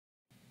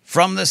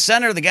From the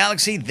center of the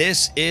galaxy,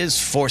 this is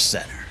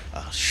ForceCenter,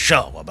 a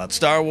show about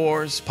Star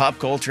Wars, pop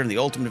culture, and the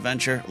ultimate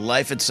adventure,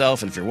 life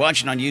itself. And if you're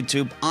watching on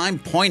YouTube, I'm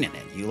pointing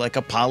at you like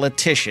a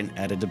politician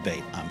at a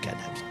debate. I'm Ken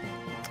Napzok.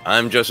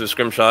 I'm Joseph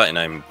Scrimshaw, and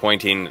I'm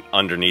pointing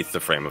underneath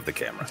the frame of the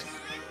camera.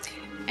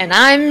 And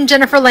I'm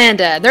Jennifer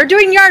Landa. They're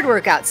doing yard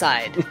work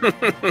outside.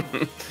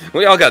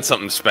 We all got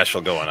something special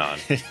going on.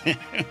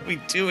 We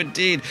do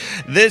indeed.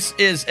 This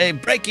is a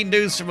breaking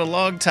news from a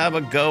long time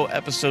ago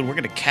episode. We're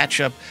going to catch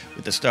up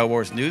with the Star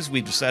Wars news.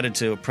 We decided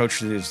to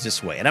approach the news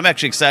this way. And I'm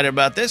actually excited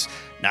about this.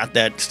 Not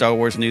that Star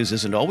Wars news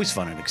isn't always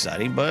fun and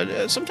exciting,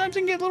 but sometimes it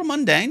can get a little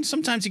mundane.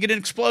 Sometimes you get an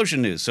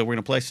explosion news. So we're going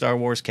to play Star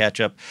Wars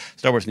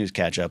news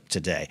catch up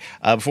today.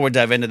 Before we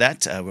dive into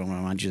that, we want to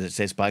remind you that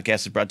today's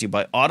podcast is brought to you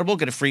by Audible.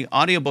 Get a free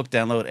audiobook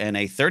download and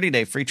a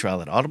 30-day free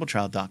trial at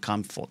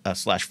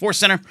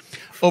audibletrial.com/ForceCenter.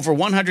 Over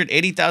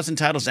 180,000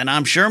 titles, and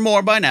I'm sure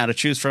more by now to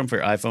choose from for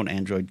your iPhone,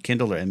 Android,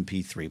 Kindle, or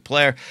MP3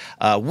 player.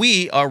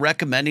 We are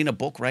recommending a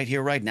book right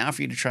here, right now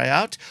for you to try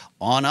out.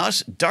 On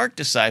Us, Dark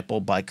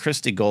Disciple by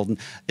Christy Golden.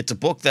 It's a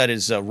book that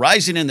is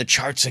rising in the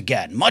charts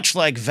again, much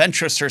like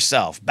Ventress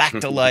herself. Back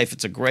to life.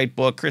 It's a great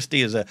book.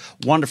 Christy is a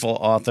wonderful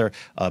author,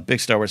 a big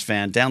Star Wars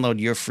fan. Download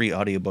your free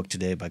audiobook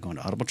today by going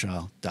to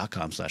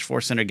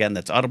audibletrial.com/ForceCenter. Again,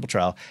 that's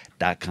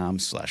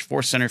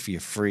audibletrial.com/ForceCenter for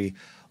your free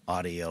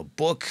audio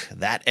book.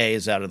 That A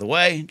is out of the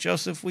way.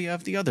 Joseph, we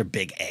have the other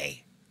big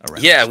A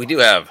around. Yeah, we do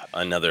have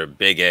another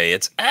big A.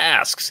 It's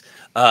asks.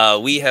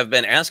 We have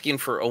been asking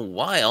for a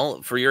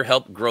while for your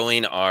help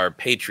growing our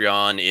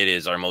Patreon. It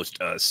is our most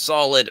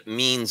solid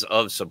means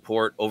of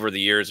support over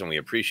the years, and we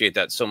appreciate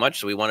that so much.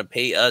 So we want to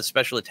pay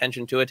special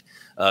attention to it.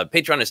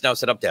 Patreon is now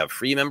set up to have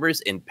free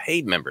members and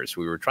paid members.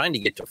 We were trying to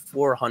get to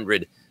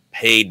 400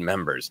 paid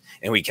members,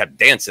 and we kept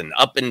dancing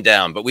up and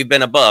down, but we've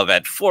been above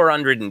at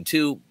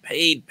 402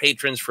 paid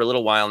patrons for a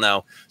little while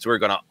now. So we're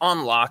going to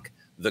unlock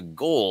the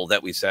goal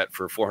that we set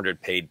for 400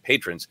 paid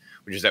patrons,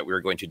 which is that we're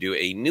going to do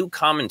a new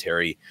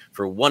commentary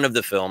for one of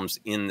the films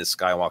in the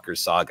Skywalker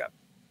saga.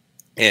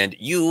 And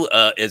you,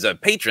 as a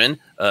patron,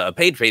 a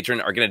paid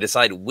patron, are going to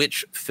decide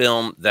which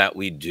film that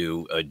we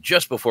do.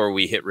 Just before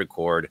we hit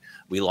record,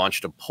 we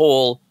launched a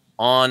poll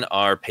on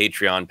our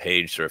Patreon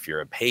page. So if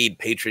you're a paid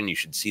patron, you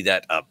should see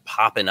that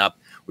popping up,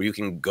 where you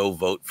can go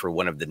vote for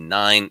one of the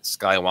 9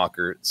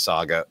 Skywalker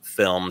saga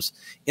films.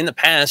 In the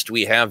past,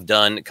 we have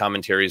done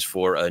commentaries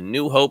for A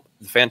New Hope,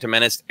 The Phantom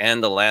Menace,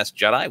 and The Last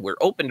Jedi. We're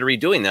open to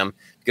redoing them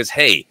because,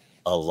 hey,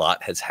 a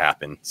lot has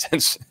happened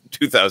since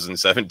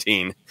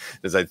 2017,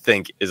 as I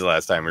think is the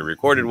last time we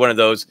recorded one of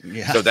those.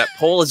 Yeah. So that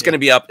poll is going to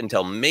be up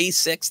until May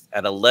 6th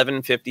at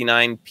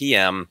 11:59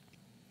 p.m.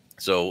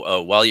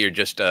 So while you're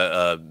just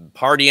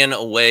partying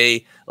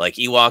away like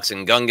Ewoks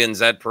and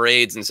Gungans at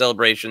parades and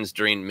celebrations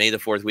during May the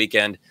 4th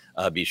weekend,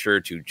 be sure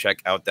to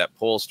check out that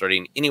poll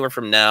starting anywhere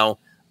from now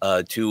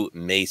to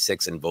May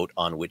 6th and vote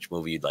on which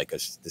movie you'd like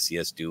us to see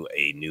us do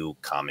a new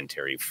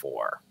commentary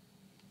for.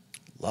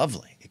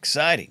 Lovely.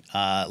 Exciting.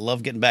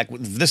 Love getting back.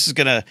 This is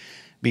going to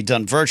be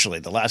done virtually.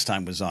 The last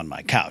time was on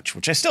my couch,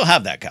 which I still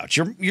have that couch.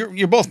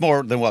 You're both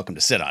more than welcome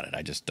to sit on it.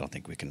 I just don't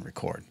think we can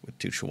record with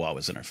 2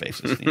 chihuahuas in our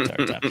faces the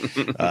entire time.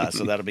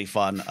 So that'll be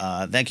fun.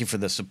 Thank you for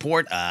the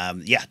support.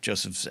 Yeah,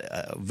 Joseph's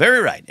very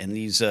right. In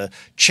these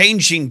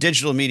changing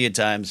digital media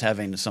times,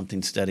 having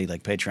something steady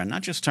like Patreon,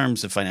 not just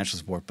terms of financial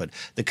support, but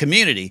the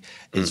community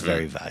is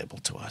very valuable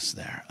to us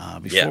there.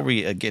 Before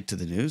we get to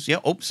the news. Yeah.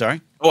 Oh,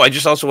 sorry. Oh, I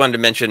just also wanted to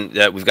mention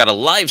that we've got a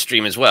live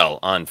stream as well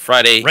on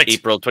Friday,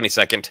 April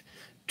 22nd.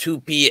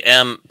 2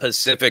 p.m.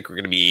 Pacific. We're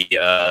going to be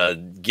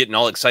getting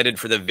all excited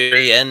for the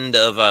very end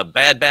of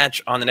Bad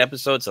Batch on an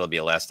episode, so it'll be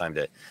a last time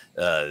to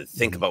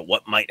think about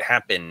what might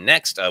happen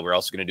next. We're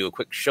also going to do a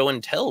quick show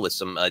and tell with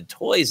some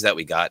toys that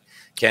we got.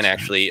 Ken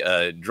actually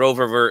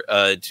drove over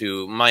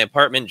to my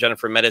apartment.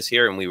 Jennifer met us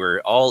here, and we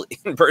were all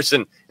in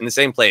person in the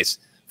same place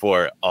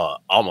for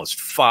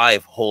almost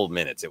 5 whole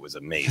minutes. It was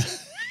amazing.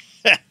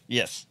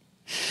 Yes.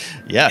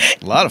 Yeah,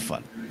 a lot of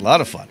fun. A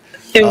lot of fun.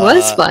 It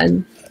was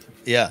fun.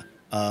 Yeah.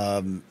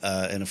 And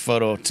a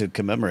photo to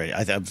commemorate.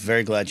 I'm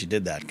very glad you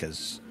did that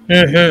because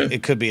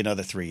it could be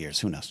another 3 years.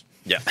 Who knows?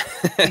 Yeah.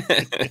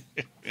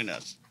 Who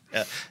knows?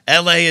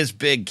 L.A. is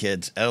big,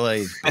 kids.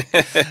 L.A. is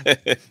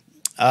big.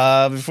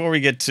 Before we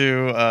get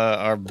to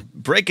our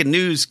breaking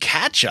news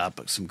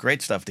catch-up, some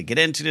great stuff to get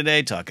into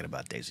today, talking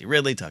about Daisy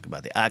Ridley, talking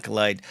about the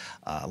Acolyte,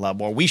 a lot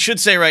more. We should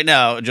say right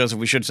now, Joseph,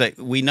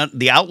 we know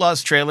the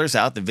Outlaws trailer's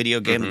out, the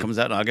video game that comes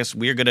out in August.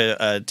 We're going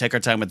to take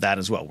our time with that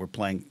as well. We're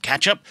playing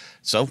catch-up,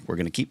 so we're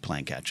going to keep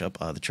playing catch-up.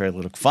 The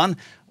trailer looked fun.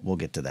 We'll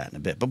get to that in a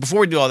bit. But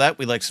before we do all that,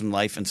 we like some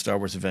life and Star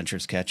Wars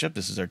adventures catch-up.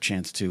 This is our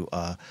chance to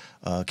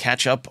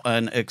catch up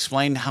and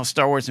explain how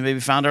Star Wars maybe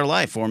found our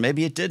life, or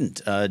maybe it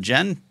didn't.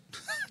 Jen?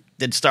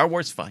 Did Star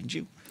Wars find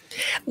you?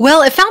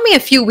 Well, it found me a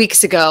few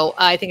weeks ago.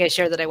 I think I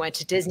shared that I went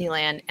to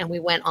Disneyland and we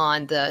went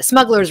on the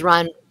Smuggler's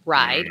Run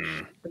ride,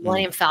 the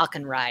Millennium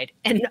Falcon ride.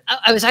 And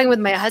I was talking with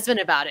my husband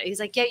about it.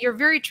 He's like, yeah, you're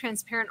very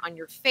transparent on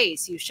your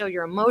face. You show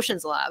your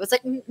emotions a lot. I was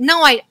like,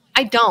 no,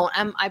 I don't.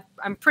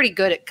 I'm pretty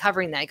good at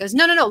covering that. He goes,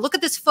 no, look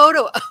at this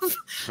photo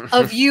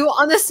of you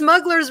on the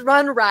Smuggler's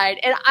Run ride.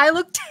 And I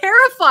look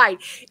terrified.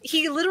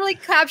 He literally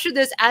captured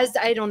this as,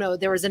 I don't know,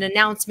 there was an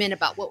announcement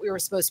about what we were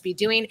supposed to be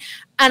doing.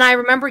 And I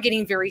remember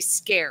getting very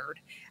scared.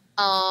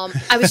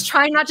 I was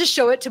trying not to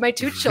show it to my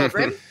 2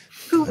 children,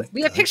 who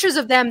we have pictures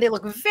of them. They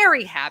look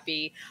very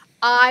happy.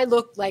 I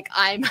look like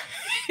I'm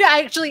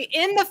actually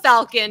in the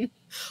Falcon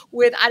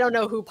with I don't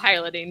know who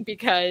piloting,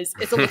 because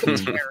it's a look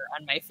of terror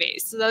on my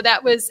face. So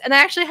that was, and I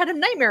actually had a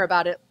nightmare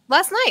about it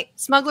last night,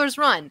 Smuggler's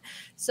Run.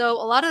 So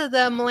a lot of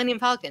the Millennium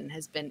Falcon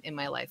has been in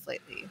my life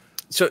lately.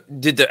 So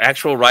did the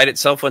actual ride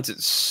itself, once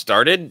it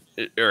started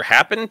or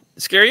happened,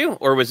 scare you?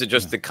 Or was it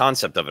just the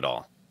concept of it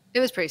all? It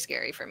was pretty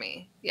scary for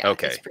me. Yeah.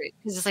 Okay.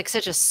 Because it's like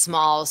such a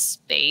small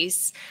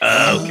space.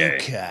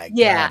 Okay.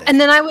 Yeah. And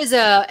then I was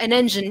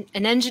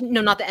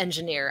no, not the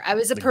engineer. I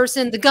was a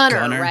person, the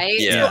gunner, right?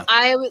 Yeah. So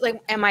I was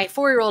like, and my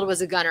 4-year-old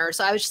was a gunner.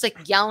 So I was just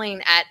like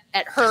yelling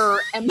at her,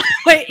 and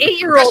my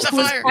 8-year-old who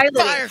was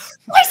piloting.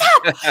 What's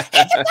up? Hit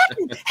the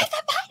button. Hit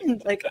the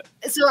button. Like,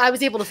 so I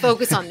was able to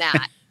focus on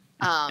that.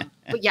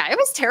 But yeah, it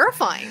was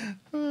terrifying.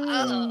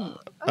 I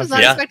was not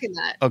expecting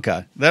that.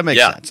 Okay. That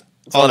makes sense.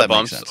 It's a lot of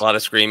bumps, a lot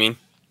of screaming.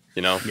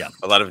 You know,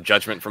 a lot of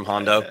judgment from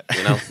Hondo,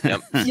 you know?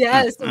 Yep.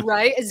 Yes,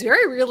 right. It's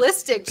very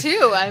realistic,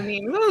 too. I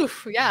mean,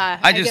 oof, yeah.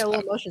 I get a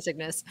little motion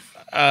sickness.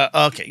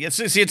 Okay. Yeah,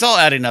 see, it's all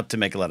adding up to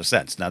make a lot of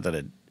sense. Not that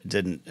it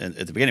didn't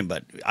at the beginning,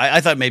 but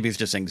I thought maybe it's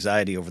just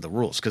anxiety over the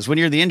rules. Because when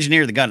you're the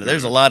engineer, the gunner,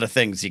 there's a lot of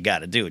things you got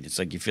to do. And it's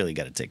like you feel you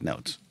got to take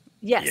notes.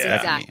 Yes,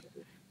 exactly.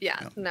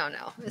 Yeah, no.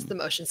 It's the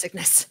motion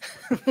sickness.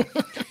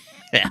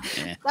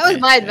 That was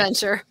my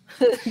adventure.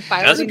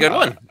 That was a good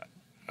one.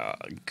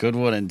 Good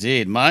one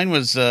indeed. Mine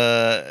was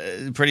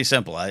pretty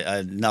simple.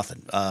 I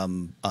nothing.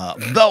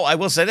 Though I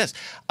will say this: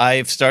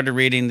 I've started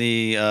reading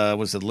the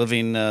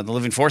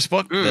Living Force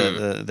book,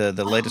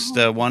 the latest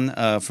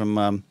one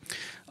from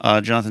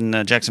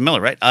Jonathan Jackson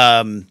Miller, right?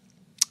 Our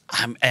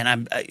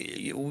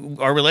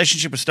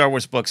relationship with Star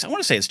Wars books, I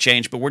want to say it's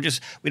changed, but we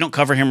don't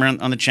cover him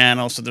on the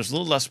channel, so there's a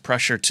little less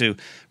pressure to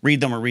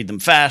read them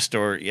fast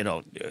or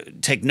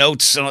take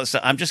notes and all that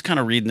stuff. I'm just kind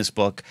of reading this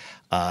book,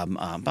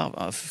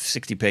 about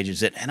 60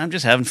 pages in, and I'm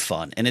just having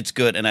fun, and it's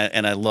good, and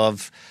I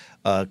love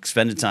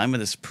spending time with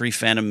this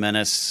pre-Phantom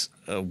Menace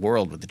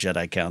world with the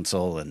Jedi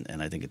Council,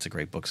 and I think it's a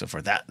great book so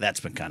far.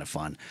 That's been kind of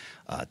fun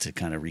to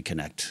kind of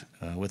reconnect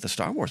with a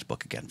Star Wars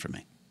book again for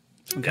me.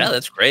 Okay. Yeah,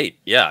 that's great.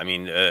 Yeah, I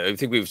mean, I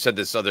think we've said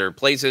this other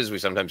places. We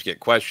sometimes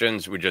get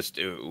questions.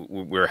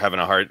 We're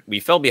having a hard. We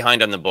fell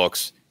behind on the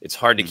books. It's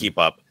hard to keep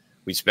up.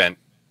 We spent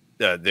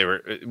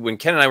when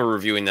Ken and I were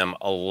reviewing them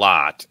a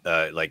lot,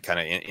 like kind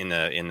of in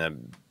the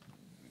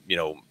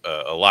a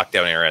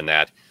lockdown era, and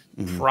that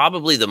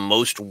probably the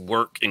most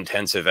work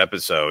intensive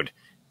episode,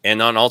 and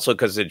then also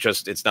because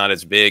it's not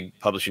as big.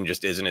 Publishing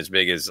just isn't as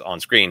big as on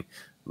screen.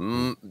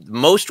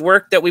 Most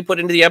work that we put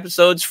into the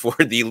episodes for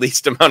the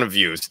least amount of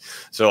views.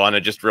 So on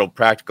a just real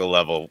practical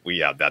level,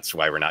 that's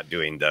why we're not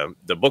doing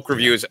the book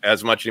reviews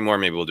as much anymore.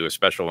 Maybe we'll do a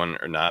special one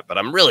or not, but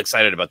I'm real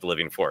excited about the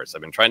Living Force.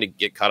 I've been trying to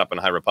get caught up on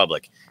High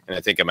Republic, and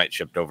I think I might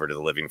shift over to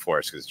the Living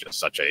Force because it's just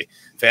such a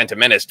Phantom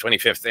Menace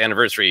 25th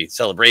anniversary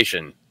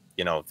celebration,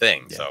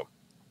 thing. Yeah. So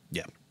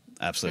yeah,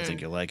 absolutely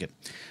think you'll like it.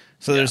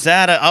 So there's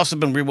that. I've also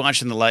been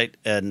rewatching the Light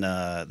and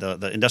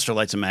the Industrial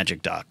Lights and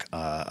Magic doc,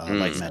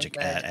 Light and Magic,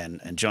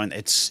 and join.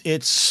 It's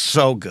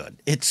so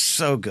good. It's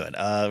so good.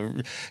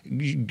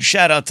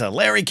 Shout out to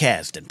Larry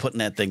Kasdan putting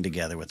that thing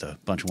together with a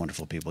bunch of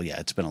wonderful people. Yeah,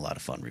 it's been a lot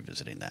of fun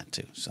revisiting that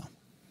too. So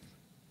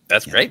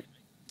that's great.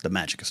 The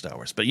magic of Star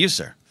Wars. But you,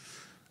 sir.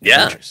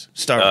 Yeah, Adventures.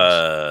 Star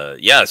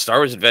Wars. Star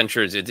Wars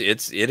Adventures.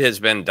 It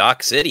has been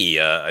Doc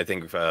City. I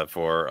think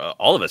for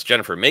all of us,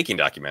 Jennifer, making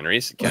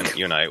documentaries. Ken,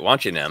 you and I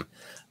watching them.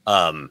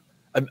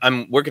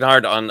 I'm working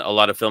hard on a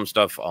lot of film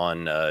stuff,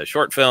 on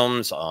short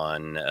films,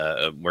 on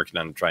working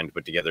on trying to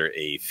put together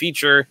a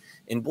feature.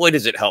 And boy,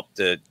 does it help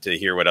to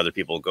hear what other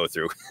people go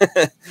through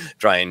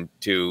trying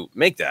to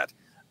make that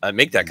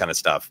kind of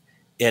stuff.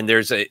 And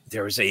there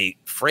was a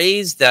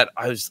phrase that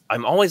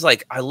I'm always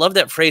like, I love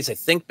that phrase. I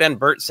think Ben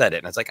Burt said it.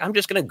 And I was like, I'm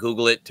just going to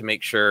Google it to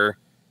make sure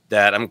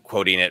that I'm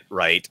quoting it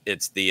right.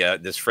 It's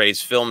this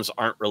phrase, films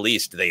aren't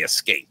released, they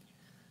escape.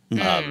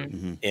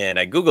 And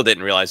I Googled it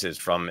and realized it's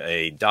from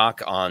a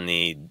doc on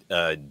the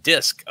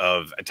disc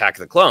of Attack of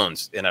the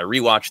Clones. And I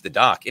rewatched the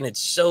doc, and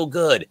it's so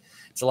good.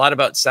 It's a lot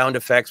about sound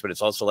effects, but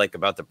it's also like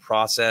about the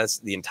process,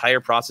 the entire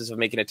process of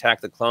making Attack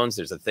of the Clones.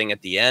 There's a thing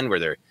at the end where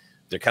they're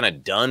kind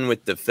of done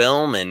with the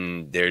film,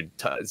 and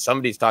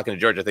somebody's talking to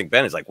George. I think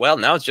Ben is like, well,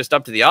 now it's just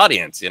up to the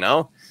audience,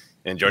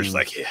 And George is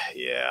like,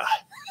 yeah.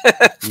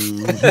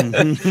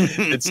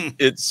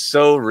 It's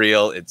so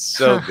real. It's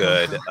so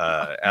good.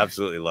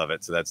 Absolutely love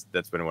it. So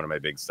that's been one of my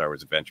big Star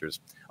Wars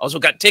adventures. Also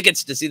got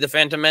tickets to see the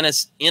Phantom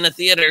Menace in a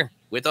theater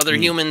with other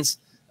humans.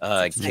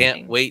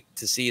 Can't wait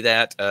to see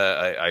that.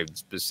 I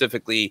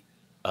specifically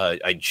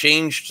I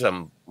changed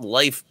some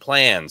life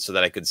plans so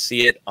that I could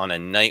see it on a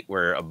night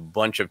where a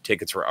bunch of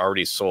tickets were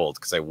already sold,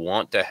 because I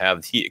want to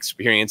have the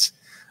experience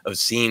of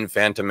seeing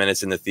Phantom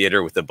Menace in the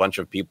theater with a bunch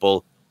of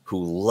people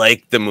who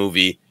like the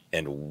movie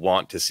and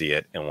want to see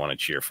it and want to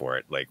cheer for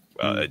it. Like,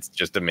 it's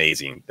just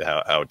amazing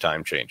how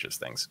time changes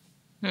things.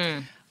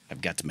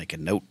 I've got to make a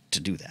note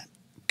to do that.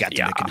 Got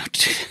to make a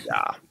note.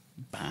 Yeah.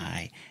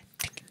 Buy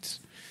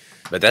tickets.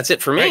 But that's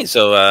it for me.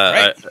 So,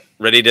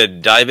 ready to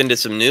dive into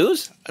some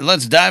news?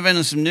 Let's dive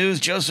into some news.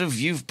 Joseph,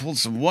 you've pulled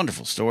some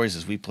wonderful stories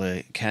as we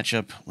play catch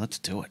up. Let's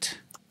do it.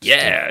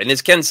 Yeah, and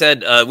as Ken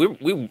said, I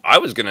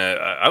was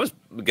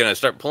gonna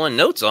start pulling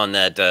notes on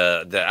that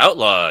the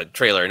Outlaw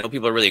trailer. I know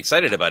people are really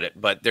excited about it,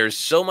 but there's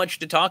so much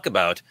to talk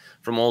about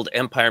from old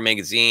Empire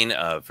magazine,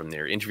 from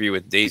their interview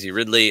with Daisy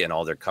Ridley and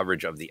all their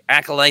coverage of the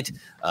Acolyte.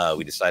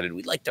 We decided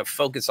we'd like to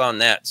focus on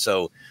that.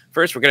 So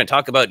first, we're going to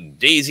talk about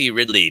Daisy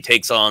Ridley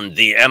takes on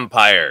the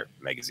Empire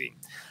magazine.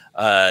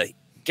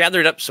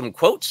 Gathered up some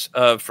quotes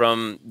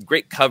from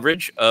great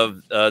coverage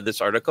of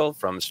this article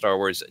from Star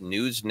Wars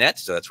Newsnet.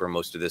 So that's where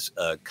most of this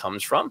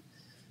comes from.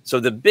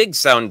 So the big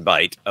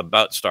soundbite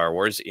about Star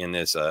Wars in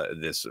this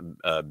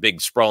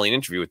big sprawling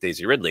interview with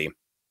Daisy Ridley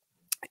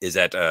is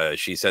that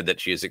she said that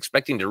she is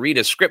expecting to read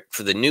a script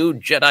for the new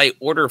Jedi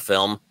Order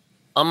film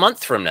a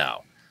month from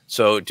now.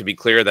 So to be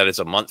clear, that is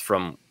a month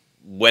from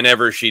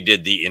whenever she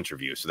did the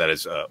interview. So that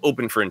is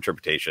open for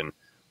interpretation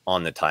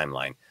on the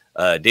timeline.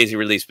 Daisy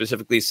Ridley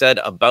specifically said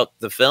about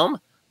the film,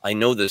 I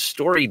know the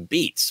story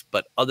beats,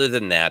 but other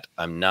than that,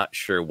 I'm not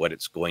sure what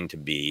it's going to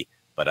be,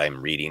 but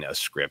I'm reading a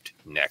script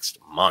next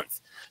month.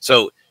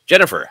 So,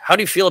 Jennifer, how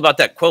do you feel about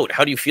that quote?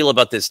 How do you feel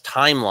about this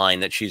timeline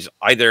that she's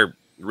either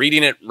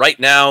reading it right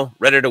now,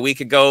 read it a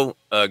week ago,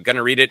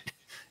 gonna read it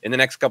in the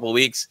next couple of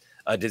weeks?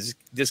 Does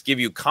this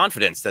give you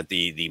confidence that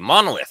the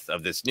monolith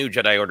of this new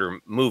Jedi Order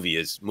movie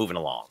is moving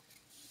along?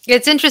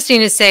 It's interesting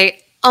to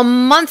say, a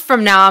month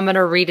from now, I'm going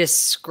to read a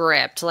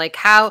script. Like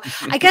how,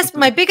 I guess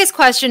my biggest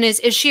question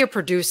is she a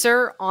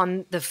producer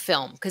on the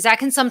film? Because that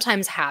can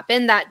sometimes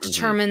happen. That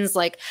determines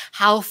like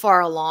how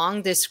far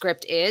along this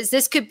script is.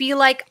 This could be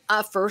like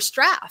a first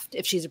draft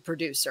if she's a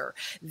producer.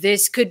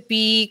 This could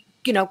be,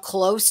 you know,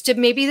 close to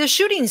maybe the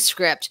shooting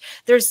script.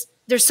 There's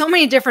so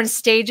many different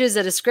stages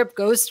that a script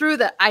goes through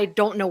that I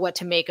don't know what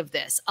to make of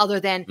this other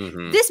than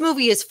this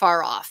movie is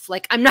far off.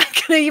 Like I'm not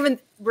going to even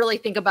really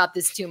think about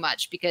this too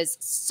much because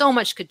so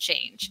much could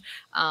change.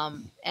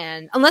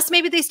 And unless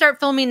maybe they start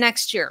filming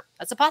next year,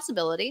 that's a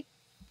possibility.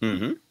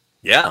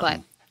 Yeah.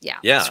 But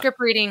yeah. Script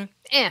reading,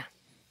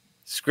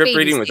 Script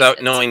reading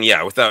without knowing,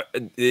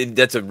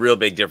 that's a real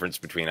big difference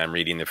between I'm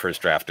reading the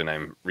first draft and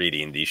I'm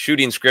reading the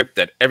shooting script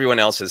that everyone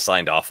else has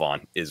signed off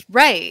on is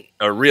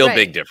a real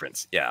big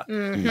difference. Yeah.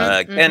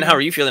 Ken, how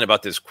are you feeling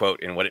about this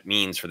quote and what it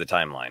means for the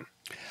timeline?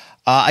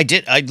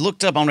 I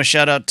looked up, I want to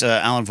shout out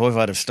Alan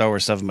Voivod of Star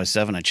Wars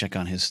 7x7. I check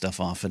on his stuff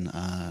often.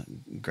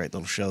 Great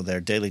little show there,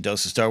 Daily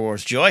Dose of Star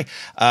Wars Joy.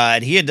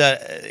 And he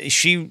had,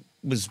 she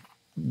was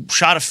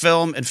shot a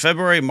film in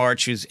February,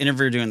 March. She was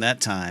interviewed during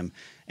that time.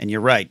 And you're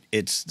right.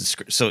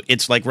 So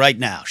it's like right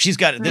now. She's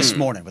got it this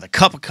morning with a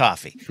cup of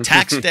coffee,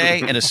 tax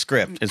day, and a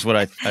script is what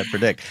I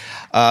predict.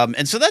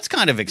 And so that's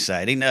kind of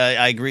exciting.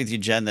 I agree with you,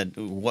 Jen, that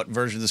what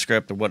version of the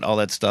script or what all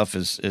that stuff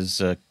is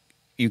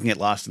you can get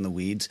lost in the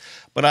weeds.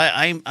 But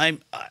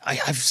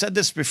I've said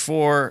this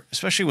before,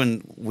 especially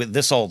when with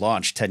this all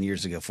launched 10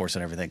 years ago, Force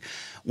and everything.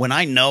 When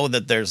I know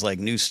that there's like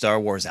new Star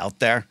Wars out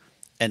there.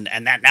 And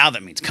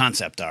that means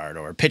concept art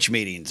or pitch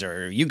meetings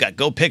or you got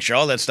Go Picture,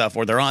 all that stuff,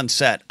 or they're on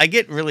set. I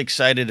get really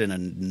excited in a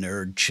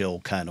nerd chill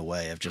kind of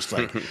way of just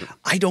like,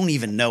 I don't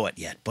even know it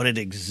yet, but it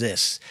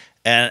exists.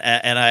 And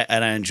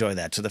I enjoy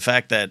that. So the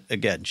fact that,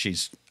 again,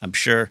 I'm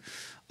sure,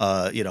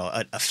 a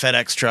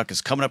FedEx truck is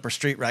coming up her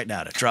street right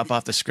now to drop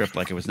off the script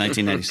like it was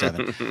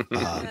 1997.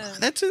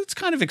 It's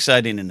kind of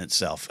exciting in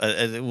itself.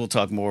 We'll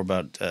talk more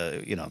about,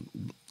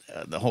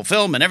 the whole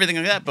film and everything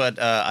like that. But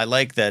I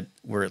like that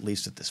we're at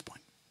least at this point.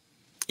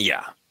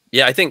 Yeah.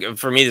 I think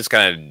for me, this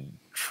kind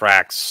of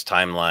tracks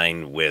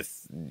timeline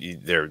with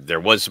there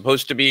was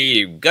supposed to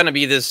be gonna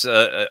be this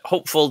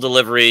hopeful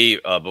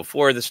delivery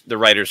before the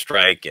writer's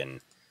strike,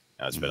 and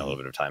it's been a little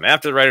bit of time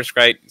after the writer's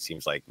strike. It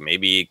seems like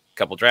maybe a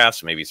couple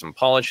drafts, maybe some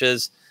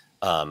polishes,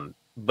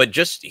 but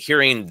just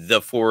hearing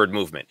the forward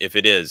movement. If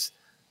it is,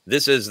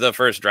 this is the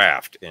first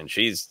draft, and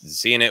she's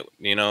seeing it,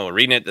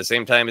 reading it at the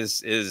same time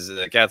as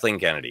Kathleen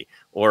Kennedy,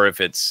 or if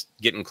it's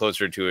getting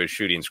closer to a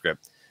shooting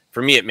script.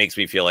 For me, it makes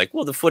me feel like,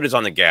 well, the foot is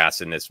on the gas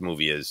and this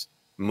movie is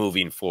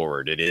moving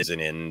forward. It isn't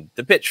in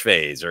the pitch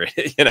phase or,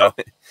 it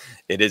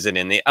isn't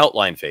in the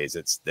outline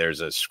phase.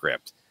 There's a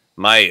script.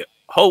 My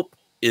hope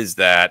is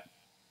that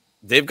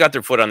they've got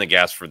their foot on the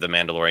gas for The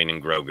Mandalorian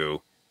and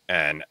Grogu.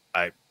 And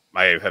I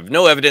have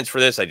no evidence for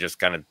this. I just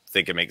kind of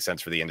think it makes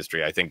sense for the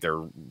industry. I think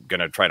they're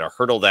going to try to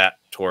hurdle that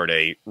toward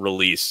a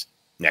release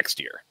next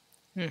year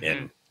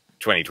in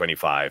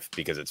 2025,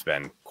 because it's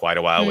been quite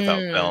a while without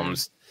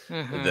films.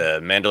 The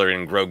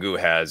Mandalorian Grogu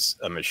has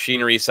a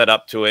machinery set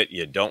up to it.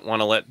 You don't want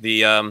to let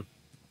the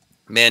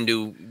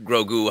Mandu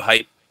Grogu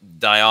hype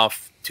die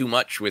off too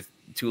much with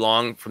too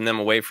long from them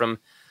away from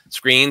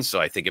screens. So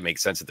I think it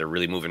makes sense that they're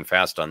really moving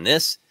fast on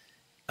this,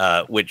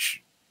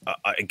 which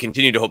I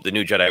continue to hope the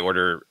new Jedi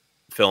Order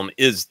film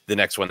is the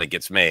next one that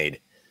gets made.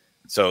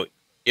 So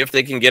if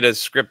they can get a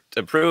script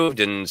approved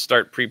and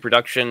start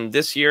pre-production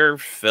this year,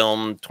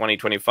 film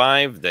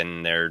 2025,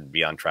 then they'd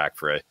be on track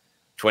for a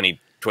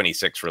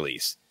 2026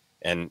 release.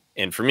 And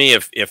for me,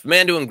 if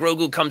Mando and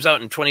Grogu comes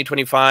out in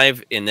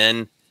 2025 and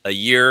then a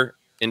year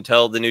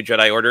until the new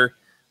Jedi Order,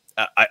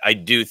 I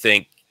do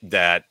think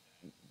that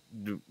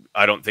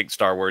I don't think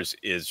Star Wars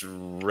is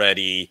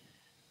ready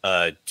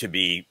to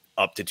be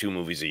up to 2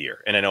 movies a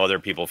year. And I know other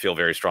people feel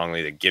very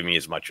strongly that give me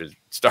as much as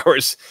Star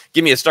Wars,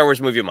 give me a Star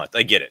Wars movie a month.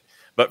 I get it.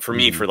 But for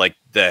me, for like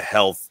the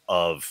health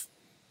of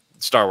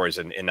Star Wars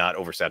and not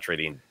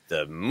oversaturating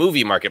the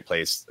movie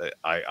marketplace,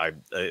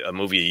 a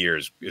movie a year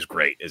is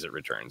great as it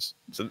returns.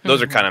 So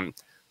those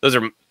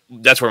are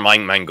that's where my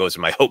mind goes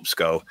and my hopes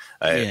go.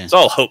 It's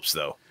all hopes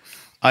though.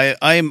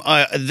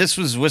 This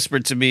was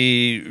whispered to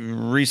me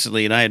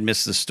recently, and I had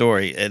missed the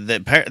story.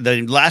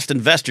 The last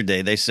Investor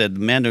Day, they said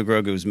Mando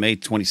Grogu was May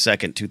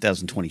 22nd,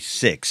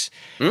 2026.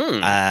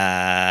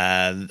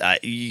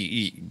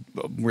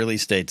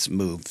 Release dates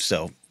move,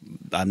 so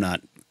I'm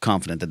not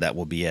confident that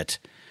will be it.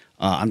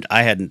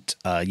 I hadn't.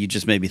 You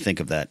just made me think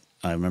of that.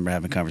 I remember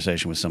having a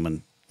conversation with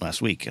someone last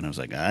week, and I was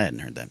like, I hadn't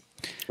heard that.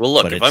 Well,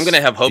 look, if I'm going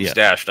to have hopes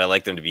dashed, I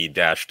like them to be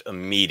dashed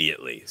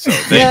immediately. So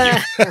thank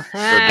you for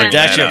bringing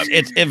that up.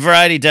 It's a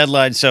variety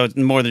deadline, so it's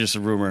more than just a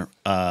rumor.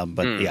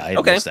 But I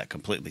missed that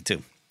completely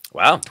too.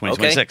 Wow.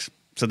 2026. Okay.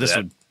 So this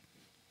would.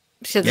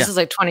 So this is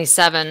like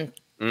 27,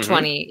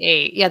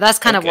 28. Yeah, that's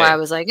kind of why I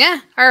was like,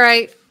 all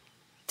right.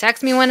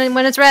 Text me when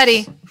it's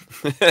ready.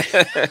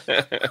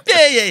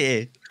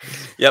 Yeah.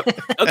 Yep.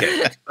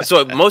 Okay.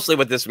 So mostly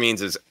what this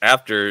means is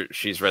after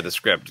she's read the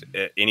script,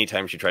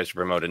 anytime she tries to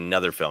promote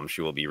another film,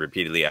 she will be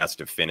repeatedly asked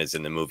if Finn is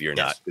in the movie or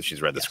not because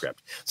she's read the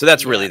script. So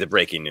that's really the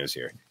breaking news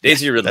here.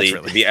 Daisy Ridley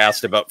will be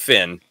asked about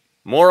Finn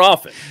more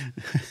often.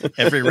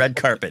 Every red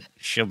carpet,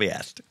 she'll be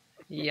asked.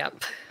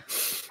 Yep.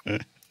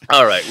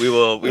 All right. We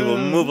will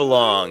move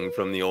along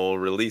from the old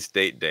release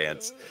date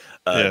dance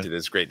to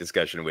this great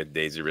discussion with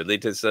Daisy Ridley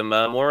to some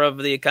more of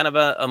the kind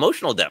of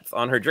emotional depth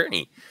on her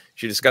journey.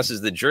 She discusses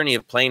the journey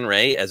of playing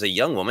Rey as a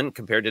young woman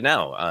compared to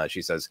now.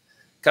 She says,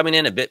 coming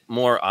in a bit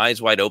more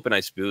eyes wide open, I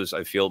suppose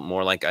I feel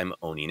more like I'm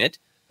owning it.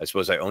 I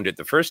suppose I owned it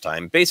the first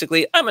time.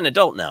 Basically, I'm an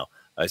adult now.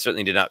 I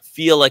certainly did not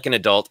feel like an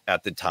adult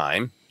at the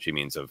time. She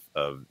means of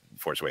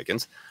Force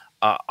Awakens.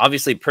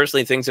 Obviously,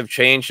 personally, things have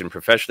changed, and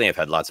professionally, I've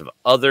had lots of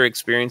other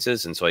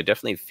experiences, and so I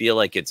definitely feel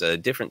like it's a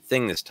different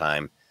thing this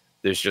time.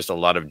 There's just a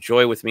lot of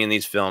joy with me in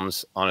these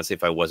films. Honestly,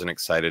 if I wasn't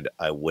excited,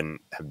 I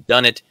wouldn't have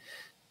done it.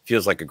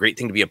 Feels like a great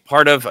thing to be a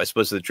part of. I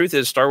suppose the truth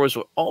is Star Wars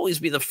will always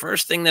be the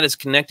first thing that is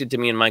connected to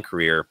me in my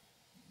career.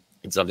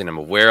 It's something I'm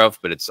aware of,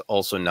 but it's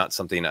also not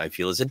something I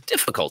feel is a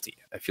difficulty.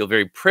 I feel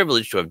very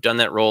privileged to have done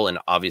that role and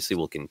obviously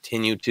will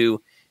continue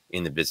to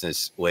in the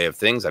business way of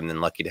things. I'm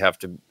then lucky to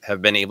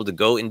have been able to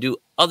go and do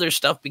other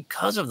stuff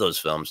because of those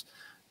films.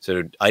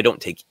 So I don't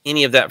take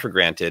any of that for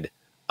granted.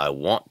 I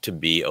want to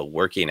be a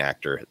working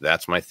actor.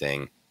 That's my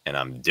thing. And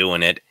I'm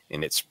doing it,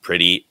 and it's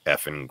pretty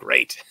effing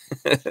great.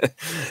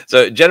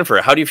 So,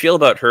 Jennifer, how do you feel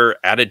about her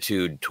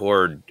attitude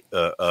toward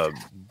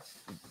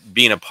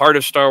being a part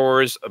of Star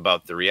Wars,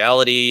 about the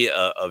reality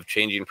of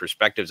changing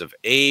perspectives of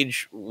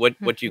age? What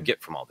do you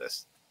get from all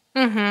this?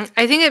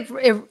 I think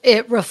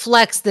it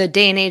reflects the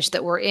day and age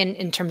that we're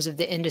in terms of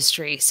the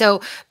industry.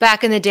 So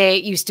back in the day,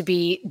 it used to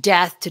be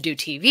death to do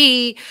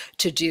TV,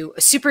 to do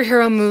a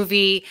superhero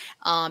movie.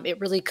 It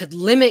really could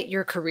limit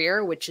your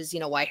career, which is,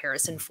 why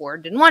Harrison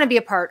Ford didn't want to be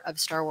a part of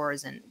Star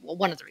Wars, and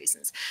one of the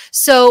reasons.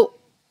 So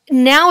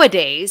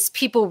nowadays,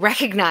 people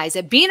recognize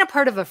that being a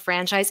part of a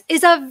franchise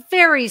is a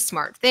very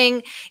smart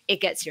thing.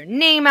 It gets your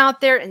name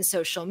out there in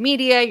social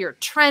media. You're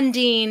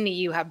trending.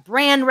 You have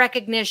brand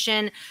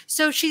recognition.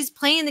 So she's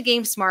playing the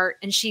game smart,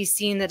 and she's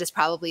seen that it's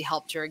probably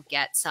helped her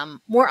get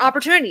some more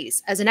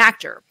opportunities as an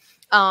actor.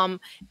 And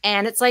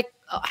it's like,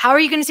 how are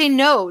you going to say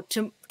no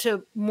to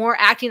more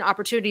acting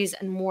opportunities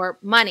and more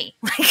money?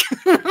 Like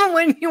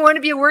when you want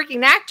to be a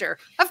working actor,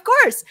 of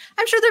course,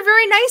 I'm sure they're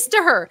very nice to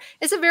her.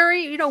 It's a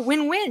very,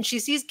 win-win. She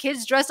sees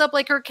kids dress up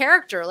like her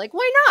character. Like,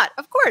 why not?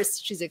 Of course,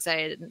 she's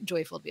excited and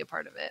joyful to be a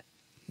part of it.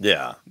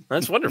 Yeah,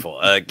 that's wonderful.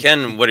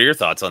 Ken, what are your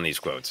thoughts on these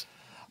quotes?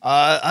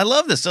 I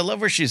love this. I love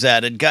where she's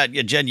at. And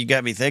Jen, you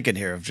got me thinking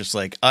here of just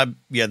like,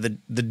 the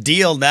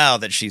deal now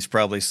that she's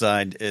probably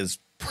signed is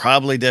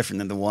probably different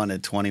than the one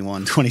at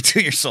 21,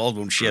 22 years old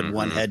when she had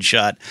one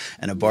headshot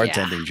and a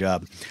bartending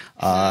job.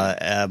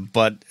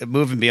 But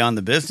moving beyond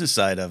the business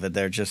side of it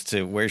there, just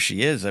to where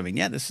she is, I mean,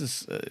 this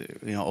is,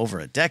 over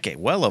a decade,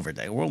 well over a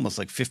decade. We're almost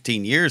like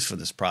 15 years for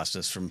this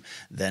process from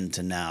then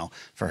to now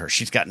for her.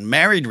 She's gotten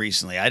married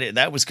recently.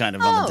 That was kind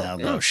of on the down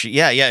low.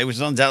 It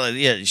was on the down low.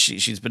 Yeah,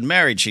 she's been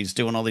married. She's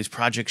doing all these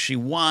projects she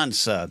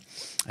wants.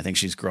 I think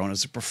she's grown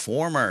as a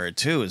performer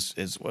too,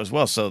 as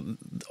well. So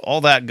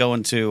all that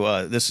going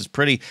to this is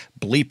pretty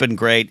bleeping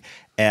great.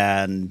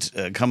 And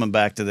coming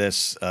back to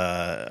this,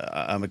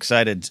 I'm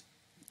excited.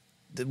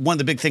 One of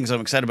the big things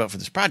I'm excited about for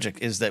this project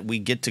is that we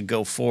get to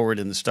go forward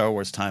in the Star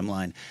Wars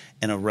timeline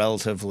in a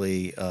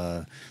relatively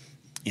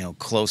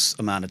close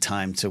amount of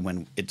time to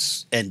when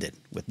it's ended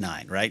with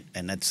 9, right?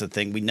 And that's the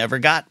thing we never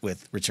got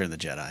with Return of the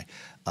Jedi.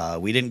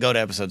 We didn't go to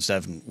Episode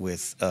 7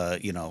 with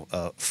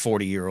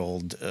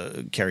 40-year-old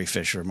Carrie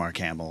Fisher, Mark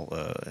Hamill,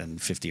 and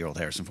 50-year-old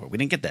Harrison Ford. We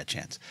didn't get that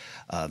chance,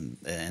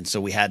 and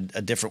so we had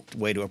a different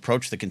way to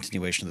approach the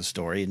continuation of the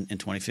story in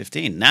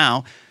 2015.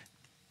 Now,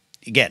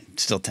 again,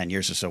 still 10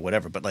 years or so,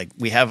 whatever. But like,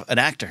 we have an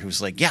actor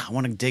who's like, yeah, I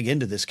want to dig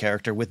into this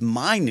character with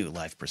my new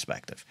life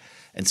perspective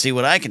and see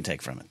what I can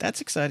take from it.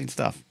 That's exciting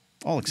stuff.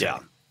 All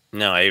exciting. Yeah.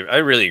 No, I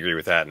really agree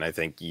with that. And I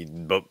think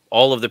but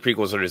all of the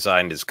prequels are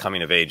designed as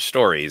coming of age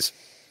stories.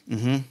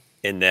 Mm-hmm.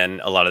 And then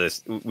a lot of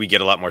this, we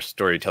get a lot more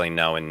storytelling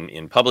now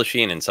in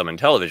publishing and some in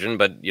television.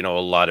 But, a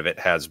lot of it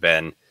has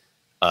been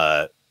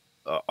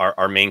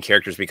our main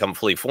characters become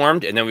fully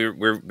formed. And then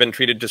we've been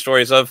treated to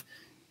stories of,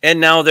 and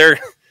now they're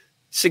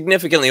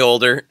significantly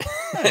older,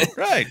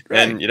 right.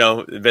 And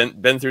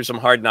been through some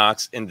hard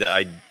knocks, and the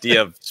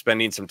idea of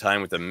spending some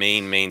time with the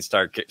main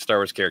Star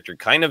Wars character,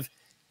 kind of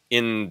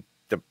in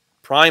the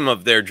prime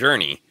of their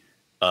journey,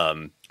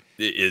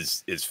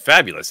 is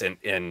fabulous.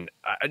 And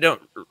I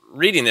don't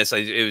reading this,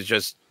 it was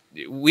just,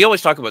 we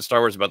always talk about Star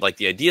Wars, about like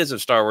the ideas of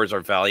Star Wars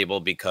are valuable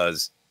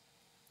because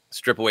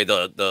strip away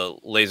the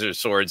laser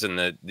swords and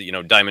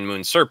the Diamond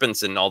Moon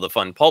serpents and all the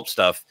fun pulp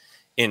stuff.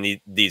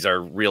 And these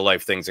are real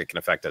life things that can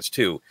affect us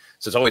too.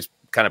 So it's always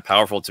kind of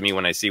powerful to me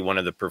when I see one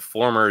of the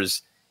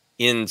performers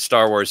in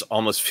Star Wars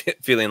almost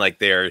feeling like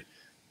they're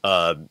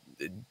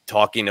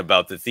talking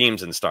about the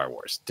themes in Star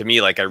Wars. To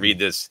me, like, I read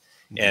this,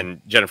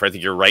 and Jennifer, I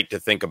think you're right to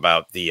think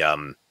about the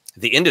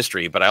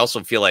industry, but I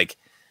also feel like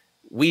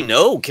we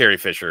know Carrie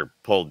Fisher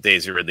pulled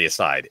Daisy Ridley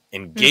aside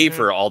and gave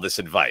her all this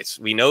advice.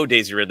 We know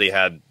Daisy Ridley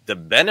had the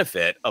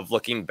benefit of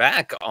looking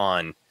back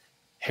on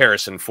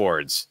Harrison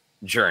Ford's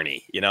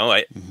journey.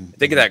 I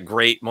think of that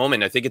great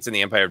moment. I think it's in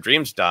the Empire of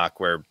Dreams doc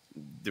where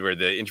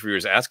the interviewer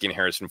is asking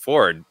Harrison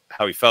Ford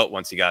how he felt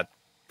once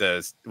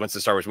the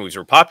Star Wars movies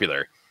were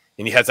popular,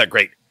 and he has that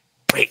great,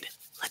 wait,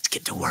 let's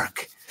get to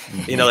work.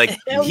 Like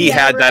he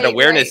had that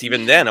awareness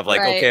even then of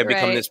like, okay, I've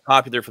become this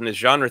popular from this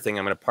genre thing.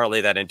 I'm going to parlay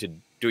that into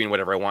doing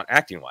whatever I want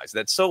acting wise.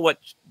 That's so what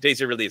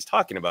Daisy really is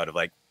talking about, of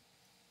like,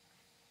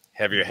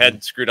 have your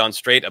head screwed on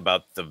straight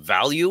about the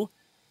value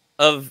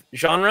of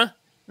genre.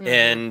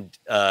 And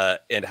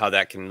how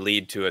that can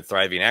lead to a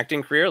thriving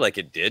acting career like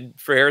it did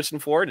for Harrison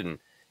Ford. And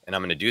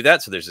I'm going to do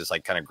that. So there's this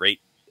like kind of great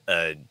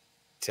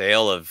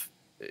tale of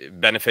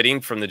benefiting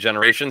from the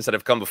generations that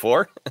have come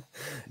before.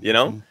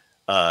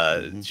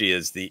 She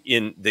is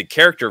the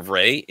character of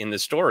Rey in the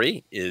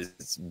story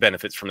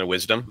benefits from the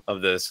wisdom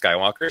of the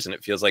Skywalkers. And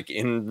it feels like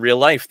in real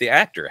life, the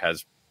actor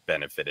has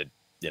benefited,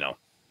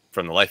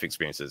 from the life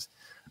experiences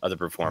of the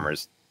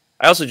performers.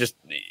 I also just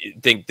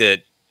think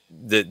that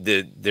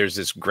there's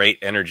this great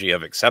energy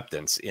of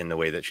acceptance in the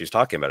way that she's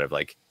talking about it. Of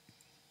like,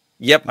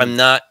 yep, I'm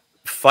not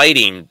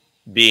fighting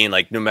being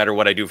like, no matter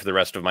what I do for the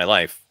rest of my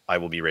life, I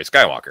will be Rey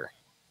Skywalker.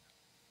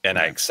 And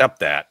I accept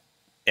that.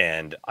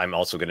 And I'm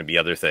also going to be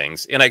other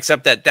things. And I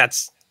accept that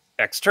that's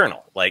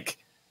external. Like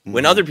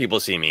when other people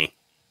see me,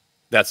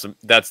 that's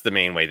the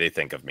main way they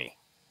think of me.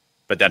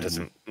 But that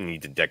doesn't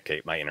need to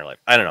dictate my inner life.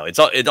 I don't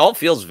know. It all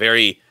feels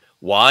very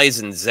wise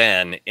and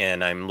zen.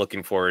 And I'm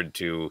looking forward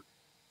to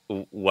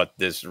what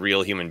this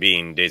real human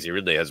being, Daisy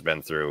Ridley, has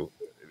been through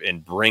in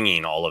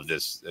bringing all of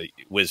this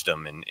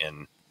wisdom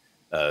and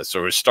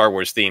sort of Star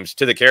Wars themes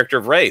to the character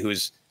of Rey,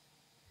 who's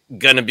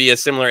going to be a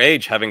similar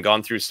age, having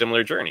gone through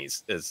similar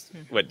journeys as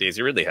what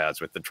Daisy Ridley has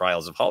with the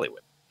trials of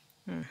Hollywood.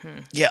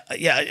 Yeah.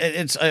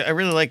 I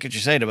really like what you're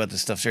saying about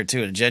this stuff there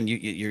too. And Jen,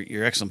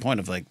 your excellent point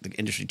of like the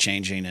industry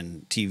changing,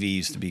 and TV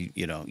used to be,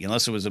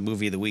 unless it was a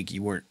movie of the week,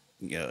 you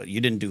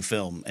didn't do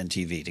film and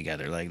TV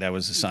together. Like that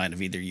was a sign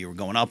of either you were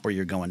going up or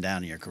you're going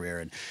down in your career.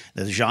 And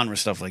the genre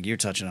stuff like you're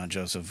touching on,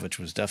 Joseph, which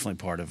was definitely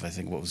part of, I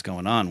think, what was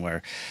going on,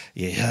 where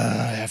you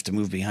have to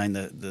move behind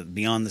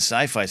beyond the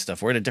sci-fi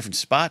stuff. We're at a different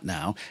spot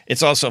now.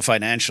 It's also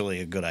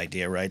financially a good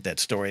idea, right? That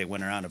story that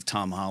went around of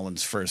Tom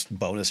Holland's first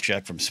bonus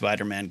check from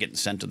Spider-Man getting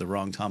sent to the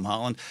wrong Tom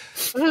Holland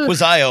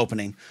was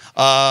eye-opening.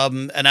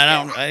 And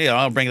I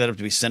don't bring that up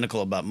to be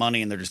cynical about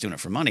money and they're just doing it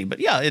for money. But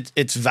yeah,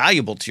 it's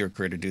valuable to your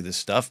career to do this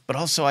stuff. But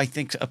also I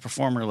think a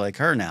performer like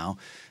her now,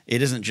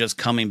 it isn't just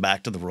coming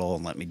back to the role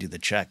and let me do the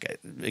check.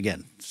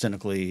 Again,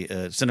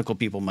 cynical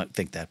people might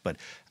think that, but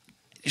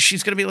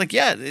she's going to be like,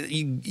 yeah,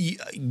 you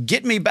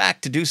get me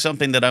back to do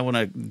something that I want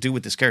to do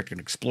with this character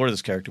and explore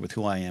this character with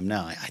who I am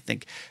now. I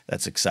think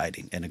that's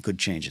exciting and a good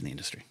change in the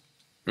industry.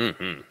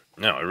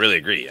 No, I really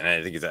agree. And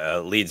I think it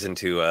leads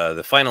into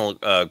the final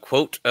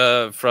quote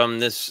from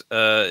this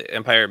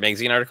Empire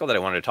magazine article that I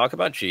wanted to talk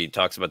about. She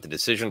talks about the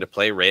decision to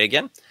play Rey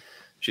again.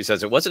 She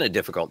says, it wasn't a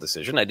difficult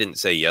decision. I didn't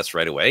say yes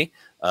right away.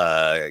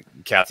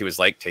 Kathy was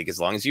like, take as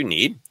long as you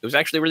need. It was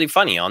actually really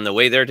funny. On the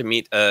way there to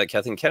meet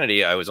Kathleen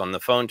Kennedy, I was on the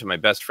phone to my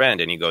best friend,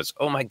 and he goes,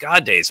 oh my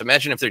God, Days,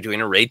 imagine if they're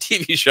doing a Rey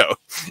TV show.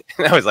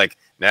 And I was like,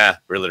 nah,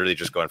 we're literally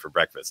just going for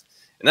breakfast.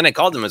 And then I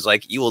called him and was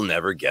like, you will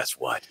never guess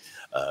what.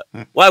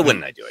 Why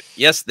wouldn't I do it?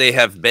 Yes, they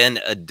have been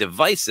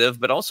divisive,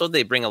 but also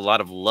they bring a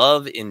lot of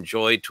love and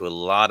joy to a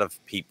lot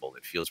of people.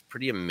 It feels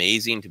pretty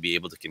amazing to be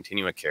able to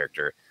continue a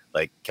character.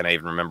 Like, can I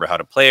even remember how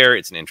to play her?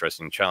 It's an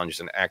interesting challenge as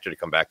an actor to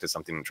come back to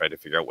something and try to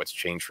figure out what's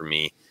changed for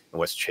me and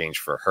what's changed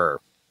for her.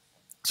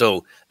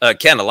 So,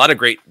 Ken, a lot of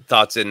great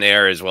thoughts in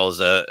there, as well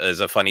as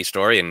a funny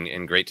story,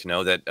 and great to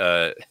know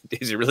that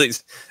Daisy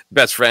Ridley's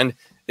best friend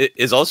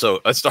is also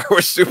a Star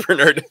Wars super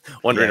nerd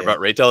wondering about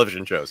Rey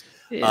television shows.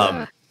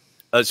 Yeah.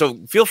 So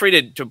feel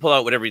free to pull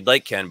out whatever you'd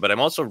like, Ken, but I'm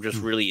also just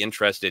really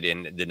interested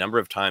in the number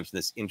of times in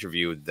this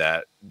interview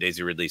that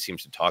Daisy Ridley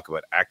seems to talk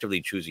about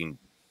actively choosing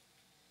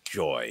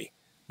joy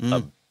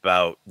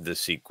about the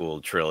sequel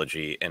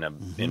trilogy and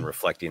in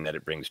reflecting that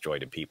it brings joy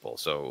to people.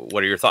 So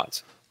what are your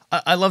thoughts?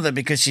 I love that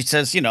because she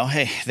says,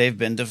 hey, they've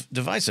been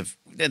divisive.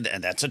 And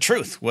that's a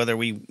truth, whether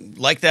we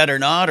like that or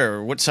not,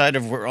 or what side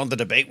of we're on the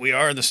debate we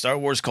are in the Star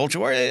Wars culture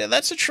war.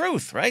 That's a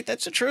truth, right?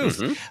 That's a truth.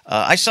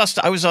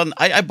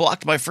 I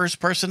blocked my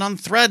first person on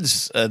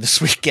Threads this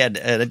weekend,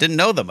 and I didn't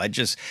know them.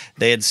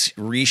 They had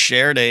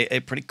reshared a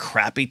pretty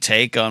crappy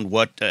take on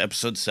what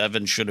Episode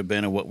 7 should have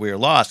been and what we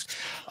lost,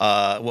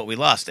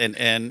 and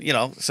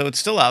so it's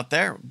still out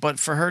there. But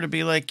for her to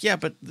be like, yeah,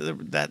 but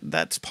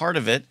that's part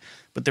of it.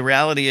 But the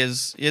reality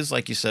is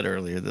like you said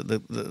earlier,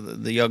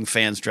 the young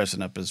fans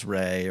dressing up as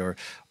Rey or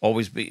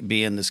always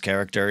be in this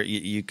character.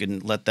 You can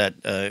let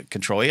that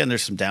control you, and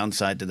there's some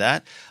downside to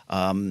that.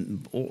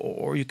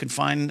 Or you can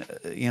find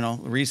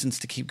reasons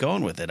to keep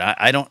going with it.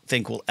 I don't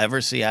think we'll ever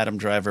see Adam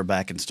Driver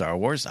back in Star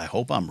Wars. I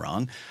hope I'm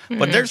wrong,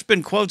 but there's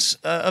been quotes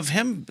of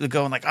him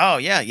going like, "Oh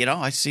yeah,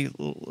 I see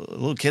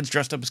little kids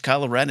dressed up as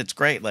Kylo Ren. It's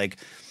great." Like,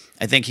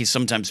 I think he's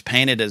sometimes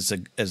painted as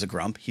a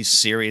grump. He's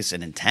serious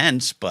and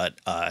intense, but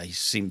he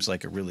seems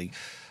like a really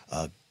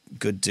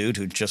good dude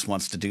who just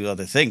wants to do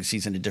other things.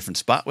 He's in a different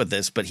spot with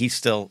this, but he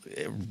still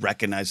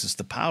recognizes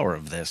the power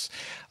of this,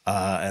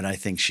 and I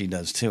think she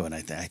does too. And I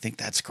think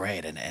that's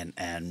great.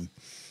 And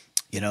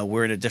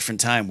we're in a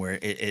different time where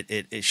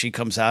she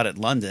comes out at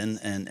London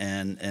and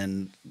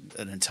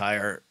an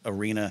entire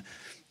arena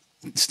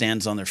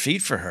stands on their feet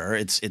for her.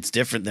 It's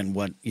different than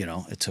what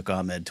it took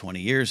Ahmed 20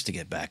 years to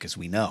get back, as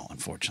we know,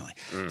 unfortunately.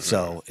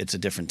 So it's a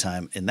different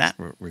time in that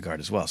regard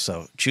as well.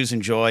 So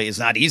choosing joy is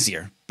not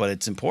easier, but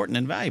it's important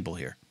and valuable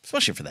here,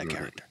 especially for that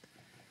character.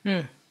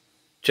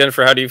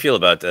 Jennifer, how do you feel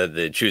about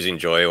the choosing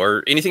joy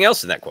or anything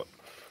else in that quote?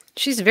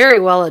 She's very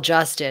well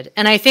adjusted.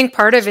 And I think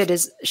part of it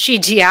is she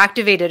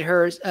deactivated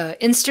her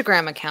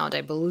Instagram account,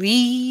 I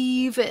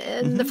believe,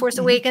 in The Force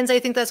Awakens. I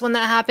think that's when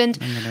that happened,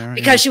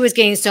 because she was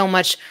getting so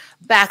much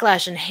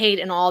backlash and hate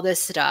and all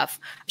this stuff.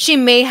 She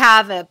may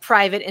have a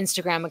private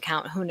Instagram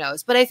account, who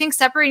knows? But I think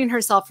separating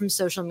herself from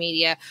social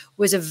media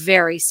was a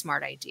very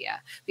smart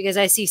idea, because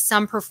I see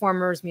some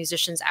performers,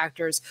 musicians,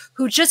 actors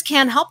who just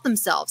can't help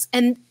themselves,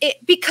 and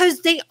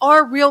because they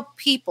are real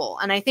people.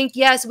 And I think,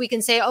 yes, we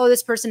can say, oh,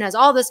 this person has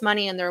all this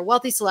money and they're a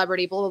wealthy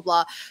celebrity, blah, blah,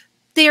 blah.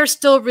 They are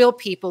still real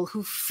people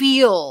who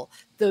feel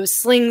those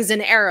slings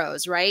and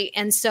arrows, right?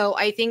 And so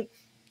I think,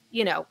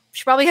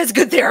 she probably has a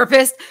good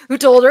therapist who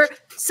told her,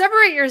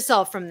 separate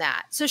yourself from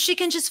that, so she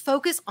can just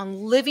focus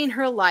on living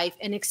her life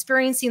and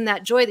experiencing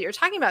that joy that you're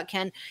talking about,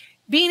 Ken.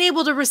 Being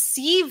able to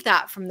receive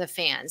that from the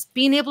fans,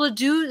 being able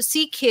to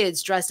see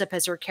kids dressed up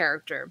as her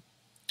character.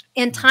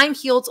 And time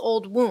heals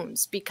old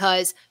wounds,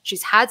 because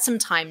she's had some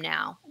time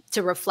now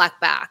to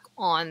reflect back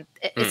on.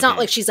 It's not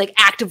like she's like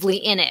actively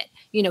in it,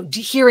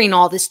 hearing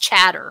all this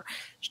chatter.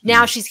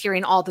 Now she's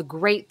hearing all the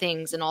great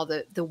things and all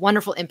the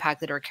wonderful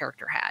impact that her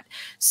character had.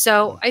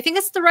 So I think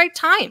it's the right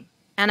time.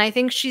 And I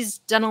think she's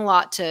done a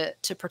lot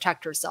to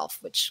protect herself,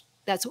 which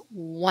that's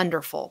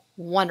wonderful,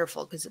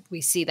 wonderful, because we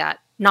see that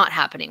not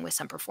happening with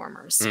some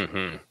performers.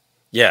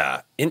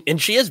 Yeah.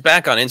 And she is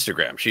back on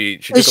Instagram. She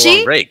took a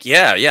long break.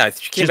 Yeah.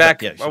 She came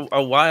back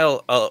a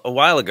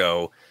while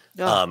ago.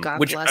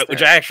 Which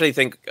I actually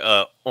think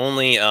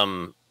only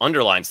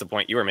underlines the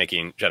point you were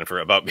making, Jennifer,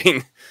 about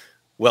being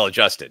well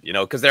adjusted,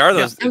 because there are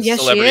those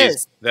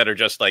celebrities that are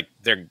just like,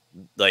 they're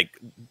like,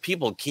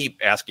 people keep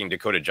asking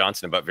Dakota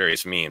Johnson about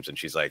various memes, and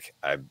she's like,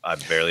 I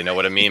barely know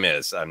what a meme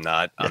is. I'm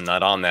not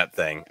on that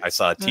thing. I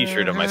saw a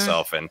t-shirt of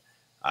myself, and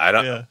I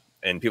don't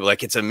and people are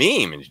like, it's a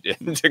meme,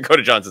 and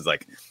Dakota Johnson's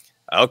like,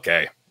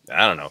 okay,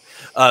 I don't know.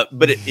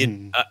 But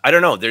I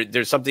don't know.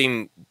 There's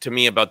something to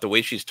me about the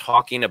way she's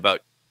talking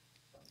about.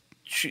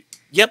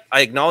 Yep,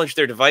 I acknowledge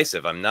they're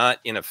divisive. I'm not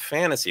in a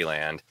fantasy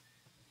land,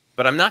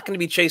 but I'm not going to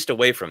be chased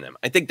away from them.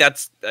 I think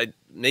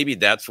maybe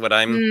that's what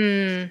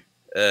I'm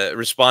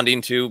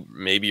responding to,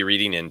 maybe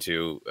reading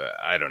into.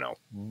 I don't know,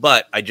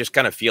 but I just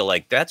kind of feel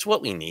like that's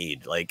what we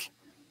need. Like,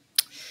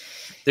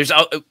 there's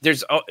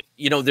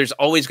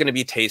always going to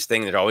be taste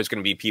thing. There's always going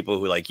to be people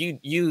who like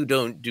you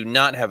do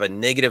not have a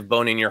negative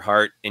bone in your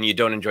heart and you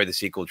don't enjoy the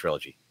sequel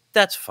trilogy.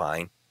 That's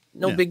fine.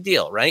 No big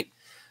deal, right?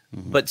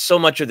 But so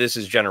much of this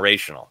is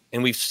generational,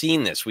 and we've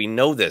seen this. We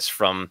know this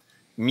from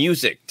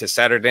music to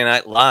Saturday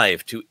Night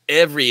Live to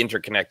every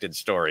interconnected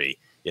story.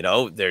 You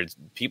know, there's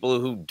people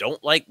who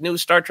don't like new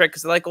Star Trek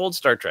because they like old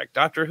Star Trek,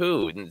 Doctor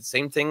Who, and the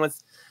same thing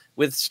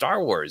with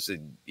Star Wars.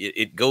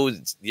 It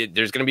goes.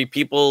 There's going to be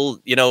people,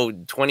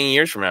 20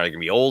 years from now, they're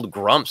going to be old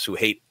grumps who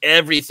hate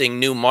everything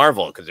new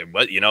Marvel because it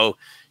was,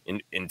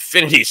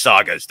 Infinity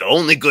Saga is the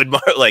only good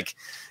Marvel. Like,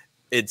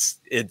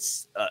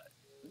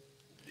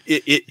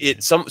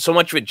 so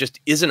much of it just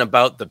isn't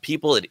about the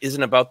people. It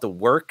isn't about the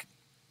work.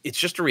 It's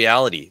just a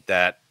reality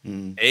that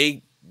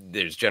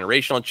there's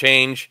generational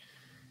change.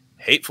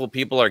 Hateful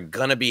people are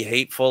gonna be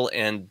hateful,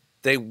 and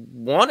they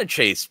want to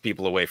chase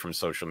people away from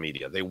social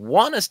media. They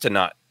want us to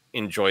not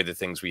enjoy the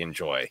things we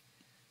enjoy.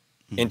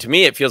 And to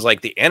me, it feels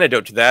like the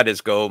antidote to that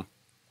is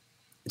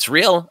it's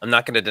real. I'm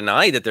not going to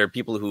deny that there are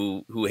people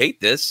who hate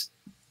this,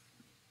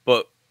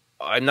 but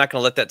I'm not going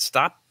to let that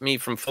stop me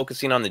from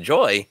focusing on the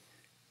joy.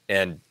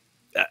 And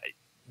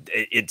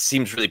it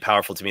seems really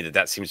powerful to me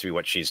that seems to be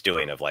what she's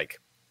doing, of like,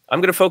 I'm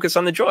going to focus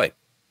on the joy.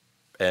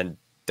 And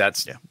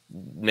that's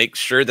make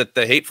sure that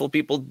the hateful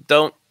people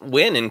don't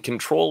win and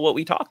control what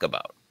we talk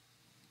about.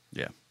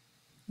 Yeah.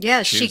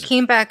 Yeah, she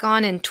came back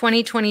on in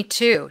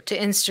 2022 to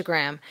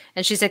Instagram,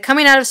 and she said,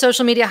 coming out of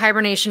social media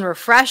hibernation,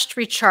 refreshed,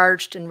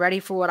 recharged, and ready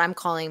for what I'm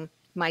calling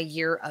my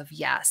year of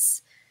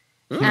yes.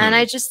 And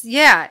it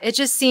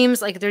just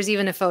seems like there's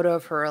even a photo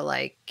of her,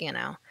 like,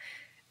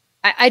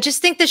 I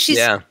just think that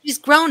she's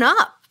grown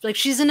up. Like,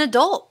 she's an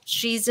adult.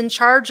 She's in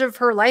charge of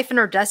her life and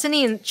her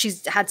destiny, and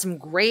she's had some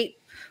great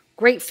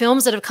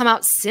films that have come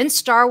out since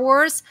Star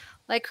Wars.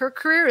 Like, her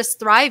career is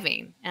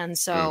thriving. And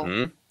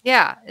so,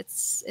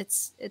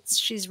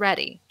 she's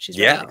ready. She's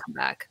ready to come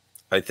back.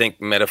 I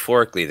think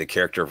metaphorically, the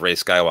character of Rey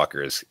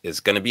Skywalker is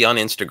going to be on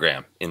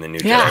Instagram in the new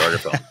Jedi Order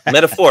film.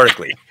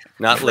 Metaphorically,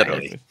 not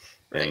literally.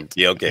 And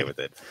be okay with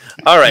it.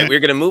 All right,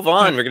 we're going to move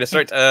on. We're going to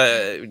start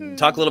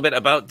talk a little bit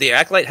about the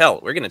Acolyte. Hell,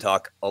 we're going to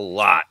talk a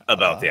lot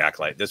about the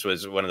Acolyte. This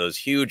was one of those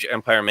huge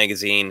Empire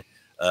magazine,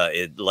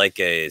 like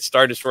a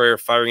Star Destroyer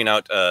firing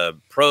out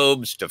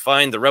probes to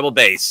find the Rebel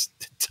base.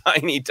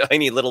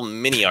 Tiny little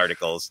mini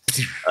articles.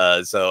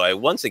 So I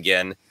once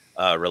again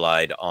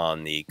relied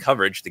on the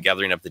coverage, the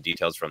gathering up the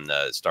details from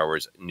the Star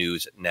Wars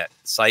Newsnet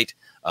site.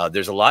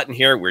 There's a lot in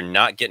here. We're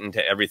not getting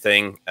to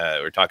everything.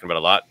 We're talking about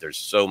a lot. There's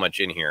so much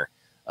in here.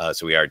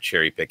 So we are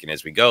cherry picking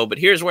as we go. But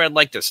here's where I'd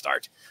like to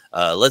start.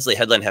 Leslie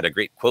Headland had a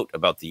great quote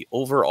about the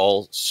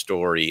overall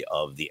story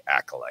of the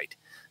Acolyte.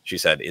 She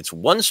said, "It's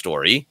one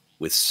story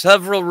with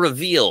several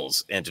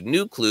reveals and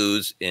new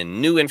clues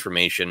and new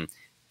information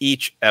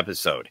each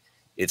episode.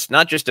 It's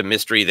not just a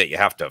mystery that you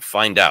have to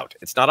find out.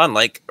 It's not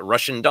unlike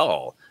Russian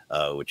Doll,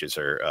 which is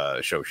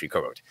her show she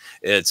co-wrote.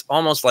 It's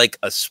almost like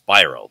a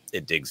spiral.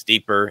 It digs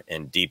deeper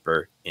and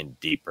deeper and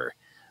deeper."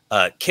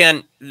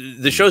 Ken,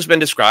 the show's been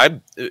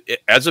described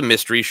as a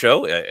mystery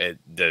show.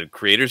 The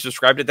creators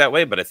described it that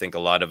way, but I think a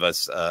lot of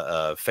us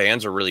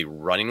fans are really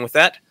running with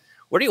that.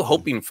 What are you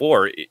hoping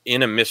for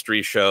in a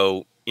mystery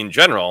show in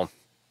general,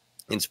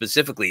 and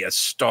specifically a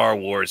Star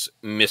Wars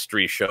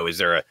mystery show? Is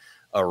there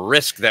a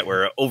risk that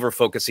we're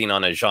over-focusing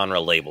on a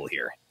genre label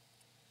here?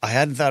 I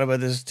hadn't thought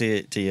about this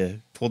till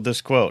you pulled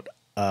this quote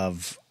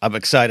of, I'm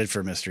excited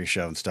for a mystery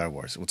show in Star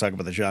Wars. We'll talk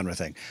about the genre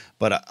thing.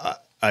 But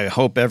I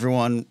hope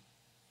everyone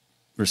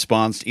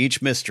responds to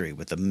each mystery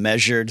with a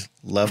measured,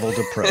 leveled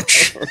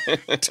approach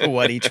to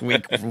what each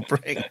week will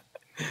bring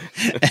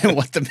and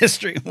what the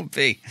mystery will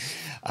be.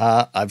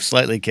 I'm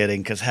slightly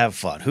kidding, because have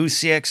fun. Who's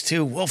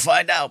CX2? We'll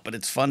find out, but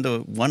it's fun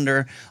to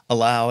wonder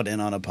aloud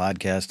and on a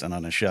podcast and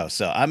on a show.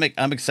 So I'm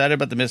excited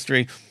about the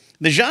mystery.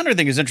 The genre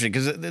thing is interesting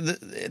because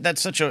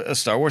that's such a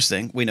Star Wars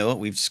thing. We know it.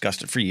 We've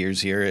discussed it for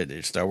years here.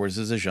 Star Wars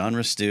is a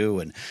genre stew,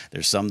 and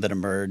there's some that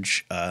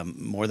emerge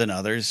more than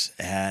others.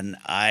 And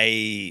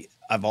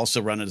I've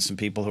also run into some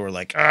people who are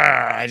like,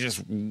 I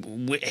just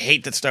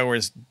hate that Star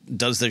Wars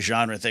does the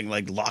genre thing,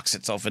 like locks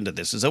itself into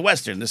this is a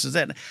Western, this is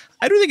that.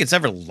 I don't think it's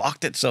ever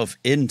locked itself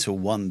into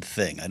one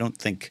thing. I don't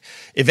think,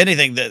 if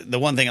anything, the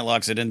one thing it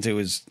locks it into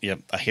is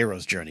a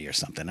hero's journey or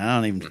something. I'm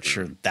not even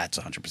sure that's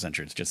 100%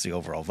 true. It's just the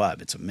overall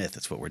vibe. It's a myth.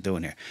 It's what we're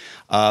doing here.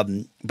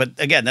 But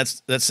again,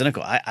 that's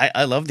cynical.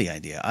 I love the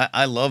idea.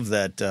 I love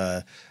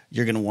that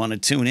you're going to want to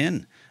tune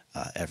in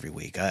every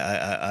week.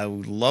 I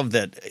love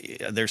that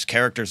there's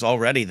characters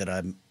already that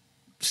I'm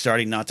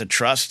starting not to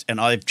trust, and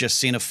I've just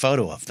seen a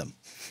photo of them.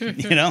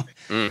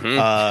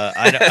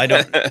 I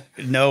don't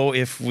know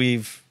if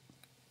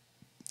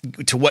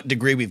to what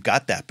degree we've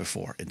got that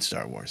before in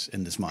Star Wars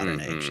in this modern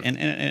age, and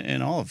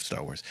in all of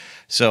Star Wars.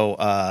 So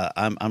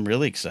I'm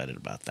really excited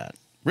about that.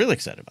 Really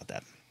excited about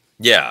that.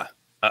 Yeah,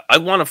 I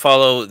want to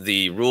follow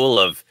the rule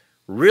of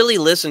really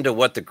listen to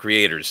what the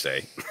creators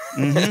say.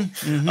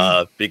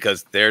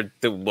 because they're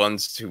the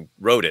ones who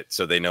wrote it,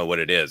 so they know what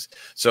it is.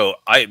 So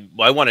I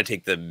want to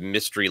take the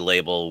mystery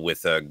label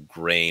with a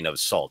grain of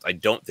salt. I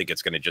don't think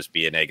it's going to just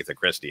be an Agatha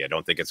Christie. I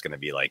don't think it's going to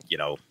be like, you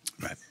know,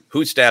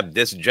 who stabbed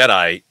this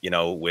Jedi, you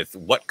know, with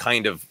what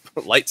kind of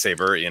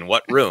lightsaber in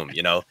what room,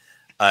 you know.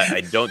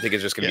 I don't think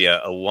it's just going to be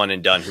a one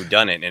and done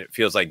whodunit, and it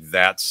feels like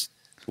that's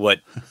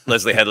what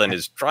Leslie Headland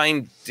is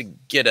trying to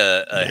get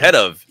ahead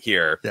of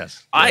here.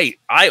 Yes. I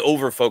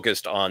over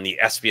focused on the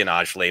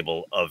espionage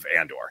label of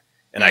Andor,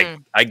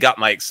 and I got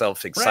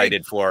myself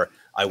excited for.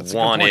 That's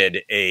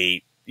wanted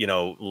a you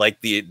know,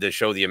 like the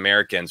show The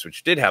Americans,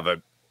 which did have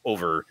a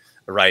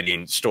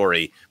overriding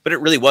story, but it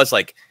really was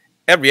like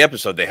every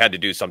episode they had to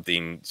do some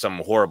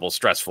horrible,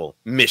 stressful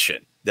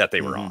mission that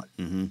they were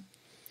on.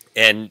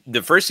 And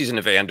the first season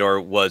of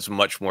Andor was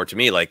much more to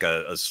me like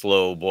a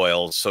slow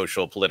boil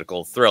social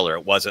political thriller.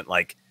 It wasn't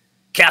like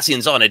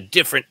Cassian's on a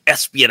different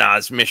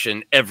espionage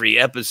mission every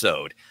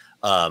episode.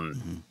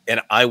 And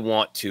I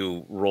want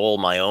to roll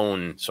my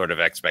own sort of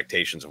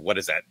expectations of what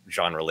does that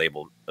genre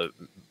label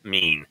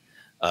mean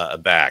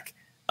back.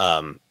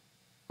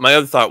 My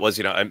other thought was,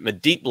 you know, I'm a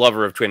deep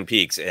lover of Twin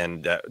Peaks,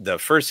 and the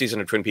first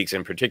season of Twin Peaks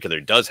in particular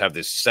does have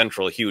this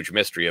central huge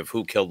mystery of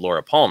who killed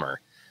Laura Palmer.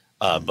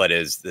 But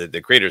as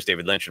the creators,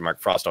 David Lynch and Mark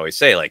Frost, always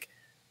say, like,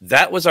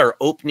 that was our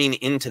opening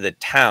into the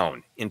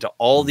town, into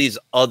all these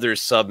other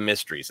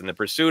sub-mysteries. In the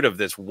pursuit of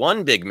this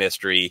one big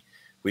mystery,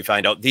 we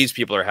find out these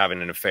people are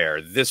having an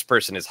affair. This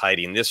person is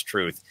hiding this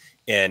truth.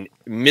 And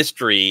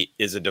mystery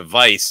is a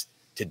device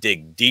to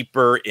dig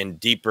deeper and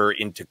deeper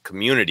into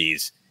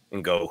communities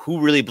and go,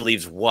 who really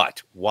believes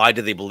what? Why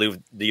do they believe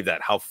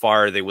that? How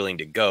far are they willing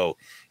to go?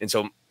 And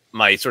so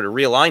my sort of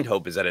realigned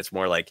hope is that it's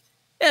more like,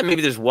 yeah,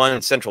 maybe there's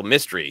one central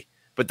mystery.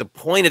 But the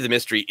point of the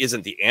mystery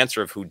isn't the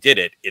answer of who did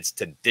it. It's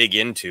to dig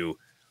into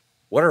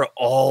what are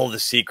all the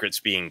secrets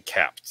being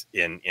kept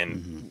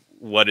in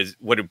what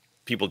do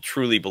people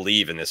truly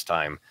believe in this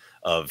time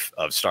of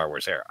Star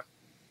Wars era.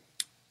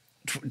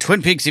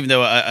 Twin Peaks, even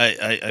though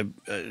I'm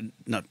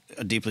not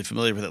deeply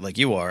familiar with it like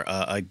you are,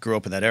 I grew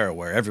up in that era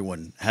where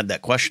everyone had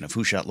that question of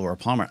who shot Laura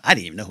Palmer. I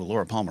didn't even know who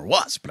Laura Palmer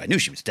was, but I knew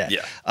she was dead.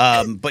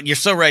 Yeah. But you're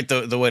so right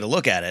the way to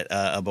look at it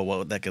about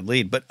what that could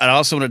lead. But I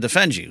also want to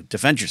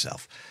defend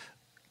yourself.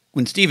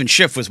 When Stephen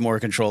Schiff was more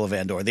in control of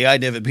Andor, the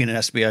idea of it being an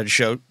espionage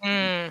show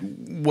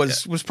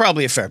was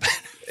probably a fair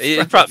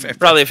bet.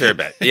 Probably a fair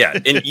bet. Yeah.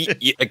 And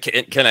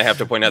can I have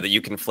to point out that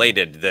you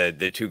conflated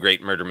the two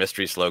great murder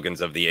mystery slogans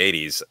of the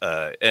 80s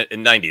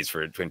and 90s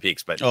for Twin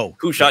Peaks, but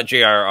who shot JR?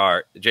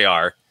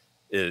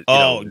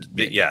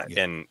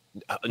 And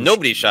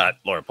nobody shot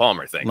Laura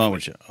Palmer,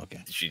 okay.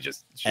 She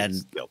was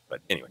killed,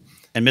 but anyway.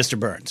 And Mr.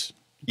 Burns.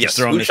 Yes,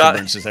 throwing Mr.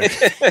 Burns is there.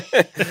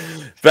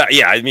 But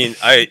yeah, I mean,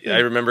 I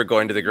remember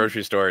going to the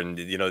grocery store and,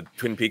 you know,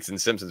 Twin Peaks and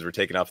Simpsons were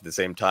taken off at the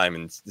same time,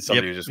 and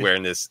somebody was just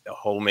wearing this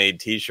homemade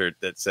T-shirt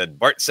that said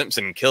Bart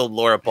Simpson killed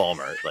Laura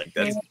Palmer. Like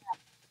that's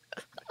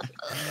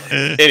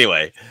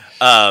anyway.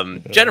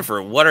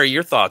 Jennifer, what are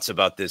your thoughts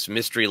about this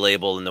mystery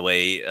label and the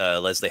way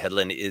Leslie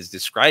Headland is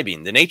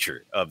describing the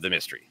nature of the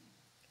mystery?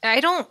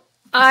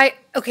 I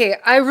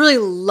really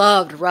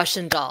loved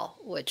Russian Doll,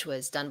 which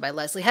was done by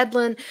Leslie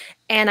Headland.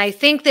 And I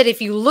think that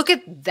if you look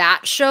at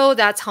that show,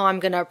 that's how I'm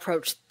going to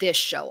approach this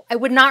show. I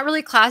would not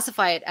really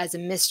classify it as a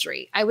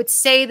mystery. I would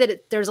say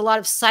that there's a lot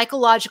of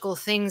psychological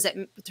things that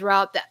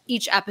throughout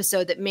each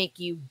episode that make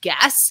you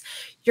guess.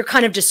 You're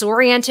kind of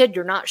disoriented.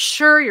 You're not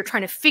sure. You're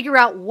trying to figure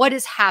out what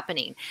is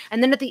happening.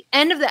 And then at the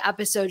end of the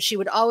episode, she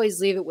would always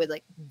leave it with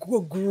like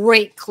a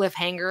great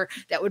cliffhanger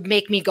that would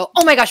make me go,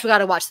 oh my gosh, we got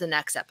to watch the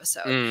next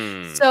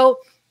episode. So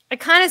I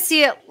kind of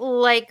see it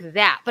like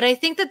that. But I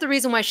think that the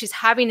reason why she's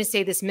having to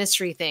say this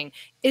mystery thing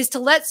is to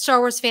let Star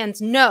Wars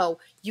fans know,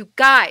 you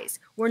guys,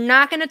 we're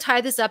not going to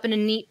tie this up in a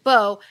neat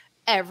bow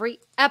every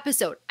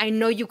episode. I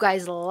know you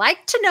guys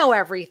like to know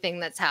everything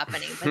that's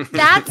happening, but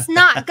that's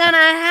not going to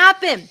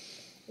happen.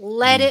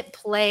 Let it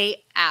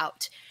play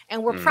out.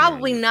 And we're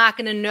probably not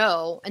going to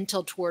know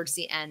until towards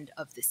the end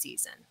of the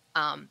season.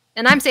 And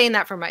I'm saying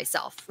that for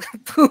myself,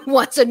 who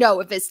wants to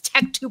know if it's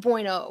Tech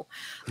 2.0.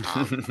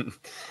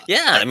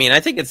 Yeah, I mean, I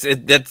think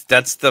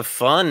that's the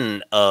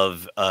fun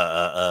of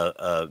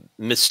a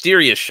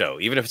mysterious show,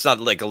 even if it's not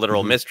like a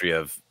literal mystery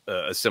of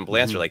a simple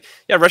answer. Like,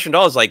 yeah, Russian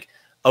Doll is like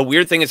a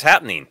weird thing is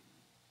happening.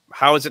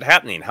 How is it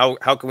happening? How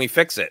can we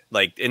fix it?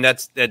 Like, and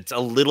that's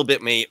a little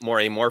bit more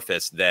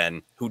amorphous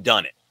than who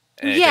done it.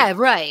 Yeah,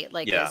 right.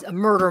 Like a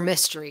murder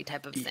mystery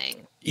type of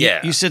thing.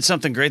 Yeah. You said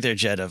something great there,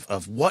 Jed,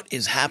 of what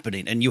is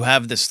happening. And you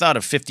have this thought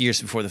of 50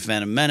 years before the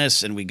Phantom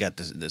Menace, and we got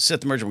the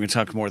Sith merger. We're going to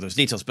talk more of those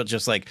details. But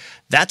just like,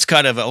 that's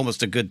kind of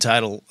almost a good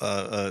title,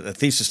 a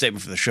thesis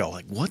statement for the show.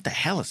 Like, what the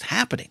hell is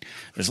happening?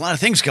 There's a lot of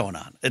things going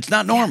on. It's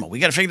not normal. We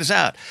got to figure this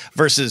out.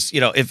 Versus,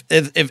 you know, if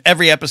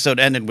every episode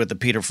ended with the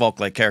Peter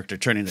Falk-like character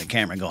turning to the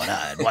camera and going,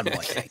 one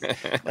more thing.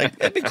 Like,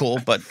 that'd be cool,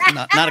 but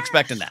not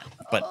expecting that.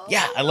 But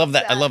yeah, I love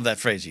that. I love that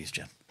phrase you used,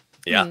 Jen.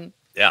 Yeah.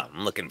 Yeah.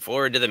 I'm looking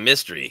forward to the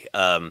mystery.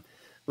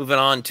 Moving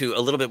on to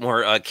a little bit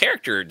more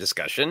character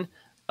discussion.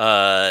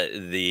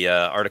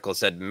 The article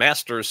said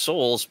Master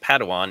Soul's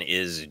Padawan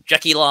is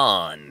Jackie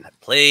Lon,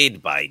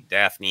 played by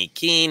Daphne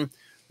Keane,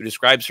 who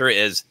describes her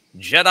as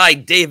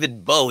Jedi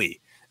David Bowie.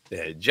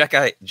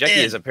 Jackie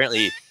is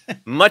apparently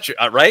much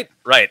right.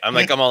 I'm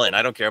like, I'm all in.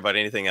 I don't care about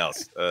anything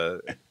else.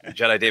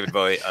 Jedi David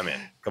Bowie, I'm in.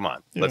 Come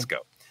on, let's go.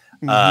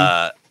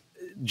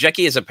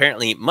 Jackie is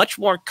apparently much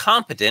more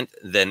competent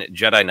than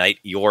Jedi Knight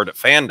Yord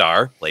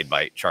Fandar, played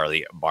by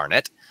Charlie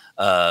Barnett.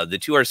 The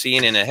two are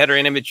seen in a header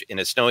image in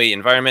a snowy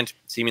environment,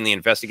 seemingly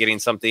investigating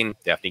something,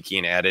 Daphne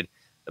Keane added.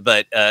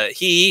 But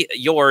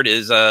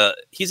Yord,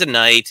 he's a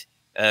knight.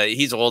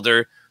 He's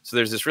older. So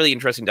there's this really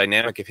interesting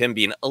dynamic of him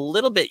being a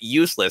little bit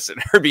useless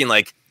and her being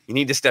like, you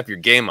need to step your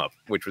game up,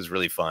 which was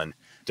really fun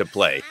to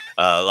play.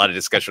 A lot of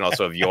discussion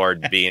also of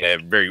Yord being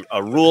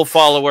a rule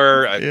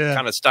follower,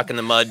 kind of stuck in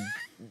the mud,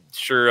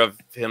 sure of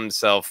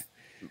himself,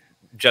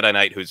 Jedi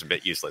Knight who's a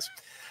bit useless.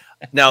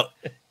 Now,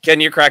 Ken,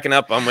 you're cracking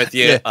up. I'm with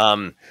you.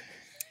 Yeah.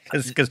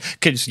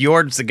 Because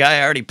Yord's the guy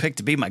I already picked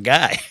to be my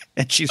guy.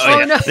 And she's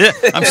like, no.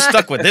 I'm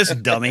stuck with this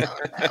dummy.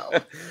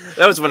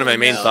 That was one of my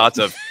main thoughts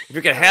of, if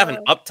you're going to have an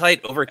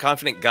uptight,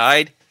 overconfident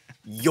guide,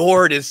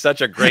 Yord is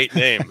such a great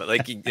name.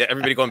 Like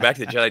everybody going back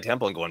to the Jedi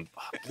Temple and going,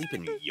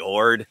 bleeping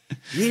Yord.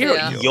 You hear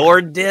what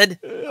Yord did?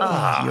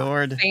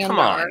 Yord. Come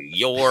on,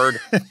 Yord.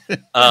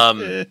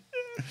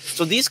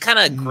 So these kind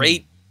of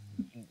great,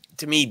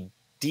 to me,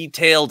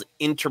 detailed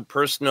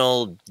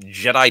interpersonal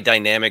Jedi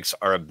dynamics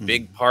are a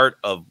big part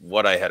of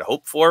what I had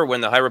hoped for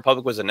when the High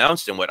Republic was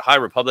announced, and what High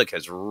Republic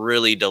has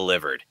really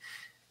delivered.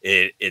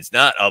 It's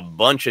not a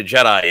bunch of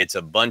Jedi, it's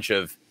a bunch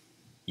of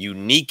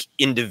unique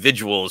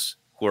individuals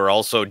who are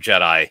also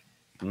Jedi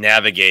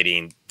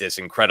navigating this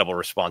incredible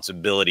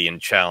responsibility and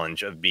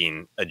challenge of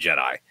being a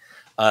Jedi.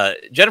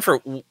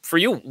 Jennifer, for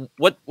you,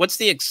 what's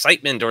the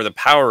excitement or the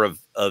power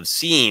of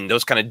seeing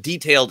those kind of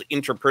detailed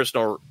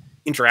interpersonal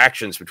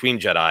interactions between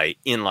Jedi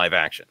in live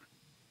action?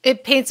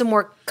 It paints a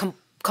more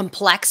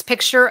complex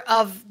picture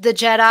of the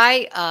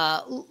Jedi,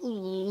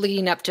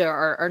 leading up to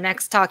our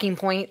next talking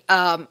point.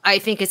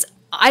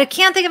 I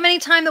can't think of any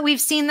time that we've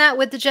seen that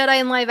with the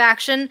Jedi in live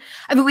action.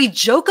 I mean, we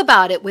joke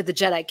about it with the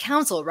Jedi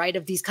Council, right?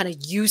 Of these kind of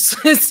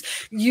useless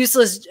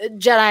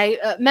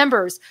Jedi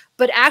members,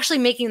 but actually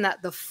making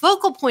that the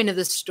focal point of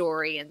the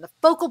story and the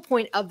focal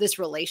point of this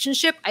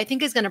relationship, I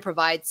think is going to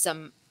provide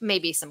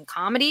maybe some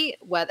comedy.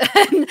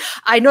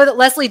 I know that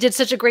Leslie did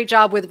such a great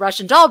job with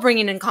Russian Doll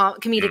bringing in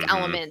comedic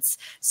elements.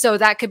 So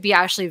that could be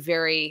actually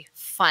very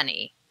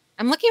funny.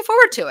 I'm looking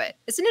forward to it.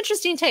 It's an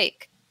interesting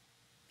take.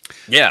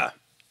 Yeah.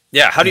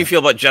 Yeah, how do you feel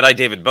about Jedi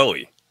David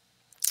Bowie?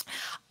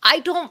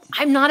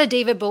 I'm not a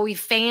David Bowie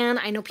fan.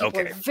 I know people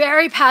are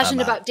very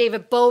passionate about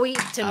David Bowie.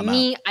 To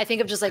me, I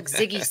think of just like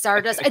Ziggy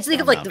Stardust. I just think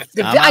of like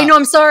I know,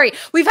 I'm sorry.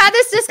 We've had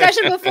this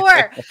discussion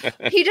before.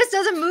 He just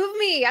doesn't move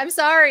me. I'm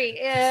sorry.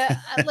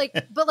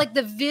 But like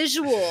the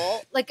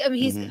visual, like, I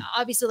mean, he's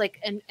obviously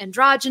like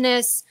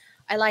androgynous.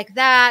 I like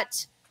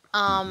that.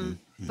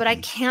 But I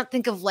can't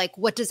think of like,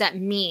 what does that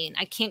mean?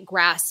 I can't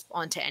grasp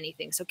onto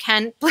anything. So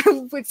Ken,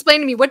 explain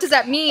to me, what does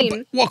that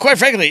mean? Well, quite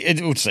frankly,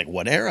 it's like,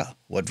 what era?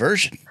 What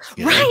version?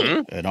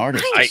 Right. An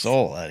artist, a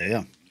soul.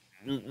 Yeah.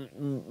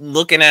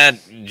 Looking at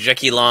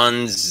Jackie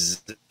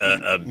Lon's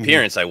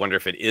appearance, I wonder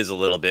if it is a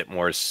little bit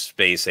more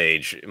space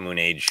age, moon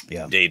age,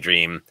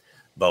 daydream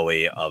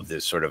Bowie of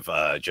this sort of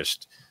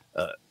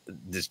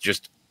this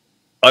just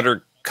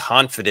utter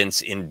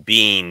confidence in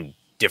being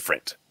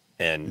different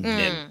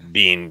and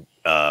being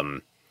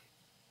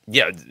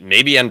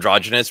maybe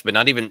androgynous, but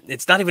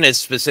it's not even as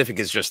specific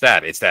as just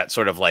that. It's that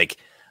sort of like,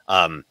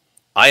 I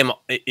am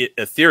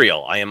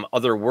ethereal. I am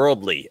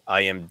otherworldly.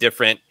 I am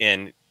different,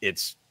 and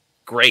it's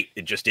great.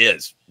 It just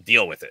is.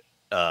 Deal with it.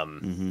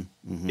 Of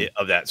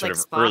that sort like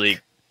of Spock. early,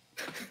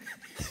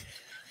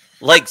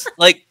 like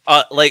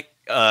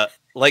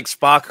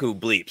Spock who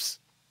bleeps.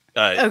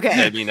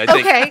 Okay. I mean, I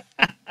think to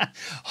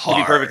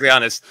be perfectly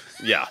honest,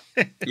 yeah.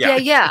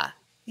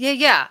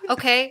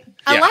 Okay,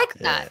 I like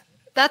that.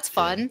 That's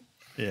fun.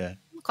 Yeah.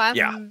 Okay.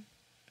 Yeah.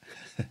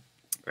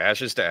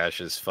 Ashes to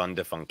ashes, fun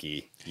to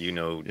funky.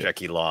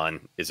 Jackie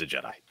Lon is a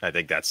Jedi. I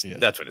think that's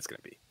what it's going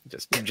to be.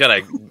 Just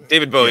Jedi.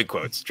 David Bowie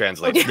quotes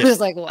translated. Just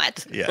like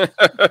what? Yeah.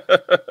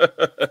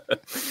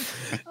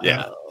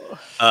 Yeah.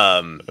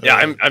 I'm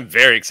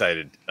very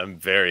excited. I'm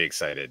very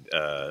excited.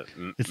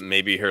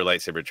 Maybe her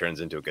lightsaber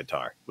turns into a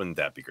guitar. Wouldn't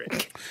that be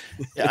great?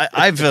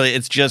 I feel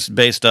it's just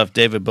based off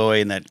David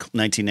Bowie and that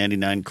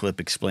 1999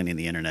 clip explaining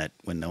the internet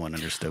when no one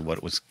understood what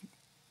it was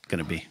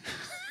going to be.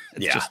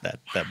 It's just that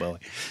Bowie.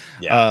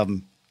 Yeah.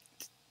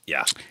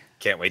 Yeah.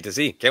 Can't wait to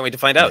see. Can't wait to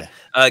find out.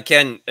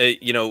 Ken,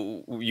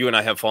 you and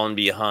I have fallen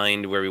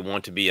behind where we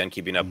want to be on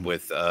keeping up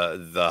with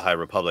the High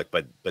Republic,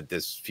 but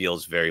this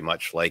feels very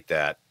much like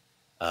that.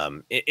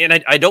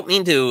 And I don't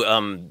mean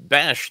to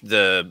bash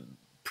the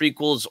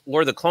prequels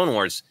or the Clone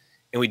Wars,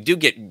 and we do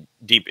get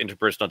deep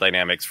interpersonal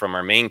dynamics from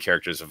our main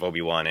characters of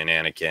Obi-Wan and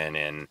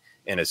Anakin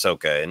and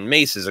Ahsoka, and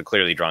Mace is a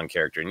clearly drawn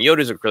character, and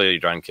Yoda's a clearly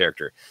drawn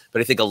character.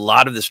 But I think a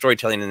lot of the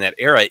storytelling in that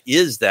era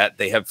is that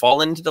they have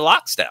fallen into the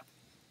lockstep.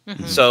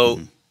 So,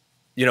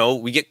 you know,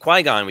 we get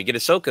Qui-Gon, we get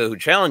Ahsoka who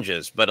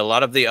challenges, but a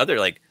lot of the other,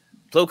 like,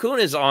 Plo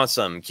Koon is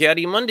awesome,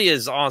 Ki-Adi-Mundi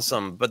is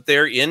awesome, but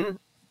they're in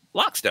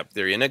lockstep.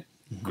 They're in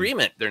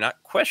agreement. They're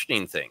not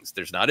questioning things.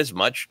 There's not as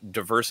much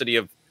diversity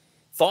of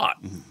thought.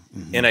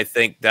 And I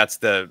think that's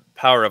the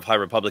power of High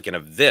Republic and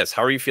of this.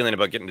 How are you feeling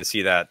about getting to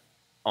see that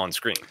on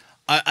screen?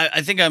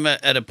 I think I'm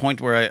at a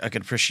point where I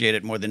could appreciate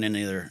it more than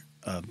any other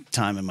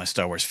time in my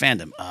Star Wars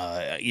fandom.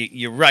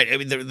 You're right. I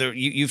mean,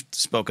 you've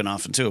spoken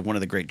often too of one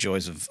of the great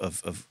joys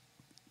of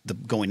the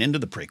going into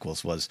the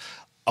prequels was,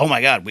 oh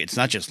my God, it's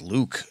not just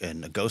Luke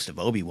and the ghost of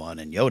Obi-Wan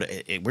and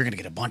Yoda. We're going to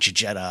get a bunch of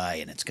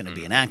Jedi, and it's going to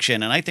be an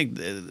action. And I think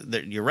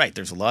that you're right.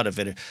 There's a lot of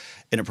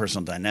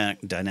interpersonal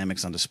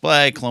dynamics on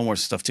display, Clone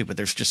Wars stuff too. But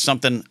there's just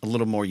something a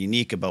little more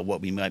unique about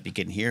what we might be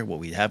getting here, what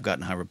we have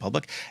gotten in High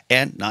Republic,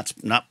 and not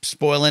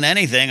spoiling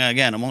anything.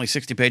 Again, I'm only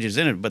 60 pages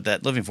in it, but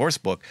that Living Force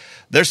book,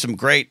 there's some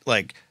great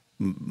like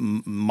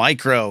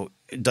micro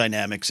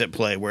dynamics at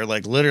play where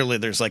like literally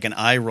there's like an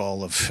eye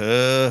roll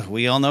of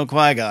we all know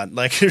Qui-Gon,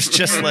 like there's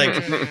just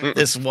like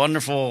this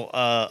wonderful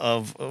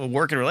of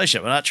working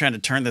relationship. I'm not trying to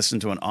turn this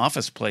into an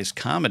Office Place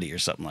comedy or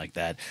something like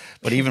that,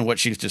 but even what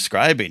she's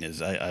describing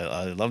is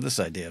I love this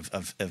idea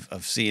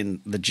of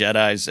seeing the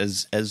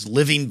Jedis as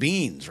living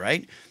beings,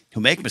 right, who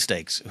make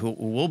mistakes, who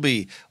will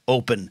be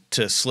open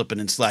to slipping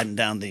and sliding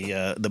down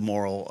the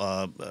moral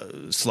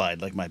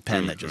slide, like my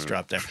pen that just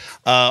dropped there,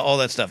 all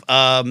that stuff.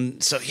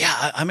 So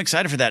yeah, I'm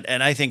excited for that.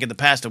 And I think in the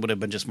past it would have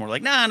been just more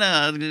like,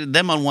 nah,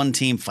 them on one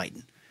team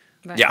fighting.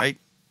 Right. Yeah, right?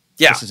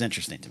 Yeah. This is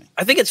interesting to me.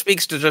 I think it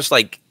speaks to just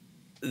like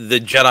the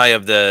Jedi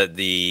of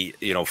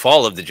the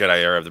fall of the Jedi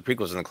era of the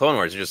prequels and the Clone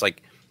Wars. Just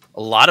like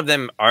a lot of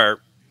them are,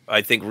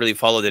 I think, really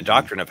follow the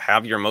doctrine of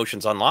have your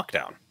emotions on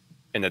lockdown.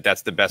 And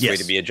that's the best way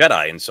to be a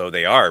Jedi. And so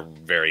they are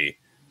very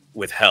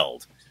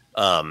withheld.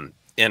 And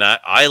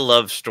I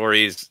love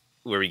stories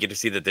where we get to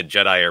see that the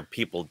Jedi are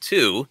people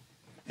too,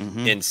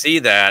 and see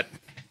that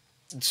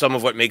some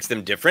of what makes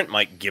them different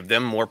might give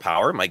them more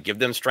power, might give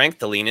them strength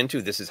to lean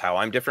into. This is how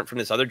I'm different from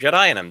this other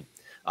Jedi. And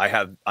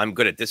I'm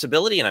good at this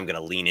ability, and I'm going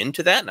to lean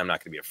into that. And I'm not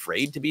going to be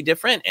afraid to be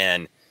different.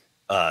 And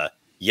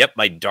yep,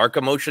 my dark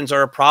emotions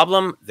are a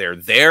problem. They're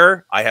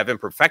there. I have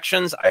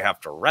imperfections. I have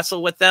to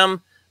wrestle with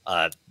them.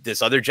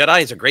 This other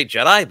Jedi is a great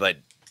Jedi, but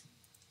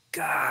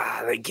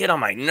God, they get on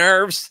my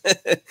nerves.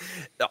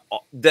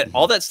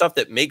 All that stuff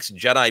that makes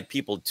Jedi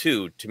people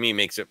too, to me,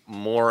 makes it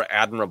more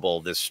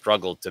admirable, this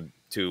struggle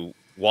to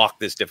walk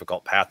this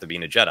difficult path of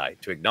being a Jedi,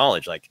 to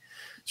acknowledge like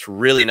it's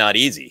really not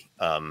easy.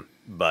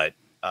 But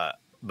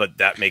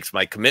that makes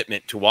my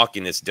commitment to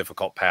walking this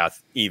difficult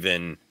path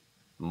even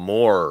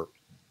more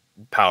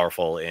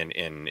powerful and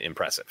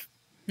impressive.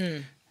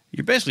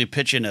 You're basically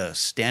pitching a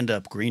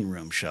stand-up green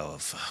room show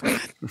of, oh,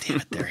 God damn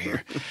it, they're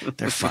here.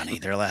 They're funny.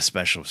 Their last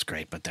special was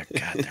great, but they're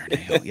yeah.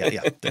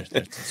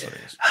 That's what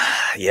it is.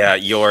 Yeah,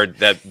 Yord,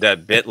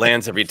 that bit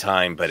lands every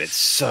time, but it's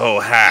so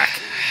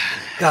hack.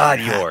 God,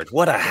 Yord,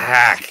 what a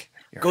hack.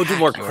 Go do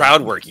more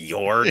crowd work,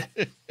 Yord.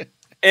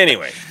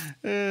 Anyway,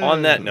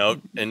 on that note,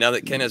 and now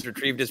that Ken has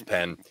retrieved his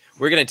pen,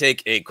 we're going to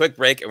take a quick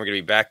break, and we're going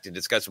to be back to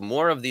discuss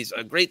more of these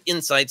great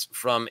insights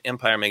from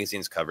Empire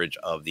Magazine's coverage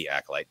of the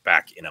Acolyte.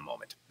 Back in a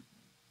moment.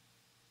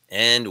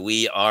 And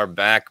we are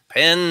back,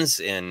 pens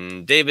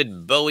and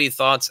David Bowie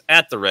thoughts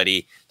at the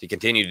ready to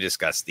continue to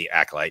discuss the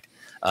Acolyte.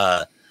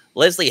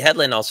 Leslie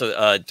Headland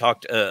also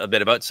talked a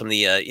bit about some of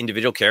the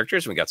individual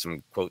characters. We got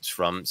some quotes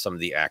from some of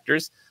the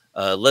actors.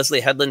 Leslie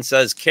Headland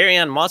says,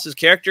 Carrie-Anne Moss's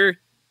character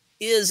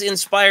is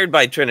inspired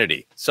by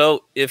Trinity.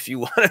 So if you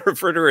want to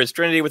refer to her as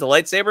Trinity with a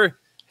lightsaber,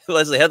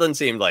 Leslie Headland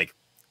seemed like,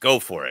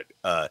 go for it.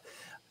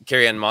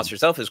 Carrie-Anne Moss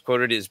herself is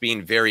quoted as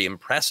being very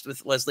impressed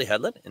with Leslie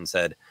Headland and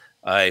said,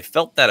 I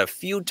felt that a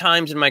few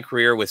times in my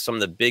career with some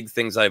of the big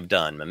things I've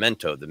done,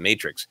 Memento, The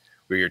Matrix,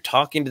 where you're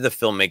talking to the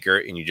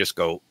filmmaker and you just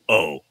go,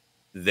 oh,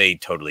 they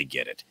totally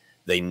get it.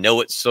 They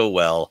know it so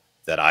well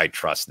that I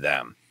trust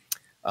them.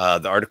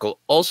 The article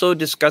also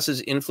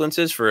discusses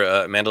influences for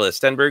Mandela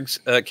Stenberg's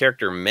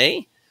character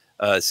May,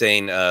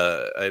 saying,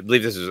 I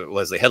believe this is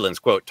Leslie Headland's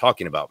quote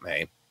talking about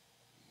May.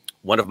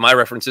 One of my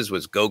references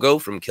was Gogo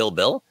from Kill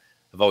Bill.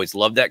 I've always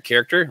loved that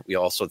character. We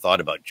also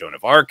thought about Joan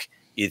of Arc,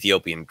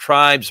 Ethiopian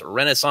tribes,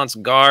 Renaissance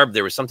garb.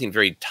 There was something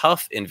very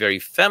tough and very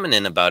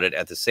feminine about it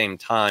at the same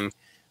time.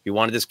 We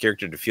wanted this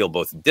character to feel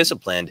both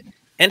disciplined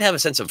and have a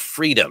sense of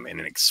freedom and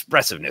an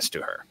expressiveness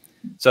to her.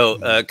 So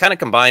kind of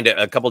combined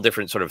a couple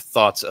different sort of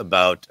thoughts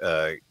about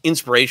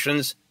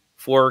inspirations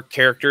for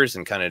characters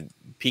and kind of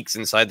peeks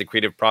inside the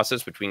creative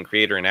process between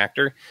creator and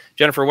actor.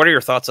 Jennifer, what are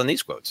your thoughts on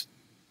these quotes?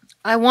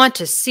 I want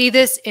to see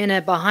this in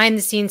a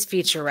behind-the-scenes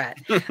featurette.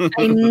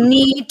 I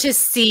need to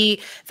see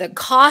the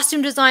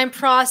costume design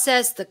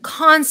process, the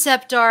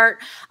concept art.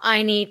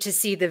 I need to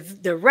see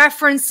the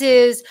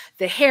references,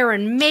 the hair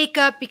and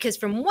makeup, because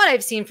from what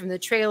I've seen from the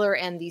trailer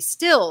and these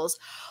stills,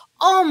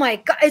 oh my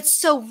God, it's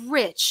so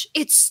rich.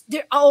 It's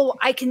there. Oh,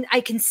 I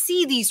can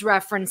see these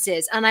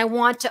references, and I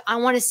want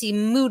to see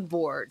mood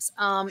boards.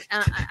 And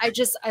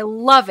I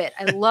love it.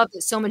 I love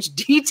that so much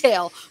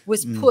detail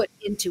was put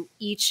into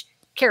each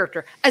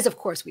character, as of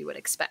course we would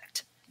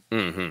expect.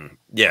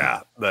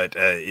 Yeah, but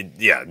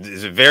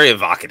it's very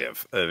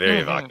evocative, very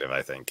evocative.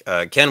 I think.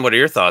 Ken, what are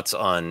your thoughts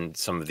on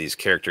some of these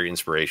character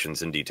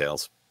inspirations and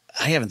details?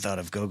 I haven't thought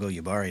of Gogo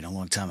Yubari in a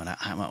long time, and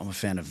I'm a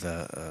fan of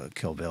the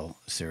Kill Bill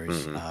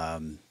series.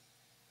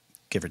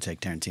 Give or take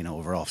Tarantino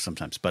overall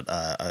sometimes, but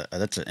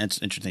that's an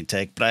interesting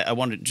take. But I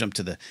wanted to jump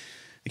to the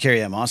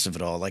Carrie Ann Moss of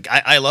it all. Like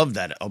I love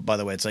that. Oh, by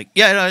the way, it's like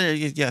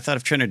I thought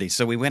of Trinity,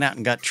 so we went out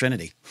and got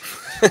Trinity.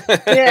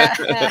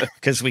 Yeah,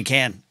 because we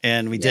can,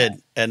 and we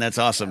did, and that's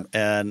awesome,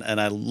 and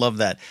I love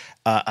that.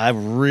 I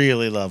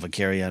really love what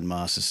Carrie Ann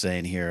Moss is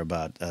saying here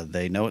about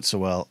they know it so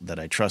well that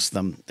I trust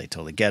them. They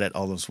totally get it.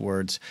 All those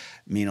words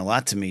mean a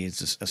lot to me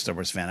as a Star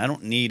Wars fan. I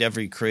don't need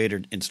every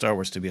creator in Star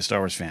Wars to be a Star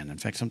Wars fan. In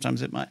fact,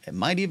 sometimes it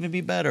might even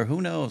be better.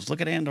 Who knows? Look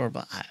at Andor.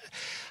 But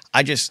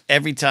I just,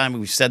 every time,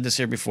 we've said this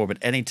here before, but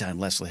anytime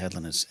Leslie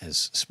Headland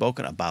has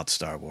spoken about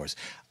Star Wars,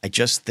 I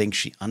just think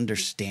she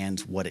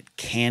understands what it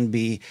can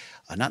be,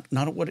 not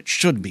what it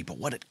should be, but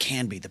what it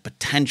can be, the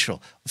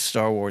potential of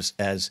Star Wars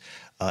as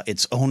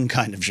its own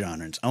kind of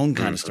genre, its own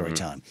kind of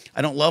storytelling.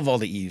 I don't love all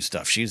the EU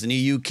stuff. She's an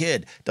EU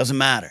kid. Doesn't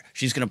matter.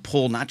 She's going to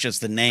pull not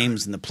just the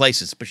names and the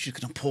places, but she's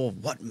going to pull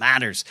what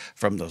matters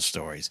from those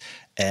stories.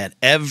 And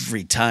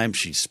every time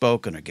she's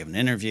spoken or given an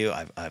interview,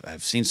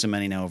 I've seen so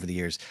many now over the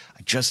years,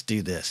 I just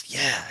do this.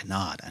 Yeah, I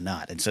nod.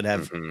 And so to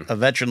have a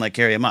veteran like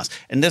Carrie Ann Moss,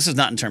 and this is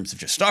not in terms of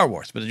just Star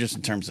Wars, but just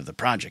in terms of the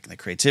project and the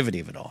creativity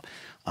of it all,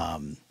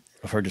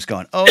 of her just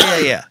going, oh,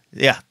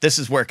 yeah, this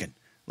is working.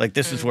 Like,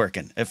 this is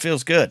working. It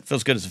feels good. It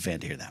feels good as a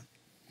fan to hear that.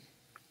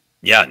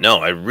 Yeah, no,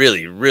 I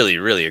really, really,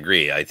 really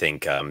agree. I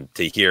think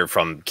to hear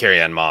from Carrie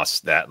Ann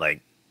Moss that,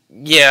 like,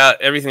 yeah,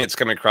 everything that's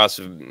coming across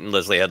of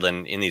Leslie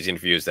Headland in these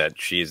interviews, that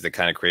she's the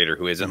kind of creator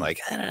who isn't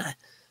like, I'm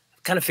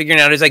kind of figuring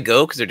out as I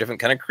go, because they're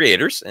different kind of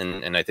creators.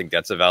 And I think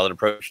that's a valid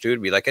approach to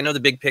it. Be like, I know the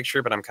big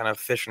picture, but I'm kind of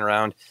fishing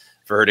around.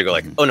 For her to go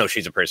like, oh, no,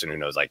 she's a person who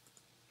knows, like,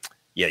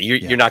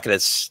 you're not going to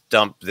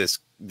stump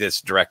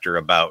this director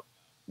about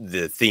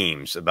the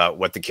themes, about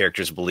what the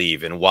characters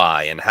believe and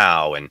why and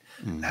how and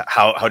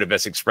how to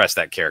best express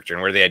that character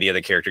and where the idea of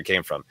the character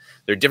came from.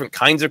 There are different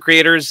kinds of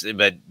creators,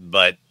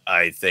 but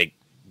I think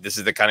this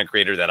is the kind of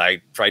creator that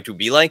I try to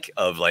be like,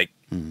 of like,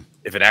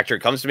 if an actor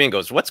comes to me and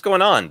goes, what's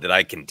going on, that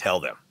I can tell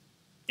them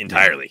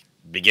entirely,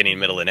 beginning,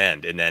 middle, and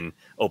end, and then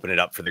open it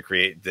up for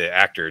the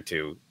actor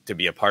to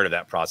be a part of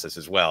that process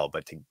as well,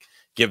 but to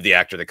give the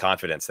actor the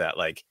confidence that,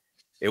 like,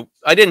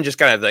 I didn't just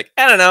kind of like,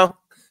 I don't know,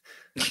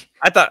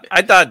 I thought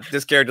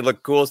this character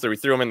looked cool, so we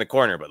threw him in the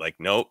corner. But like,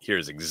 no,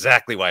 here's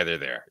exactly why they're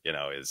there. You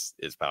know, is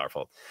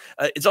powerful.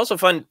 It's also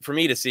fun for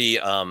me to see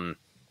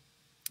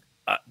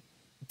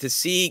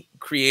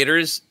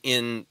creators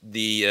in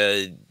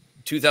the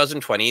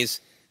 2020s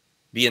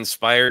be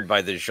inspired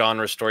by the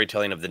genre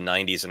storytelling of the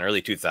 90s and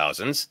early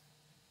 2000s.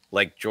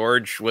 Like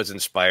George was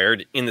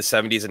inspired in the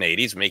 70s and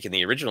 80s, making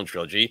the original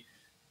trilogy,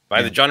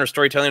 by the genre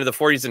storytelling of the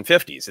 40s and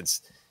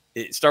 50s.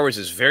 Star Wars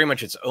is very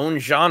much its own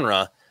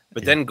genre.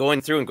 But then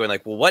going through and going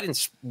like, well,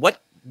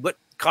 what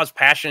caused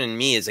passion in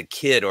me as a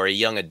kid or a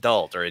young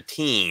adult or a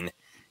teen,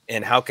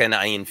 and how can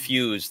I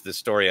infuse the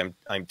story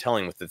I'm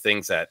telling with the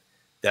things that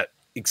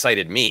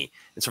excited me?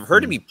 And so for her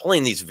to be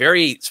pulling these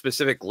very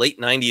specific late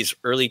 90s,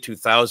 early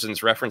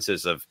 2000s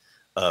references of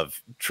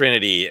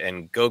Trinity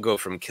and Gogo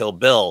from Kill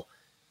Bill,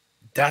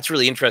 that's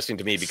really interesting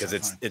to me, because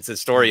it's a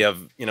story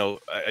of, you know,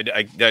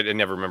 I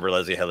never remember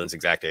Leslie Headland's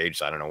exact age,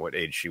 so I don't know what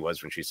age she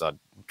was when she saw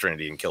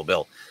Trinity and Kill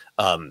Bill.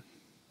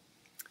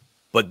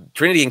 But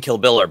Trinity and Kill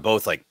Bill are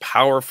both like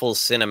powerful,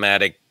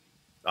 cinematic,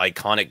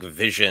 iconic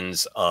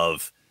visions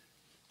of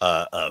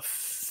a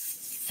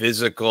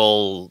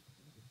physical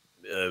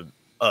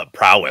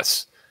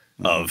prowess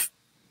of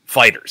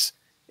fighters.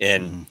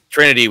 In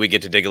Trinity, we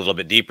get to dig a little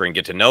bit deeper and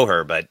get to know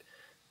her, but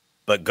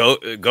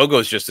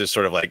Gogo's just this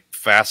sort of like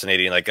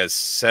fascinating, like a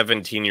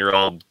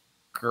 17-year-old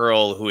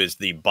girl who is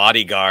the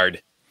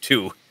bodyguard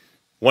to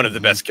one of the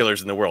best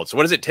killers in the world. So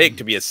what does it take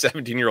to be a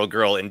 17-year-old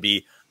girl and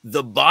be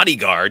the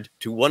bodyguard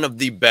to one of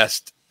the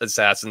best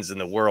assassins in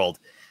the world?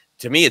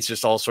 To me, it's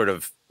just all sort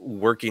of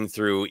working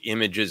through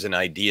images and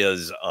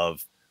ideas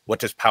of what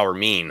does power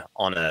mean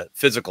on a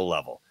physical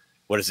level?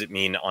 What does it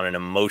mean on an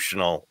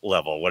emotional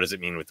level? What does it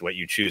mean with what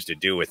you choose to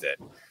do with it?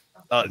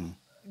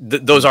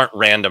 Those aren't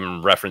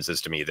random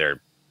references to me.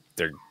 They're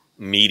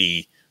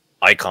meaty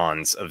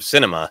icons of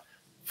cinema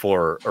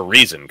for a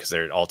reason, because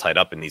they're all tied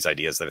up in these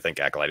ideas that I think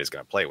Acolyte is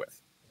going to play with.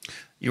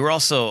 You were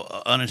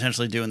also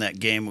unintentionally doing that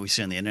game we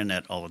see on the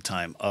internet all the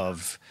time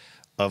of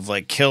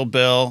like Kill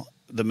Bill,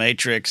 The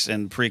Matrix,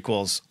 and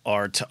prequels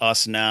are to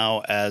us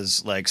now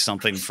as like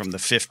something from the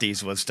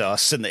 50s was to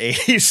us in the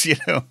 80s, you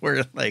know,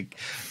 where like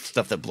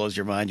stuff that blows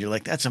your mind. You're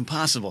like, that's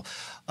impossible.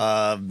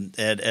 I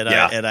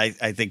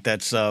think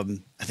that's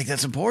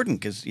important,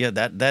 because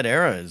that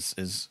era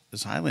is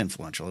highly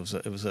influential.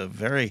 It was a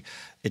very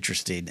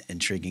interesting,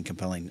 intriguing,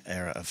 compelling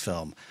era of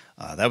film.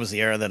 That was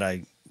the era that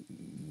I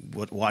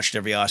watched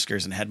every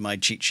Oscars and had my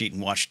cheat sheet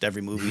and watched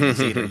every movie in the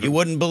theater. You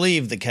wouldn't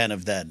believe the Ken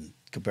of then.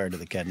 compared to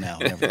the Ken now,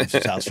 who never leaves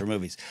his house for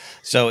movies.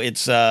 So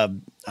it's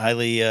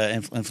highly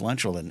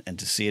influential, and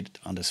to see it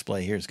on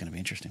display here is going to be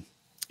interesting.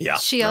 Yeah.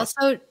 She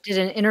also did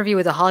an interview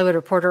with a Hollywood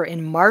Reporter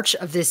in March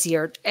of this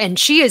year, and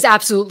she is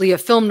absolutely a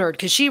film nerd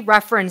because she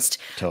referenced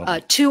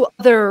two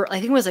other, I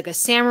think it was like a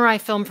samurai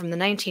film from the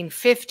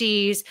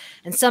 1950s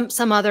and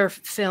some other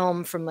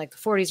film from like the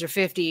 40s or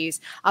 50s.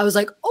 I was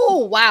like,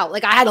 oh wow,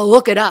 like I had to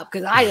look it up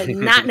because I did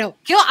not know.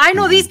 I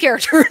know these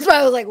characters, but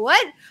I was like,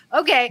 what?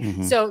 Okay,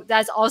 so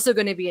that's also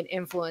going to be an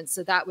influence.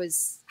 So that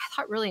was, I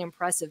thought, really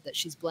impressive that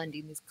she's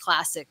blending these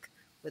classic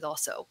with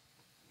also.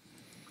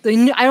 I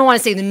don't want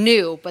to say the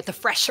new, but the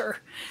fresher,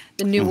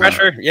 the new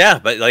fresher, yeah,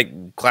 but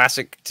like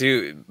classic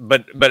too,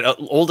 but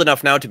old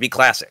enough now to be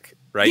classic,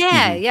 right?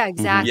 Yeah, yeah,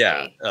 exactly,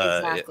 yeah,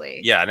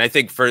 exactly. Yeah, and I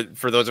think for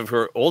those of who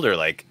are older,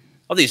 like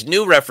all these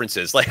new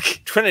references,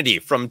 like Trinity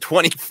from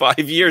 25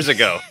 years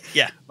ago,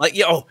 yeah, like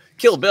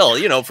Kill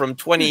Bill, from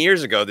 20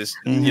 years ago. This,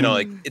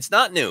 like it's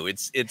not new.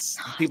 It's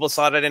people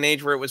saw it at an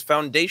age where it was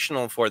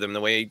foundational for them, the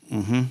way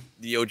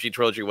the OG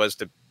trilogy was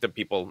to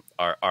people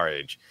our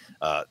age.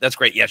 That's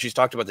great. Yeah, she's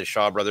talked about the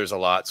Shaw Brothers a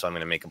lot, so I'm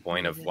going to make a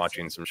point of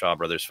watching some Shaw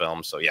Brothers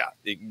films. So yeah,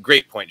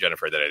 great point,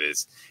 Jennifer. That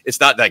it's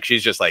not like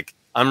she's just like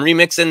I'm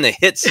remixing the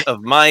hits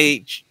of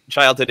my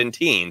childhood and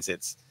teens.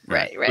 It's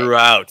right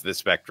throughout the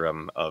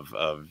spectrum of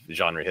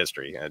genre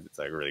history. It's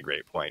a really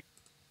great point.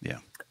 Yeah.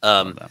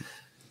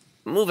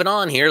 Moving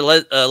on here,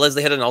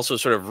 Leslie Hedden also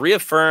sort of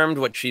reaffirmed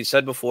what she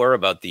said before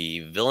about the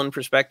villain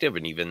perspective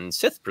and even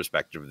Sith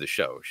perspective of the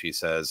show. She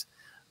says,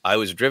 I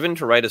was driven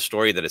to write a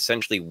story that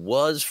essentially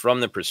was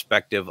from the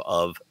perspective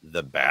of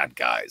the bad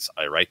guys.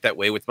 I write that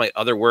way with my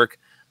other work.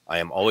 I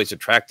am always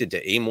attracted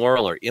to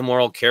amoral or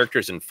immoral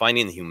characters and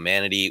finding the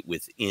humanity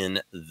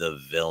within the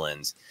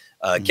villains.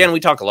 Ken, we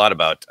talk a lot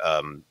about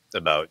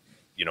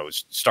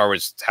Star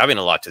Wars having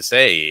a lot to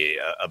say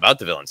about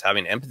the villains,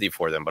 having empathy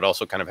for them, but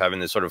also kind of having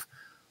this sort of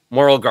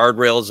moral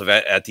guardrails of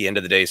at the end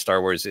of the day, Star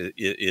Wars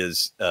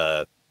is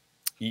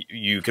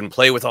you can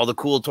play with all the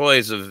cool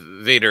toys of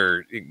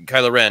Vader,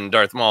 Kylo Ren,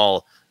 Darth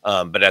Maul,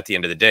 but at the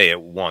end of the day, it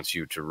wants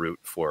you to root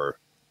for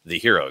the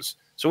heroes.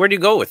 So where do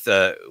you go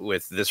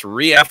with this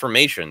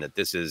reaffirmation that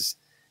this is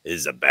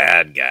a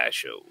bad guy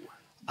show?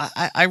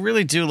 I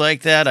really do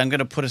like that. I'm going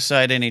to put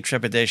aside any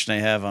trepidation I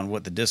have on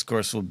what the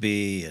discourse will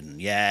be.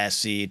 And yeah,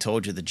 see,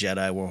 told you the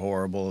Jedi were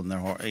horrible, and they're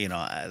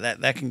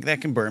that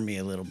can burn me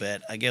a little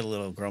bit. I get a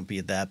little grumpy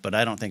at that, but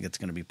I don't think it's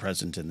going to be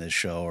present in this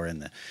show or in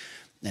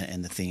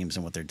the themes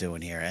and what they're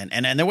doing here.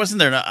 And there wasn't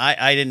there.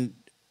 I didn't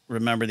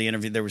remember the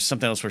interview. There was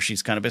something else where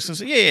she's kind of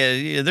basically,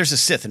 yeah, there's a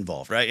Sith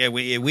involved, right? Yeah,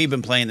 we've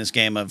been playing this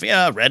game of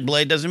red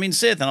blade doesn't mean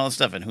Sith and all this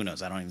stuff, and who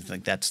knows? I don't even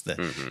think that's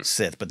the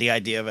Sith, but the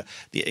idea of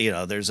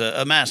there's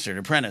a master, an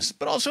apprentice,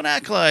 but also an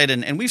acolyte,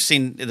 and we've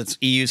seen that's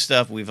EU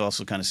stuff. We've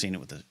also kind of seen it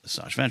with the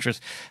Asajj Ventress,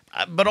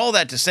 but all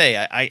that to say,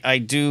 I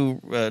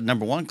do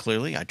number one,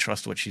 clearly I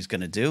trust what she's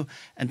going to do,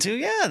 and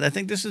two, I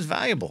think this is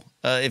valuable.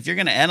 If you're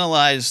going to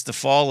analyze the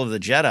fall of the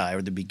Jedi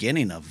or the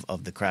beginning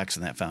of the cracks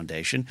in that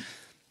foundation,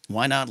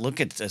 why not look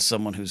at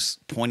someone who's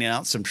pointing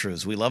out some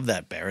truths? We love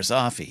that. Barriss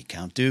Offee,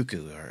 Count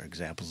Dooku are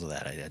examples of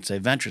that. I'd say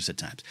Ventress at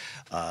times.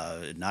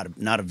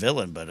 Not a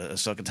villain, but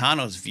Ahsoka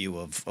Tano's view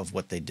of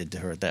what they did to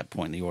her at that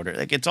point in the Order.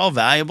 Like, it's all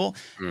valuable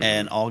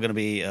and all going to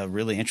be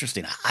really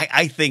interesting.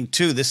 I think,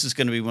 too, this is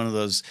going to be one of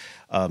those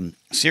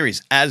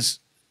series, as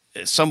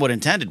somewhat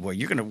intended, where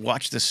you're going to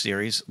watch this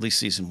series, at least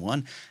season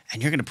one,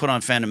 and you're going to put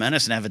on Phantom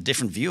Menace and have a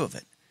different view of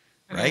it.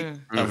 Right?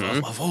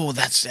 I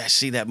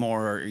see that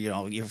more.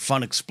 You're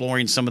fun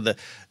exploring some of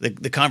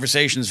the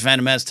conversations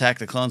Phantom Menace, Attack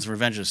the Clones, and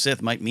Revenge of the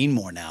Sith might mean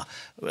more now,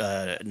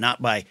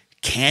 not by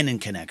canon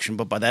connection,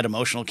 but by that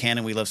emotional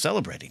canon we love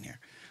celebrating here.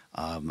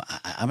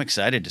 I'm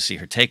excited to see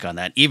her take on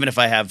that, even if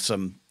I have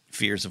some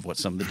fears of what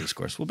some of the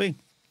discourse will be.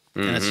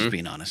 And that's just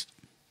being honest.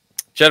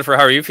 Jennifer,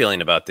 how are you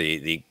feeling about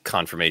the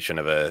confirmation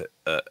of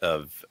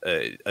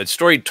a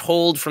story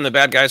told from the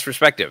bad guys'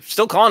 perspective?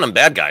 Still calling them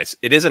bad guys.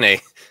 It isn't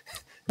a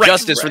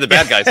justice for the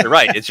bad guys. They're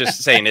right. It's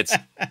just saying it's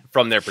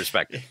from their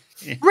perspective.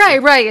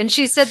 Right. And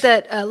she said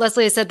that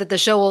Leslie has said that the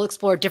show will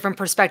explore a different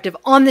perspective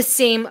on the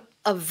same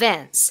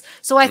events.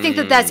 So I think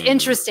that's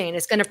interesting.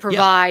 It's going to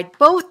provide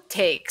both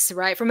takes,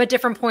 right, from a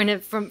different point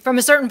of from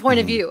a certain point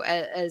of view,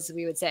 as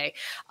we would say.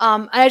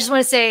 I just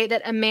want to say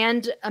that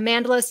Amanda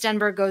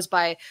Stenberg goes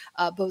by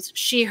both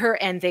she, her,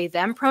 and they,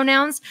 them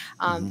pronouns,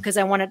 because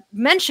I want to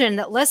mention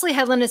that Leslie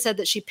Headland has said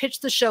that she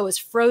pitched the show as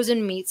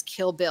Frozen meets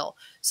Kill Bill.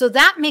 So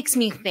that makes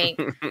me think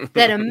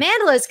that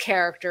Amanda's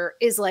character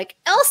is like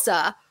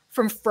Elsa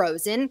from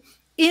Frozen,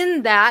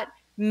 in that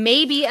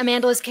maybe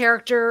Amanda's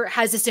character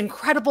has this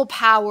incredible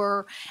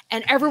power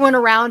and everyone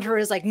around her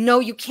is like, no,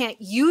 you can't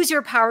use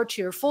your power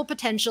to your full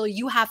potential.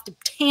 You have to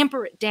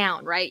tamper it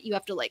down, right? You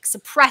have to like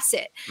suppress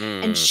it.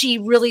 And she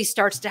really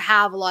starts to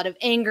have a lot of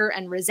anger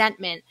and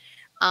resentment.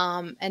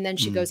 And then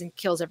she goes and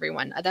kills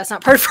everyone. That's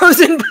not part of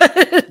Frozen, but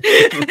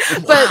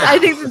I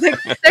think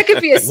that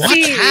could be a scene.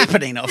 What's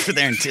happening over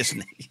there in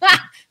Disney?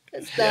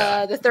 It's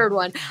the third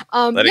one.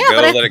 Let it go,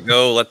 let it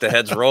go, let the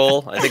heads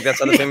roll. I think that's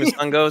how the famous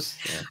song goes.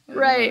 Yeah.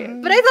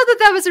 Right. But I thought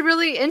that was a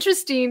really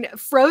interesting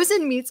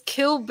Frozen meets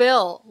Kill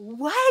Bill.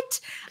 What?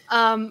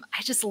 I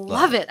just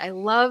love it. I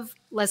love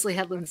Leslie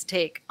Headland's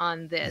take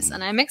on this.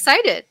 And I'm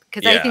excited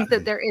because I think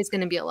that there is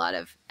going to be a lot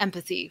of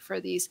empathy for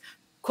these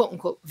quote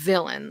unquote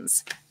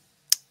villains.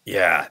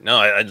 Yeah, no,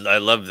 I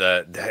love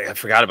I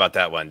forgot about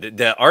that one.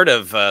 The art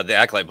of the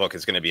Acolyte book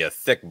is going to be a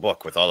thick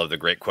book with all of the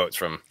great quotes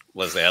from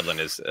Leslie Headland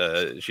as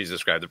she's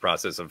described the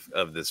process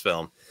of this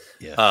film.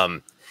 Yeah.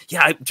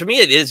 To me,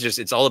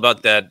 it's all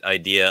about that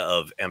idea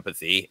of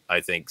empathy.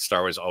 I think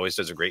Star Wars always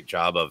does a great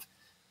job of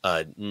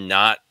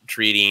not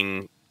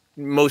treating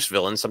most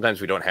villains.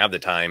 Sometimes we don't have the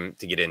time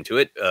to get into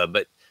it,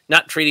 but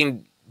not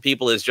treating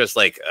people as just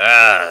like,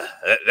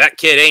 that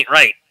kid ain't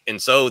right.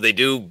 And so they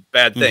do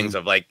bad things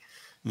of like,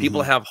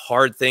 people have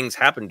hard things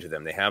happen to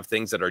them. They have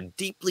things that are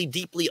deeply,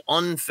 deeply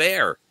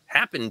unfair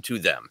happen to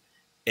them.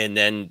 And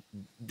then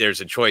there's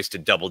a choice to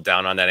double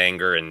down on that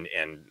anger and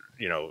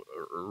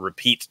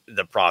repeat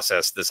the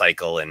process, the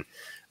cycle. And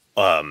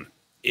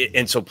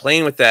so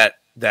playing with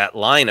that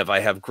line of,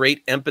 I have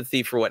great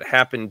empathy for what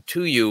happened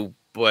to you,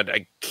 but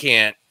I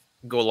can't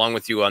go along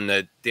with you on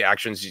the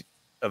actions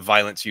of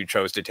violence you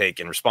chose to take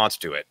in response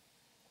to it.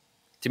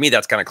 To me,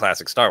 that's kind of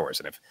classic Star Wars.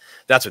 And if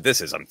that's what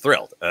this is, I'm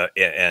thrilled.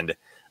 And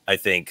I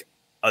think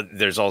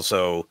there's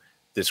also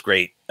this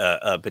great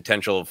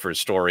potential for a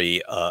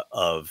story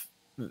of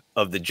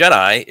the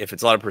Jedi. If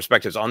it's a lot of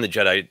perspectives on the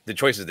Jedi, the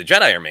choices the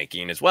Jedi are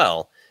making as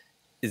well,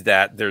 is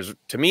that there's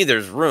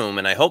room,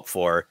 and I hope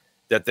for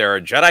that there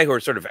are Jedi who are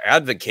sort of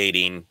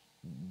advocating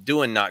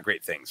doing not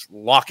great things,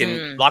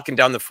 locking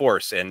down the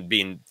Force and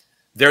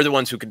they're the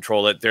ones who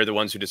control it. They're the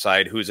ones who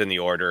decide who's in the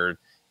order.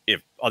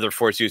 If other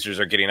Force users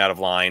are getting out of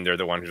line, they're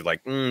the one who's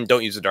like,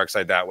 don't use the dark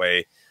side that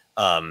way.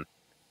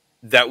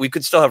 That we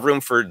could still have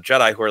room for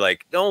Jedi who are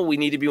like, no, we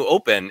need to be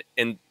open,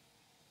 and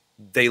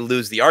they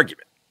lose the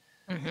argument,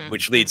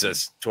 which leads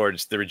us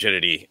towards the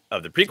rigidity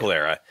of the prequel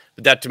era.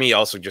 But that to me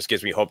also just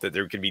gives me hope that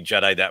there could be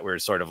Jedi that were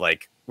sort of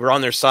like, we're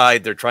on their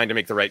side, they're trying to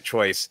make the right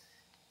choice,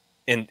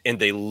 and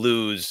they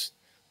lose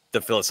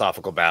the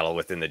philosophical battle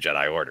within the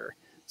Jedi Order.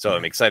 So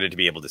I'm excited to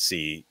be able to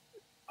see,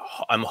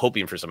 I'm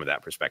hoping for some of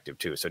that perspective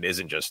too. So it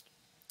isn't just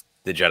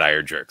the Jedi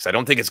are jerks. I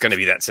don't think it's going to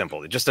be that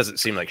simple. It just doesn't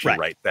seem like she'll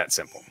write that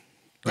simple.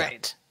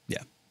 Right.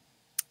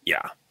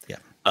 Yeah.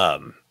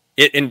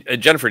 And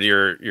Jennifer, to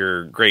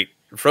your great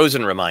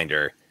Frozen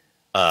reminder,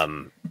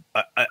 I'm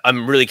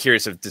really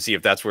curious to see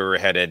if that's where we're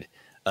headed,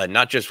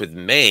 not just with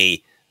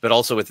May, but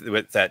also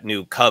with that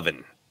new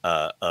coven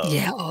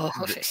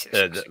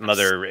the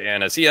Mother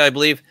Anastasia, I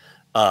believe.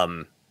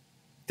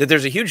 That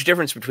there's a huge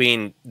difference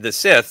between the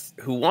Sith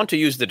who want to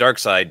use the dark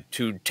side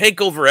to take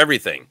over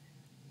everything,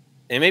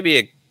 and maybe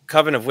a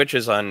coven of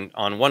witches on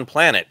one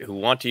planet who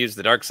want to use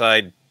the dark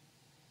side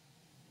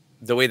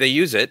the way they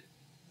use it.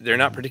 They're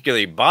not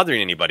particularly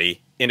bothering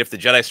anybody. And if the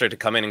Jedi start to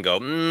come in and go,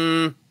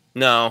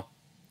 no,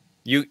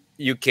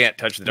 you can't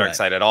touch the dark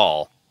side at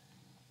all,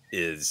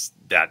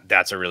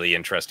 that's a really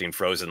interesting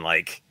Frozen,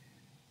 like,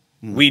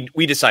 we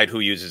decide who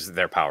uses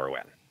their power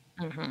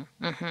when.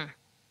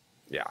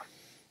 Yeah.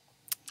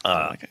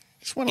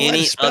 Just want to light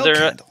a spell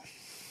candle.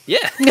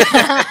 Yeah.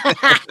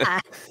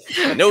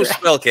 No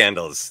spell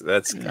candles.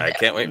 I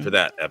can't wait for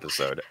that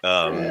episode.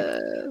 All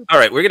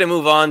right, we're going to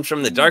move on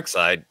from the dark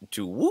side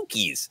to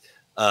Wookiees.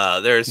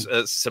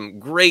 There's some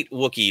great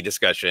Wookiee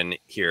discussion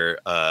here.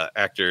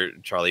 Actor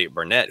Charlie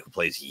Barnett, who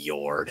plays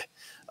Yord,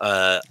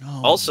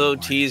 also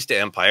teased to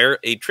Empire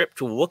a trip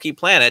to Wookiee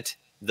planet,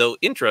 though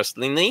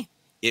interestingly,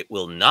 it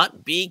will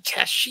not be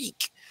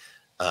Kashyyyk.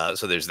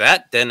 So there's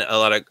that. Then a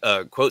lot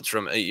of quotes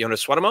from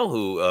Jonas Suotamo,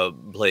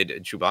 who played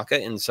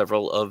Chewbacca in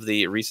several of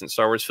the recent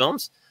Star Wars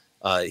films.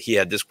 He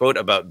had this quote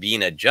about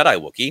being a Jedi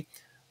Wookiee.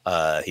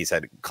 He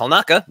said,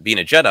 Kalnaka, being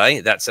a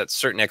Jedi, that sets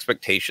certain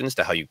expectations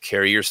to how you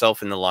carry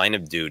yourself in the line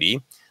of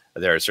duty.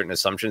 There are certain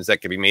assumptions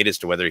that can be made as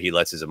to whether he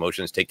lets his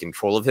emotions take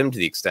control of him to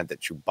the extent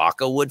that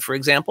Chewbacca would, for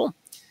example.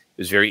 It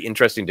was very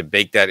interesting to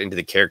bake that into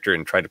the character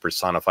and try to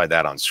personify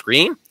that on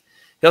screen.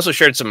 He also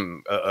shared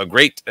a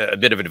great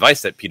bit of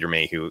advice that Peter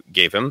Mayhew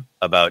gave him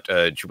about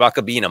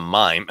Chewbacca being a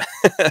mime,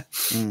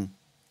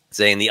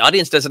 saying the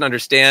audience doesn't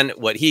understand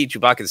what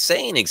Chewbacca is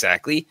saying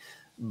exactly,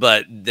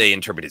 but they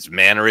interpret his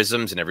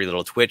mannerisms and every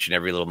little twitch and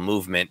every little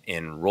movement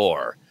in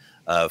roar.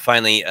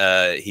 Finally,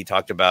 he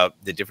talked about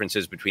the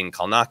differences between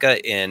Kalnaka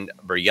and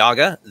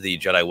Buryaga, the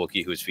Jedi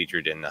Wookiee who was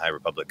featured in the High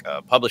Republic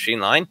publishing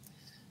line.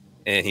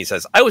 And he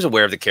says, I was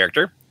aware of the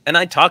character, and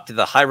I talked to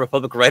the High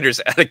Republic writers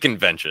at a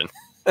convention.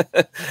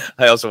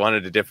 I also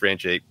wanted to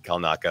differentiate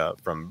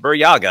Kalnaka from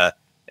Buryaga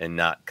and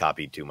not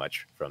copy too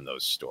much from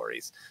those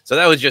stories. So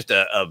that was just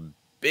a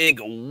big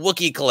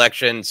Wookiee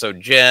collection. So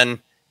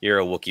Jen, you're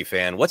a Wookiee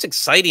fan. What's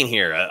exciting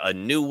here? A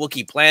new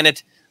Wookiee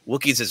planet,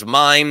 Wookiees as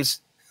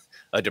mimes,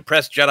 a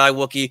depressed Jedi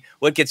Wookiee.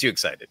 What gets you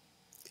excited?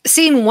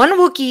 Seeing one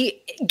Wookiee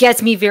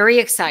gets me very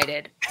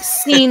excited.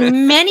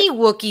 Seeing many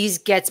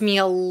Wookiees gets me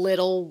a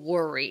little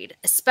worried,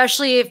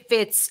 especially if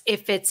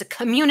it's a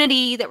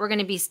community that we're going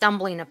to be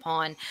stumbling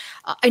upon.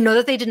 I know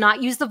that they did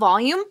not use the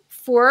volume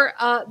for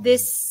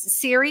this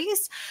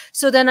series,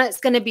 so then it's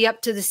going to be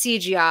up to the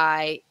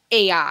CGI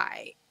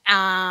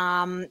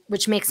AI,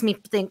 which makes me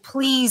think,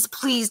 please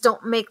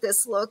don't make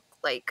this look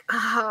like,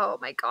 oh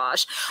my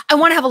gosh. I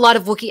want to have a lot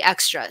of Wookiee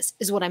extras,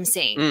 is what I'm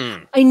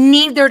saying. I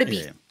need there to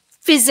be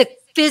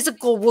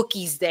physical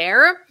Wookiees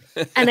there,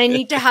 and I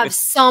need to have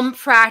some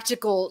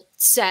practical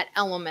set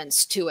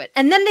elements to it,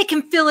 and then they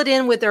can fill it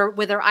in with their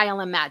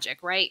ILM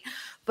magic, right?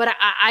 But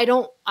I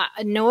don't.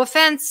 No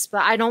offense,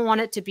 but I don't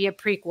want it to be a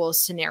prequel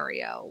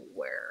scenario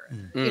where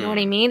you know what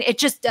I mean. It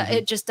just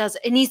does.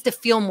 It needs to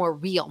feel more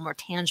real, more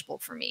tangible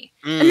for me,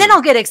 and then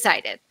I'll get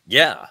excited.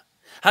 Yeah.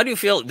 How do you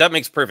feel? That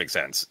makes perfect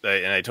sense,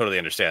 and I totally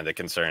understand the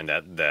concern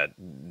that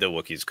the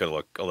Wookiees could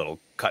look a little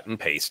cut and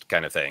paste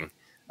kind of thing.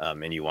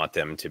 And you want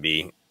them to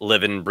be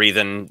living,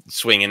 breathing,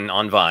 swinging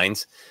on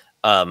vines.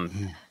 How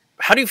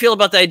do you feel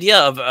about the idea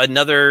of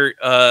another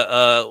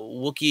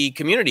Wookiee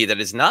community that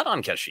is not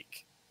on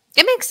Kashyyyk?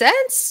 It makes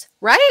sense,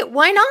 right?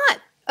 Why not?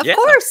 Of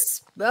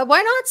course.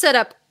 Why not set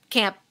up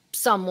camp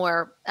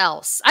somewhere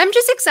else? I'm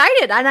just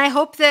excited, and I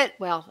hope that.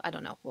 Well, I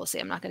don't know. We'll see.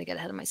 I'm not going to get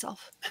ahead of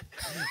myself.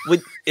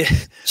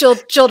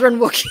 Children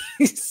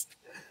Wookiees.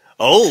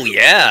 Oh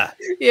yeah.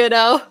 You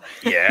know.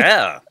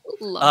 Yeah.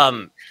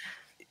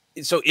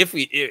 So if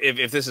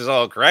this is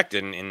all correct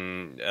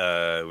and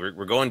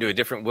we're going to a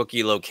different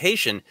Wookiee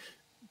location,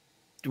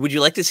 would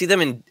you like to see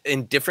them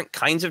in different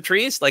kinds of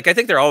trees? Like, I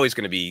think they're always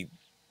going to be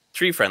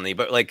tree friendly,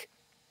 but like,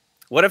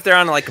 what if they're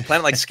on like a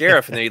planet like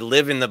Scarif and they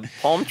live in the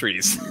palm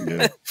trees?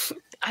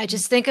 I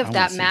just think of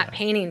that matte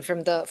painting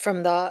from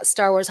the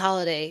Star Wars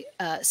Holiday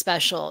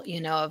special,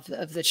 you know,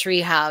 of the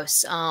tree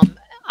house.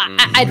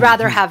 I'd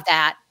rather have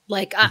that.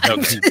 Like,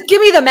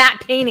 give me the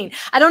matte painting.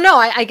 I don't know.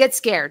 I get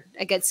scared.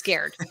 I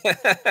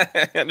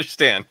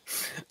understand.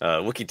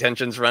 Wookiee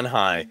tensions run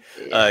high.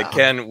 Yeah.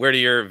 Ken, where do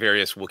your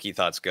various Wookiee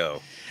thoughts go?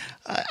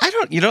 I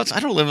don't was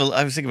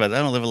thinking about that.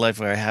 I don't live a life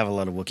where I have a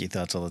lot of Wookiee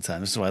thoughts all the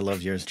time. This is why I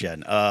love yours,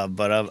 Jen. And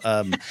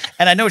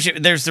I know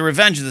there's the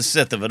Revenge of the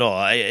Sith of it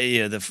all.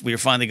 We were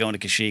finally going to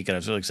Kashyyyk, and I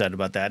was really excited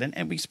about that.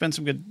 And we spent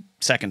some good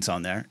seconds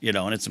on there, you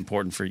know, and it's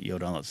important for Yoda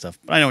and all that stuff.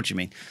 But I know what you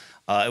mean.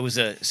 It was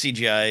a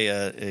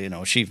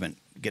CGI, achievement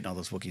getting all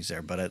those Wookiees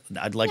there, but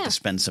I'd like to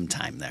spend some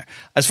time there.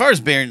 As far as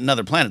being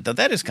another planet, though,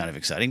 that is kind of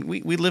exciting.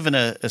 We live in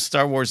a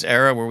Star Wars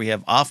era where we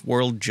have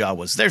off-world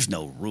Jawas. There's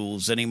no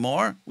rules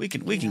anymore. We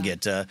can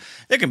get there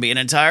can be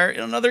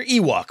another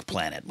Ewok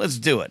planet. Let's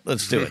do it.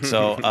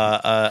 So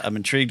I'm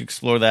intrigued to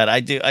explore that. I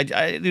do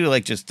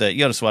like just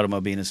Yoda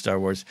Swatomo being in Star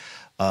Wars.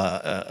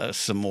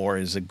 Some more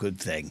is a good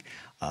thing.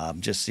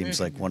 Just seems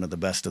like one of the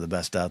best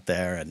out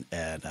there,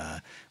 and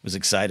was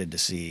excited to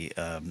see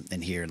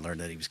and hear and learn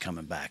that he was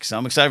coming back. So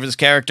I'm excited for this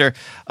character,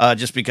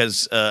 just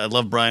because I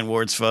love Brian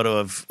Ward's photo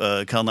of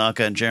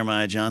Kelnaka and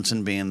Jeremiah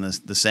Johnson being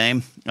the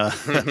same,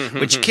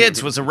 which,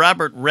 kids, was a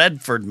Robert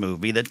Redford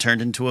movie that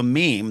turned into a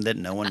meme that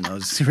no one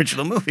knows the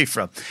original movie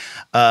from.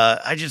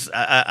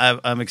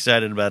 I'm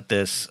excited about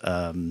this.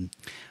 When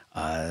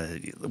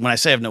I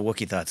say I have no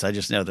Wookiee thoughts, I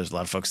just know there's a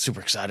lot of folks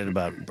super excited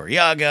about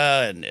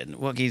Buryaga and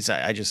Wookiees.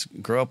 I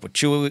just grew up with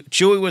Chewie.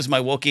 Chewie was my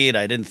Wookiee, and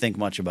I didn't think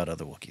much about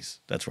other Wookiees.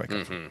 That's where I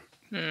come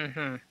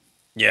from.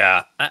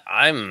 Yeah,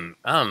 I'm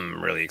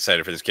really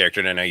excited for this character,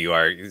 and I know you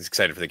are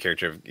excited for the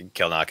character of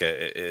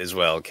Kelnaka as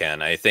well,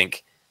 Ken. I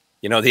think,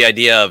 you know, the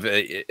idea of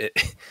a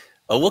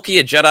Wookiee,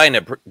 a Jedi, and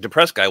a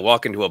depressed guy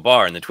walk into a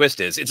bar, and the twist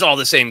is it's all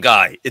the same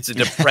guy. It's a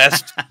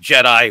depressed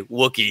Jedi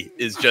Wookiee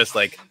is just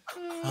like,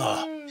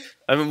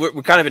 I mean,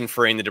 we're kind of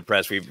inferring the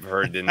depressed. We've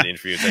heard in the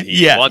interviews that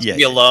he wants to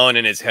be alone,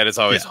 and his head is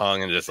always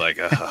hung, and just like,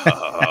 I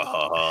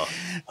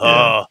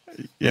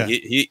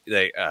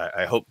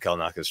hope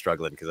Kelnaka is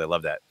struggling, because I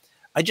love that.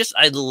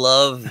 I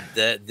love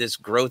that this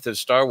growth of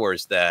Star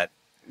Wars, that,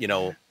 you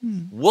know,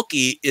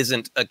 Wookiee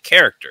isn't a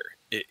character.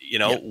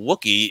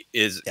 Wookiee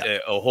is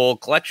a whole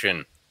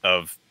collection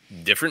of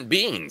different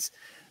beings.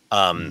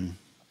 And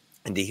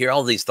to hear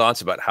all these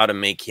thoughts about how to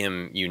make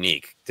him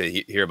unique, to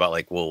hear about,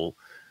 like, well,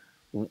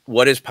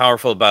 what is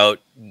powerful about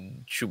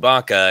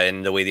Chewbacca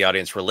and the way the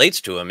audience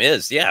relates to him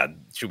is,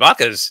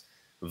 Chewbacca's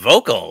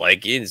vocal.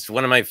 Like, it's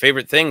one of my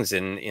favorite things.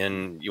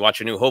 In you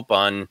watch A New Hope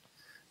on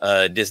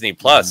Disney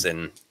Plus,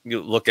 and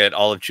you look at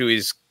all of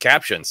Chewie's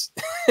captions.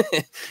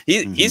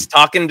 He's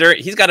talking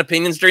he's got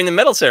opinions during the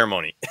medal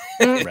ceremony.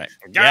 Right.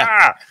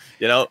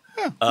 You know,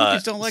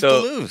 Wookiees don't like to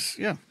lose.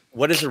 Yeah.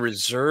 What does a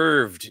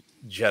reserved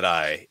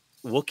Jedi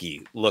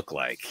Wookiee look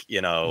like?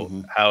 You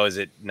know, how is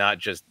it not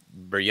just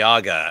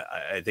Buryaga?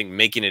 I think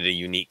making it a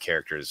unique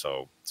character is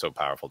so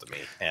powerful to me.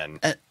 And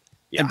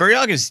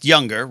Buryaga's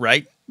younger,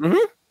 right?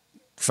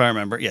 If I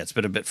remember, it's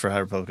been a bit for High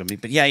Republic,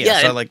 but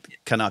so like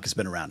Kanaka's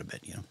been around a bit,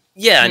 you know.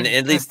 Yeah, and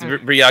at least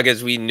Buryaga,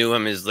 as we knew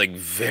him, is like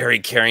very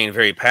caring,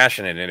 very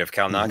passionate. And if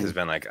Kalnaka's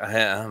been like,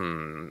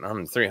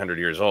 I'm 300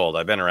 years old,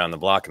 I've been around the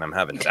block, and I'm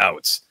having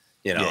doubts,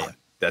 you know.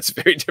 that's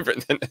very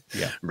different than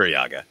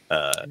Buryaga.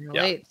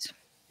 Right.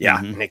 Yeah,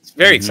 and it's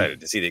very excited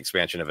to see the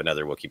expansion of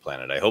another Wookiee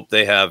planet. I hope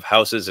they have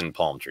houses and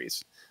palm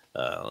trees.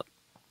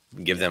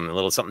 Give them a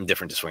little something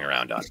different to swing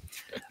around on.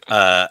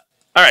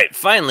 All right,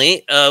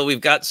 finally,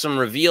 we've got some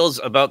reveals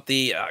about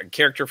the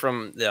character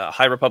from the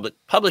High Republic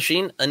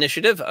Publishing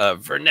Initiative,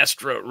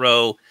 Vernestra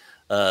Rowe.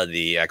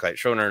 The Acolyte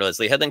showrunner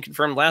Leslie Headland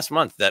confirmed last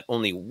month that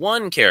only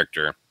one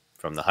character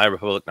from the High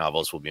Republic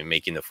novels will be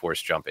making the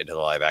Force jump into the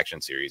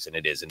live-action series, and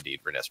it is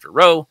indeed Vernestra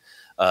Rowe.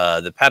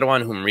 The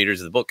Padawan whom readers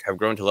of the book have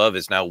grown to love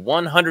is now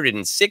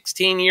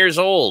 116 years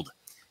old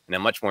and a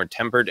much more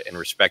tempered and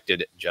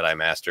respected Jedi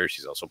Master.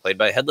 She's also played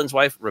by Headland's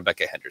wife,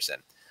 Rebecca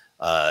Henderson.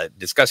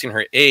 Discussing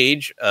her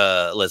age,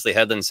 Leslie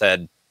Headland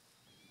said,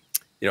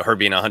 her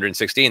being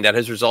 116, that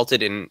has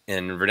resulted in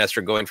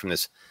Vernestra going from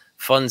this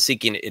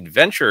fun-seeking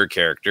adventurer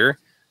character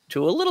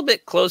to a little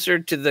bit closer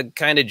to the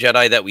kind of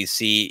Jedi that we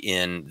see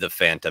in The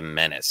Phantom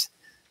Menace.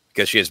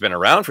 Because she has been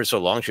around for so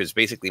long, she has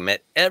basically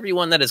met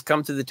everyone that has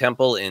come to the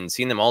temple and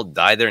seen them all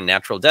die their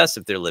natural deaths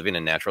if they're living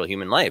a natural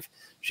human life.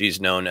 She's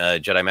known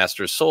Jedi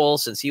Master Soul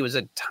since he was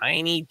a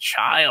tiny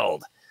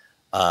child.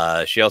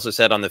 She also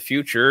said on the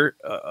future,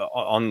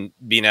 on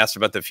being asked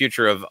about the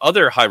future of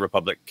other High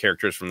Republic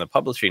characters from the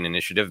Publishing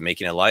Initiative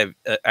making a live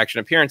action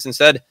appearance, and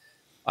said,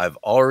 I've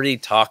already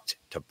talked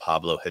to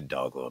Pablo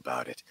Hidalgo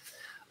about it.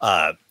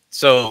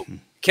 So,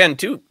 Ken,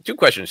 two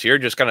questions here.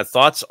 Just kind of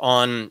thoughts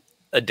on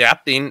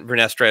adapting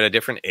Vernestra at a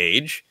different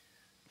age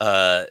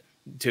to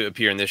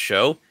appear in this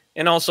show.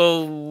 And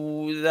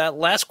also that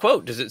last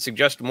quote, does it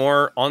suggest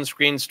more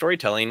on-screen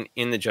storytelling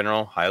in the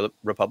general High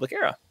Republic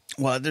era?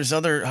 Well, there's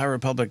other High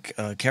Republic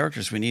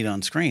characters we need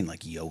on screen, like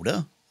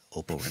Yoda,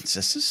 Oppo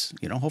Rancisis.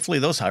 Hopefully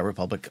those High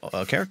Republic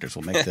characters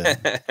will make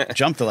the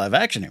jump to live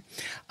action here.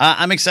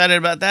 I'm excited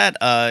about that.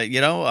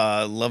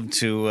 Love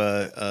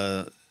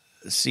to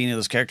see any of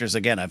those characters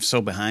again. I'm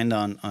so behind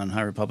on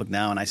High Republic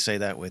now, and I say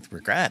that with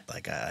regret.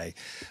 Like, I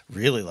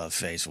really love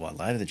Phase 1.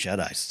 Light of the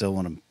Jedi still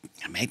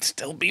it may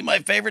still be my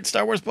favorite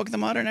Star Wars book of the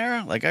modern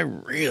era. Like, I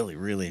really,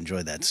 really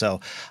enjoyed that. So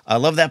I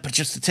love that. But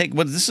just to take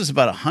this is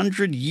about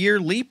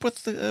 100-year leap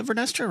with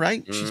Vernestra,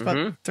 right? She's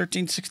about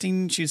 13,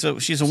 16. She's a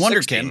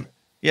wonder 16. kid.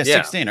 Yeah,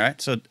 16, right?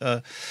 So,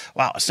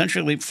 wow, a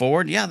century leap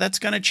forward. Yeah, that's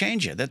going to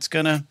change it. That's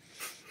gonna,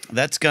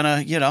 I'm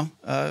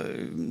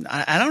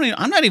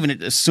not even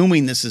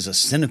assuming this is a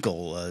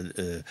cynical,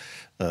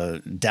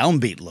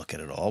 downbeat look at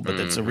it all, but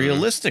it's a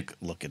realistic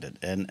look at it.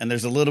 And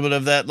there's a little bit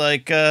of that,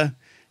 like,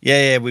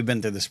 we've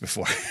been through this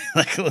before.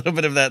 Like a little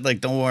bit of that, like,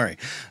 don't worry.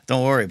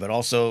 But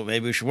also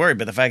maybe we should worry.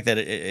 But the fact that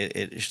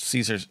it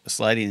sees her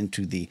sliding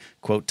into the,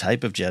 quote,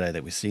 type of Jedi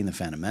that we see in The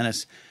Phantom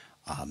Menace,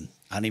 I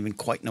don't even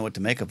quite know what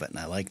to make of it. And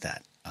I like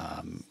that.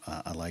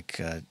 I like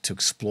to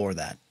explore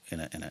that in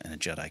a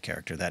Jedi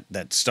character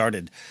that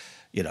started,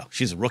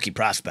 she's a rookie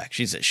prospect.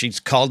 She's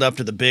called up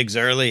to the bigs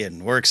early,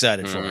 and we're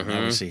excited for her.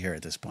 Now we see her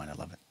at this point. I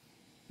love it.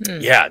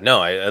 Yeah,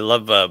 no, I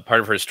love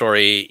part of her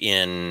story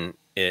in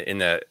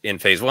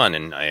Phase 1,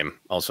 and I am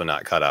also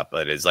not caught up.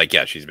 But it's like,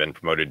 she's been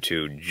promoted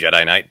to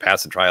Jedi Knight,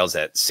 passed the trials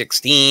at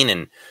 16,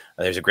 and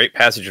there's a great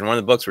passage in one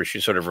of the books where she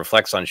sort of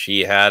reflects on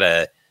she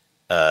had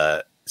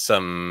an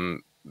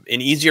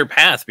easier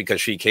path because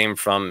she came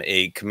from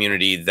a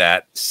community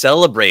that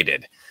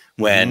celebrated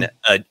when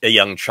a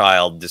young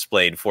child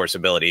displayed Force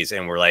abilities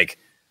and were like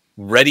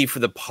ready for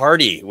the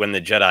party when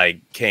the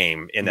Jedi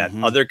came. In that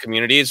other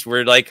communities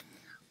were like,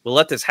 we'll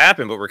let this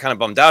happen, but we're kind of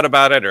bummed out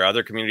about it. Or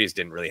other communities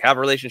didn't really have a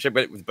relationship,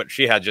 but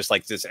she had just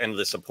like this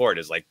endless support,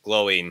 is like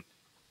glowing,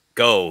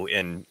 go.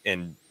 And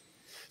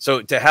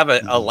so to have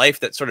a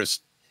life that sort of,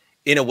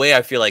 in a way,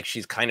 I feel like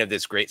she's kind of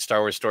this great Star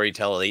Wars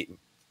storyteller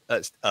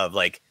of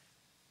like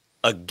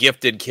a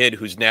gifted kid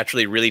who's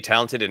naturally really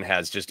talented and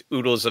has just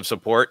oodles of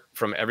support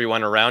from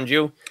everyone around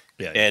you.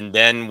 Yeah. And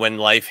then when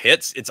life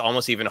hits, it's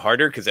almost even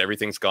harder because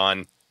everything's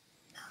gone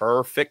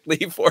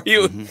perfectly for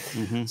you.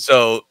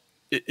 So,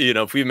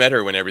 if we met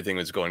her when everything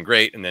was going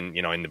great, and then,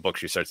 in the book,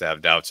 she starts to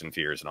have doubts and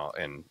fears and all,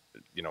 and,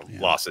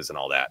 losses and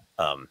all that.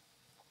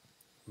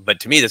 But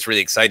to me, that's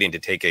really exciting to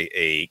take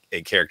a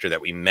character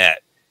that we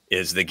met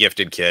is the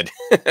gifted kid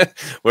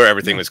where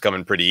everything was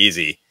coming pretty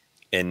easy.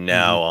 And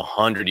now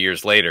 100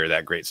 years later,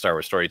 that great Star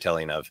Wars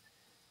storytelling of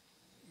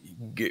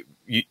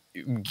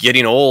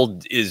getting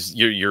old is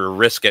your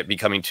risk at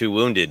becoming too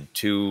wounded,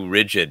 too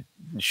rigid,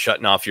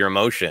 shutting off your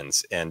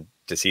emotions. And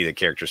to see the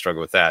character struggle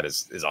with that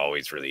is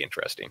always really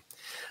interesting.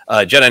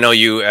 Jen, I know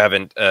you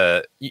haven't,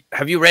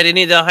 have you read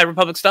any of the High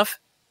Republic stuff?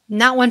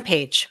 Not one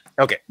page.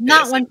 Okay.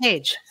 Not one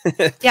page.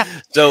 Yeah.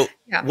 So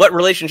what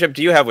relationship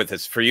do you have with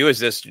this? For you, is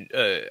this,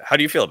 how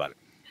do you feel about it?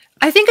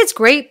 I think it's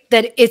great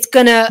that it's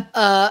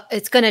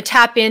gonna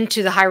tap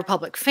into the High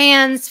Republic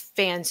fans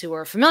who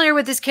are familiar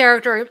with this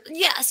character.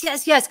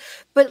 Yes.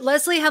 But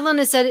Leslie Headland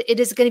has said it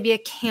is going to be a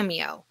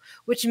cameo,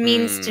 which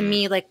means to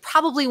me like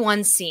probably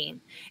one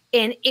scene,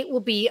 and it will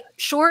be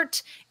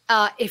short.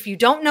 If you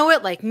don't know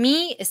it like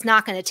me, it's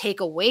not going to take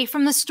away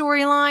from the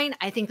storyline.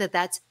 I think that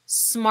that's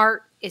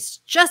smart. It's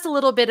just a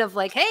little bit of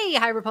like, hey,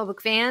 High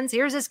Republic fans,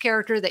 here's this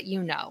character that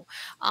you know.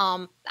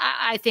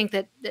 I think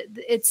that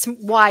it's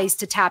wise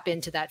to tap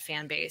into that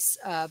fan base,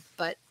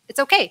 but it's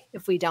okay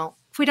if we don't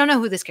know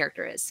who this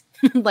character is,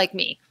 like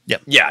me.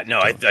 Yep. Yeah. No,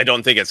 I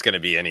don't think it's going to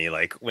be any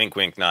like wink,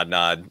 wink, nod,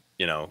 nod.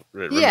 You know,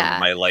 remember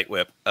my light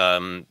whip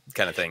kind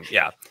of thing.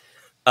 Yeah.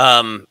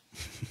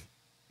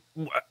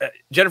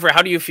 Jennifer,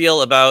 how do you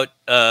feel about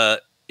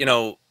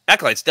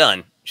Acolyte's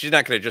done? She's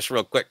not going to just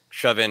real quick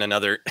shove in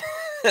another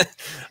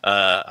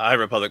High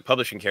Republic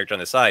publishing character on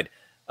the side.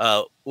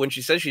 When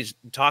she says she's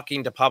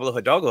talking to Pablo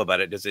Hidalgo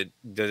about it, does it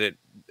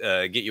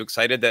get you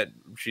excited that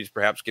she's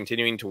perhaps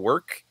continuing to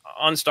work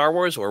on Star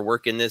Wars or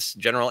work in this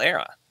general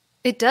era?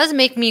 It does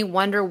make me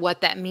wonder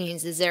what that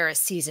means. Is there a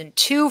season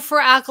 2 for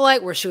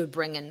Acolyte where she would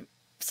bring in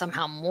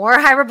somehow more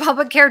High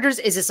Republic characters?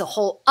 Is this a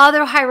whole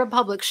other High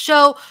Republic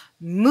show,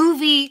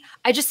 movie?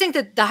 I just think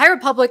that the High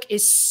Republic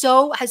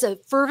has a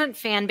fervent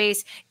fan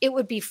base. It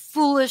would be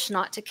foolish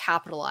not to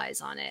capitalize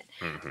on it.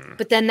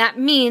 But then that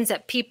means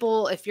that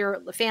people, if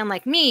you're a fan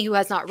like me who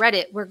has not read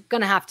it, we're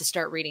going to have to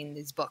start reading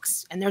these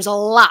books. And there's a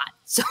lot.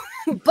 So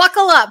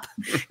buckle up,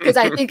 because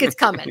I think it's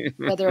coming,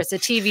 whether it's a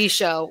TV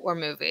show or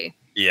movie.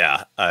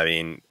 Yeah, I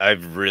mean,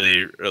 I've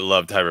really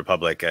loved High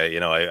Republic.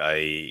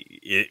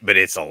 But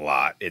it's a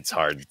lot. It's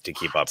hard to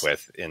keep up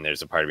with. And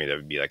there's a part of me that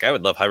would be like, I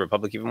would love High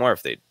Republic even more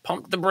if they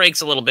pumped the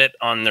brakes a little bit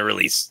on the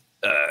release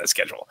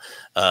schedule.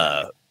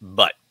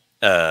 But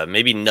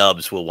maybe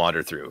Nubs will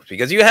wander through,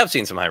 because you have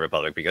seen some High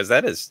Republic, because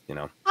that is,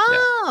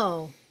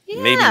 Oh,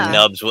 yeah. Maybe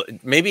Nubs will,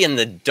 maybe in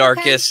the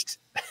darkest,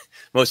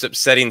 most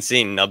upsetting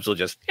scene, Nubs will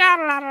just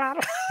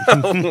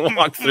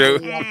walk through.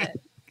 I love it.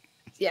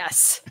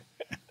 Yes.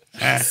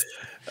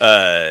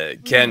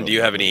 Ken, do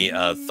you have any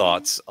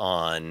thoughts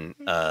on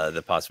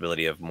the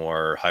possibility of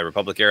more High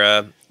Republic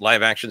era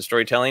live action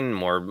storytelling,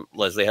 more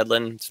Leslie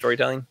Headland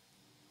storytelling?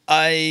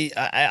 I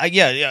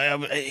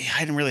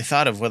hadn't really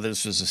thought of whether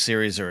this was a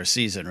series or a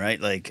season, right?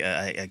 Like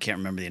I can't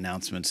remember the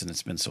announcements, and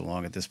it's been so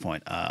long at this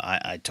point.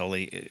 I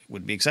totally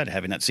would be excited,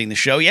 having not seen the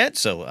show yet,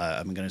 so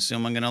I'm going to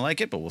assume I'm going to like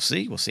it, but we'll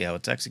see. We'll see how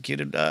it's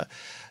executed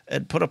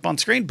and put up on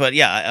screen. But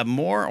yeah,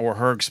 more, or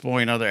her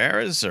exploring other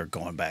eras, or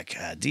going back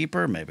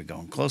deeper, maybe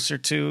going closer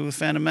to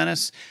Phantom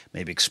Menace,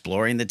 maybe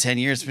exploring the 10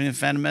 years between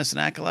Phantom Menace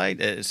and Acolyte.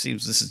 It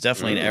seems this is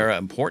definitely an era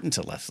important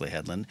to Leslie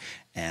Headland,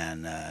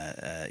 and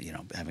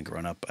having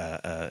grown up,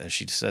 as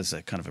she says,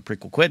 kind of a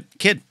prequel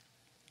kid,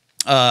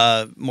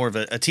 more of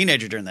a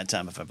teenager during that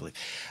time, if I believe.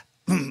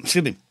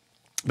 Excuse me.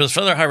 But as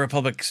for other High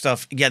Republic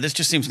stuff, yeah, this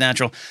just seems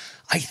natural.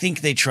 I think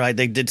they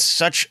did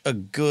such a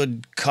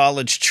good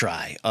college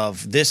try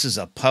of, this is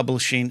a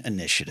publishing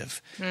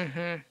initiative.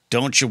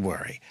 Don't you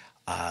worry.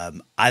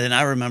 Then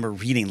I remember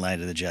reading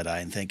Light of the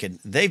Jedi and thinking,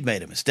 they've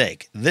made a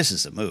mistake. This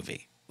is a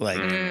movie. Like,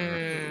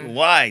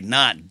 why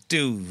not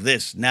do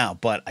this now?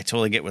 But I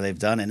totally get what they've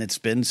done, and it's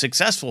been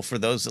successful for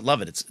those that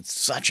love it. It's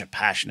such a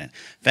passionate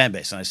fan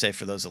base. And I say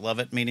for those that love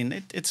it, meaning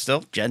it's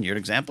still, Jen, you're an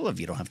example of,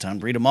 you don't have time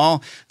to read them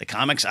all. The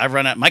comics, I've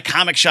run out. My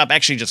comic shop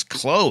actually just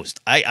closed.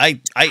 I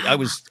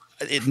was...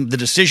 the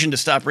decision to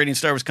stop reading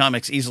Star Wars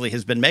comics easily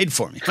has been made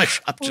for me. My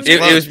shop just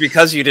closed. It was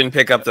because you didn't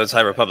pick up those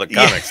High Republic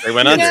comics. They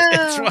went under.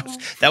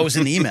 That was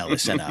an email I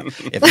sent out.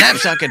 If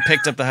Napzok had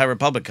picked up the High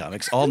Republic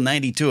comics, all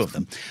 92 of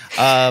them,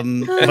 but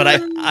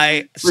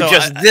we're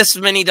just this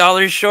many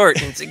dollars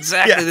short. It's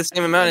exactly the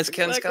same amount as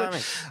Ken's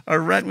comics. Our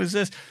rent was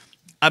this.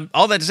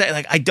 All that to say,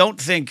 like, I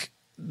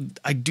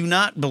do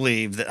not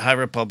believe that High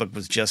Republic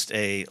was just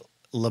a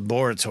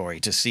laboratory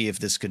to see if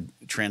this could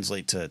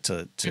translate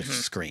to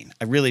screen.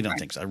 I really don't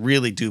think so. I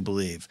really do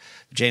believe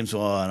James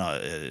Waugh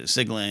and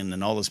Siglin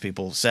and all those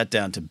people sat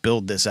down to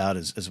build this out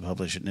as a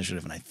published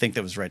initiative, and I think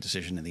that was the right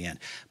decision in the end.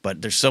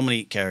 But there's so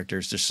many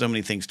characters, there's so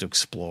many things to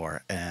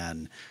explore,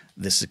 and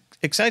this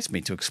excites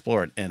me to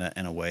explore it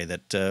in a way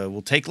that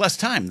will take less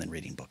time than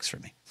reading books for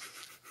me.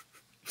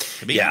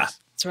 Honest.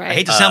 That's right. I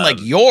hate to sound like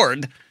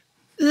Yord.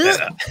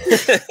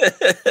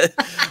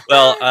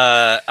 Well,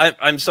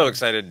 I'm so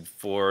excited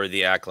for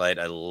the Acolyte.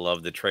 I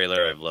love the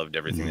trailer. I've loved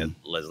everything that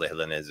Leslie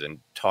Headland has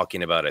been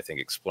talking about. I think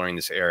exploring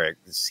this era,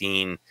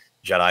 seeing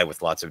Jedi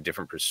with lots of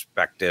different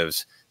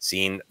perspectives,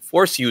 seeing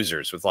Force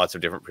users with lots of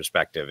different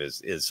perspective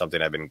is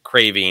something I've been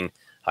craving.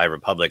 High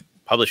Republic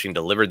Publishing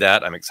delivered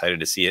that. I'm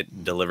excited to see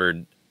it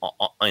delivered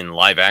in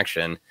live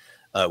action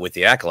with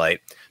the Acolyte.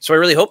 So I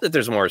really hope that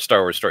there's more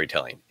Star Wars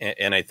storytelling.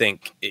 And I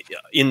think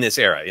in this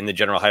era, in the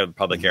general High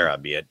Republic era,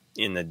 be it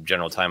in the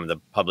general time of the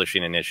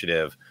publishing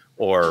initiative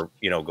or,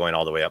 going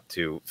all the way up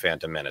to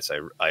Phantom Menace,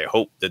 I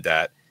hope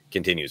that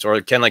continues.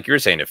 Or Ken, like you're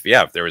saying, if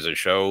there was a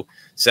show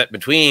set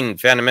between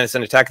Phantom Menace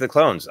and Attack of the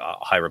Clones,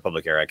 High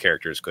Republic era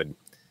characters could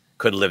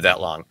live that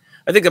long.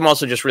 I think I'm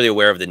also just really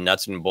aware of the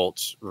nuts and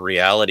bolts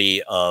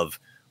reality of,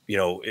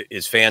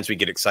 as fans, we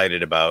get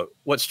excited about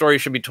what story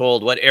should be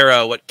told, what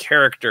era, what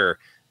character.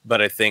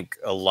 But I think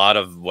a lot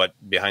of what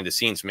behind the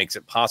scenes makes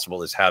it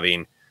possible is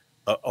having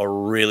a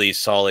really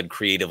solid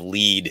creative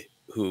lead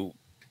who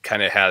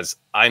kind of has,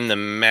 I'm the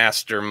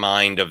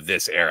mastermind of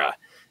this era,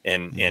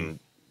 and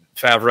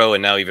Favreau,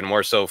 and now even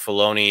more so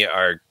Filoni,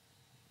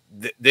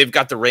 they've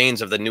got the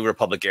reins of the New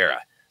Republic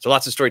era. So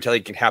lots of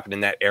storytelling can happen in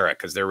that era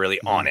because they're really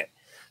on it.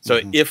 So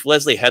if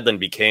Leslie Headland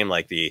became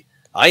like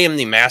I am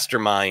the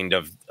mastermind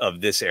of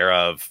this era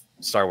of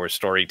Star Wars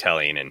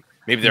storytelling, and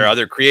maybe there are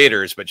other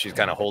creators, but she's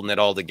kind of holding it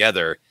all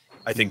together,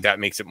 I think that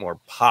makes it more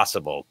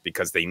possible,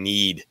 because they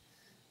need,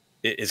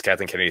 as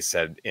Kathleen Kennedy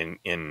said in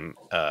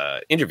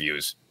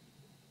interviews,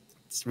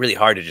 it's really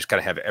hard to just kind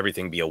of have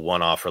everything be a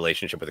one-off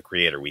relationship with a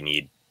creator. We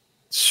need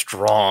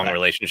strong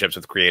relationships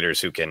with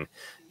creators who can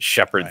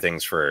shepherd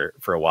things for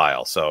a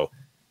while. So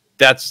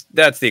that's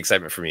the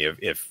excitement for me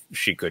if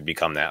she could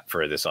become that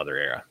for this other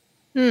era.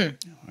 I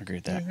agree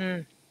with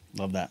that.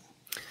 Love that.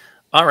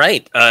 All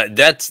right.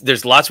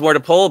 There's lots more to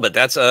pull, but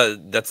that's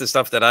the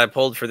stuff that I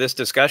pulled for this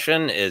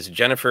discussion. Is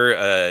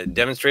Jennifer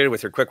demonstrated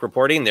with her quick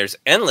reporting. There's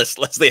endless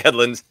Leslie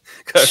Headland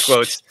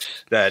quotes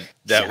that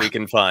we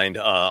can find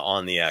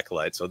on the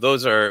Acolyte. So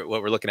those are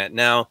what we're looking at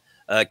now.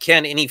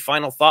 Ken, any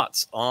final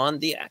thoughts on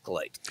the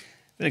Acolyte?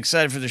 Been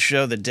excited for the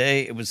show. The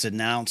day it was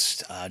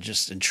announced,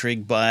 just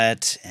intrigued by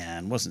it,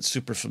 and wasn't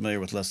super familiar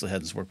with Leslie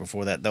Headland's work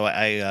before that, though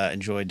I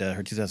enjoyed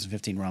her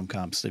 2015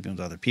 rom-com Sleeping with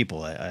Other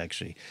People. I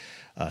actually,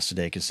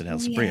 Sudeikis and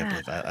Elsa Brie, I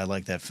believe. I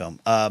like that film.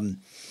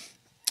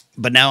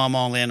 But now I'm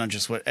all in on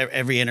just what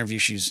every interview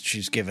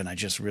she's given. I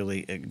just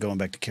really, going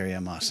back to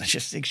Carrie-Anne Moss, I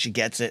just think she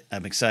gets it.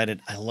 I'm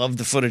excited. I love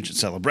the footage at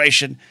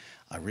Celebration.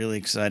 I'm really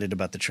excited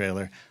about the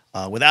trailer.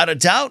 Without a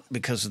doubt,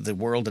 because of the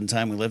world and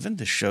time we live in,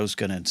 this show's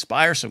going to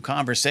inspire some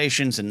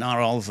conversations, and not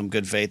all of them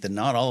good faith, and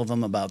not all of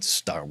them about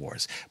Star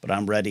Wars. But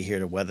I'm ready here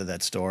to weather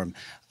that storm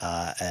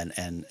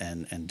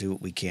and do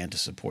what we can to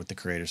support the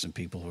creators and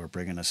people who are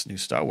bringing us new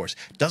Star Wars.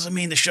 Doesn't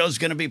mean the show's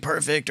going to be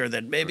perfect, or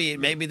that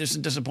maybe there's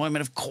some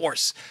disappointment. Of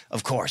course,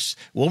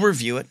 we'll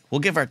review it,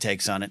 we'll give our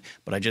takes on it.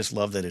 But I just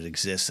love that it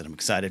exists, and I'm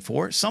excited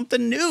for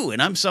something new.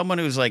 And I'm someone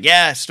who's like,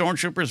 yeah,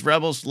 Stormtroopers,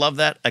 Rebels, love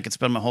that. I could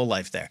spend my whole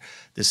life there.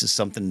 This is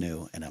something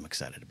new, and I'm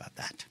excited about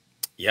that.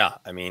 Yeah,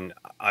 I mean,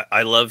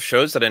 I love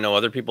shows that I know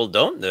other people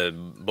don't. The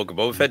Book of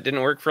Boba Fett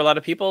didn't work for a lot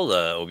of people.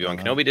 The Obi-Wan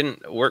Kenobi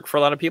didn't work for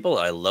a lot of people.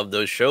 I love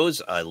those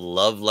shows. I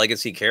love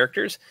legacy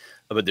characters.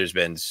 But there's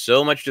been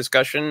so much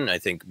discussion, I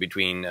think,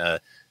 between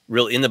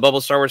real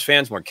in-the-bubble Star Wars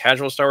fans, more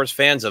casual Star Wars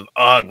fans of,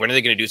 when are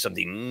they going to do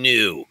something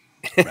new?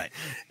 Right.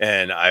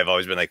 And I've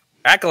always been like,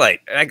 Acolyte.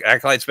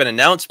 Acolyte's been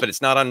announced, but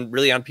it's not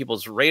really on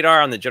people's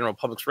radar, on the general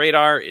public's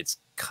radar. It's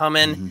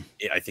coming.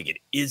 I think it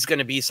is going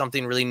to be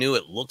something really new.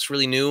 It looks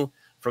really new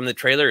from the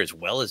trailer, as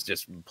well as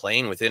just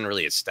playing within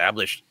really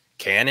established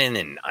canon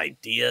and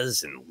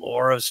ideas and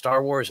lore of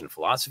Star Wars and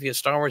philosophy of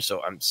Star Wars.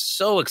 So I'm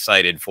so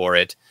excited for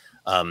it.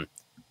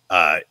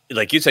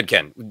 Like you said,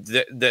 Ken,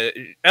 the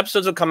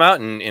episodes will come out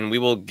and we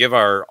will give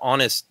our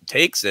honest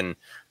takes, and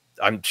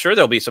I'm sure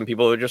there'll be some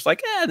people who are just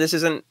like, this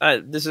isn't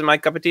my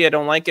cup of tea. I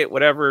don't like it,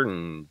 whatever.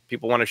 And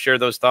people want to share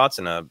those thoughts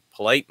in a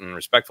polite and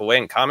respectful way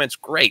in comments.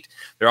 Great.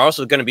 There are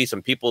also going to be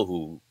some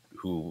people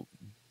who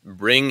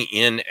bring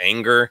in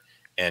anger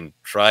and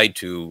try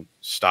to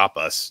stop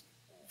us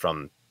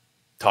from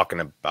talking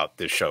about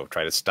this show,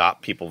 try to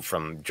stop people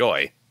from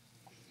joy.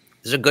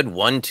 There's a good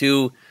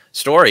 1-2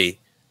 story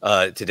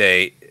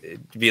today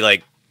to be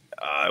like,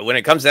 when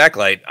it comes to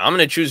Acolyte, I'm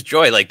going to choose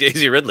joy like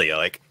Daisy Ridley.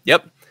 Like,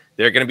 yep,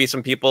 there are going to be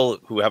some people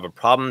who have a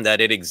problem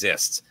that it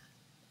exists.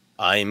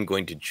 I'm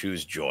going to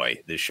choose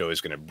joy. This show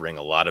is going to bring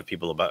a lot of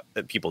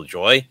people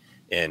joy,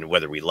 and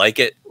whether we like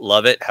it,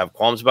 love it, have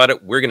qualms about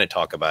it, we're going to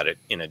talk about it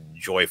in a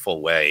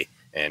joyful way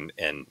and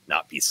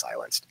not be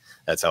silenced.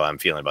 That's how I'm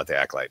feeling about the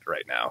Acolyte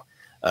right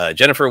now.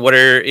 Jennifer, what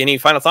are any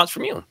final thoughts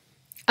from you?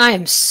 I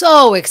am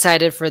so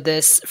excited for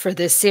this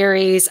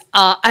series.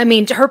 I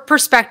mean, her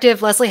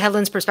perspective, Leslie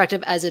Headland's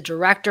perspective as a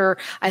director,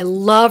 I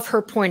love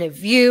her point of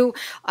view.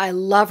 I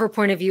love her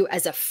point of view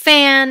as a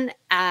fan,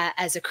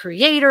 as a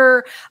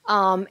creator.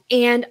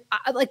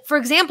 Like, for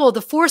example,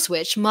 the Force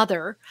Witch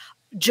mother,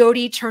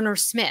 Jodie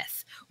Turner-Smith.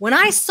 When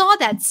I saw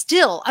that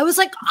still, I was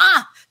like,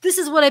 this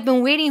is what I've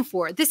been waiting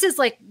for. This is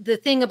like the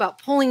thing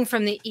about pulling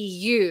from the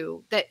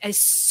EU that is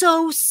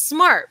so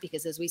smart,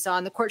 because as we saw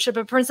in the courtship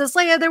of Princess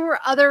Leia, there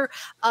were other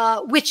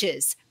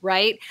witches,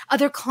 right?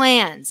 Other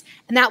clans.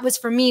 And that was,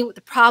 for me,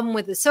 the problem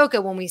with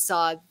Ahsoka when we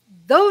saw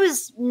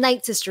those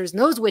Night Sisters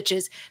and those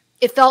witches.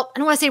 It felt, I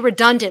don't want to say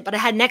redundant, but I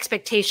had an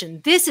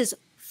expectation. This is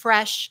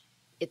fresh.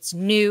 It's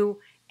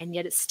new. And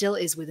yet it still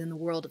is within the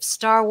world of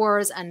Star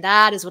Wars. And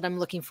that is what I'm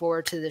looking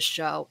forward to this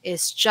show.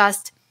 It's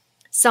just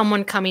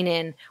someone coming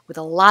in with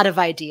a lot of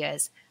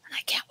ideas. And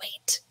I can't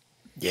wait.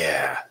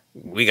 Yeah.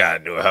 We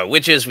got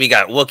witches. We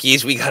got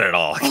Wookiees. We got it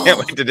all. I can't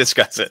wait to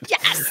discuss it.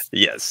 Yes.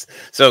 Yes.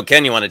 So,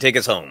 Ken, you want to take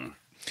us home?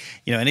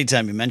 You know,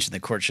 anytime you mention the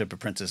courtship of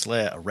Princess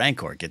Leia, a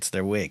Rancor gets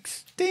their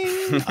wigs.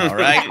 Ding. All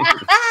right.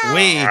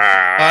 We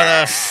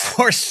are the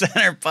Force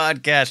Center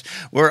Podcast.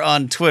 We're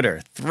on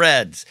Twitter,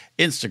 Threads,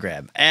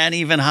 Instagram, and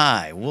even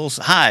Hive.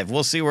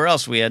 We'll see where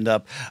else we end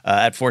up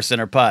at Force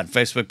Center Pod.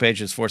 Facebook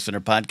page is Force Center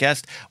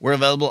Podcast. We're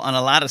available on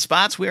a lot of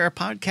spots. We are a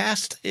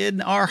podcast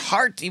in our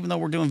heart, even though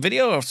we're doing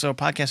video. So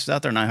podcasts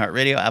out there on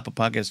iHeartRadio, Apple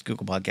Podcasts,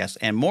 Google Podcasts,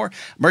 and more.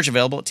 Merch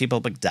available at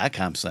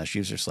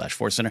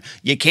tpublic.com/user/Force Center.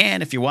 You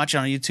can, if you're watching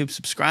on YouTube,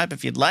 subscribe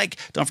if you'd like.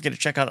 Don't forget to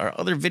check out our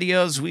other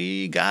videos.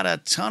 We got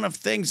a ton of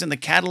things in the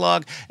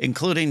catalog,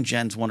 including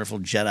Jen's wonderful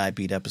Jedi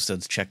Beat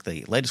episodes. Check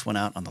the latest one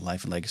out on the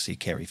life and legacy of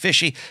Carrie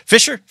Fisher.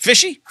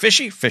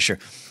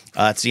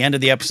 It's the end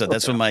of the episode.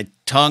 That's when my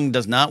tongue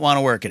does not want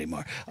to work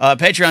anymore.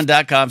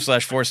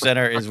 Patreon.com/Force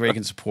Center is where you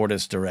can support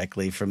us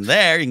directly. From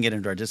there, you can get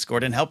into our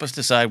Discord and help us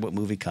decide what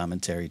movie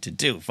commentary to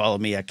do. Follow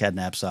me at Ken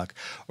Napzok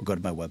or go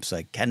to my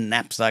website,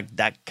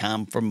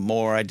 kennapzok.com for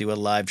more. I do a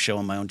live show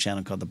on my own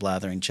channel called The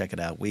Blathering. Check it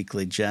out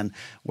weekly. Jen,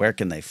 where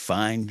can they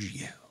find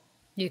you?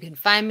 You can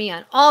find me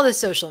on all the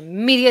social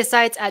media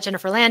sites at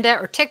Jennifer Landa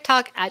or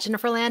TikTok at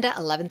Jennifer Landa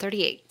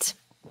 1138.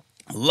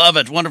 Love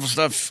it. Wonderful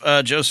stuff,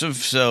 Joseph.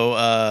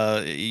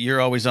 So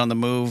you're always on the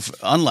move,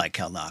 unlike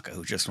Kel Naka,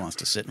 who just wants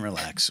to sit and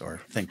relax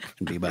or think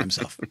and be by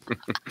himself.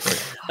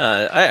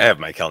 I have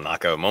my Kel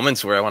Naka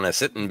moments where I want to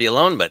sit and be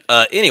alone. But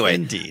anyway,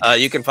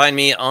 you can find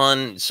me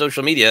on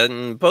social media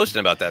and posting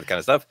about that kind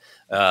of stuff.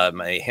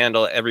 My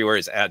handle everywhere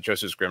is at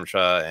Joseph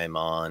Scrimshaw. I'm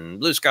on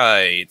Blue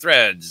Sky,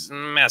 Threads,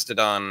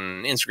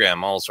 Mastodon,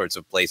 Instagram, all sorts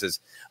of places.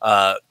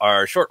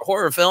 Our short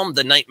horror film,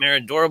 The Nightmare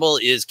Adorable,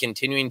 is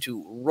continuing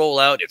to roll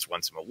out. It's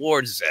won some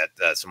awards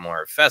at some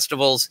more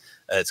festivals.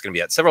 It's going to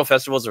be at several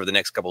festivals over the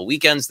next couple of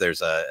weekends.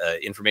 There's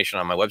information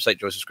on my website,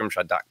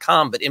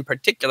 josephscrimshaw.com. But in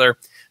particular,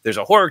 there's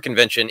a horror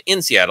convention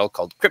in Seattle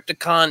called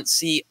Crypticon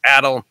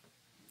Seattle.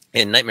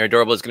 And Nightmare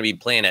Adorable is going to be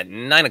playing at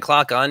 9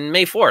 o'clock on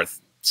May 4th.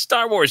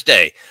 Star Wars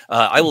Day.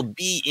 I will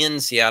be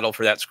in Seattle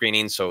for that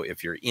screening. So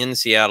if you're in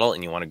Seattle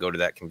and you want to go to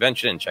that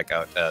convention and check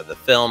out the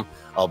film,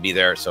 I'll be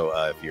there. So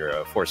if you're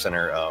a Force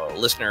Center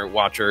listener,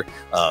 watcher,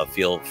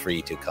 feel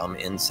free to come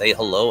and say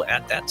hello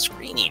at that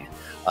screening.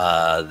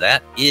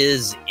 That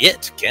is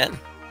it, Ken.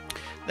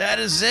 That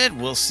is it.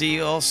 We'll see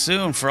you all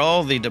soon. For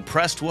all the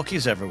depressed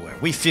Wookiees everywhere,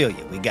 we feel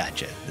you. We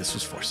got you. This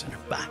was Force Center.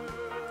 Bye.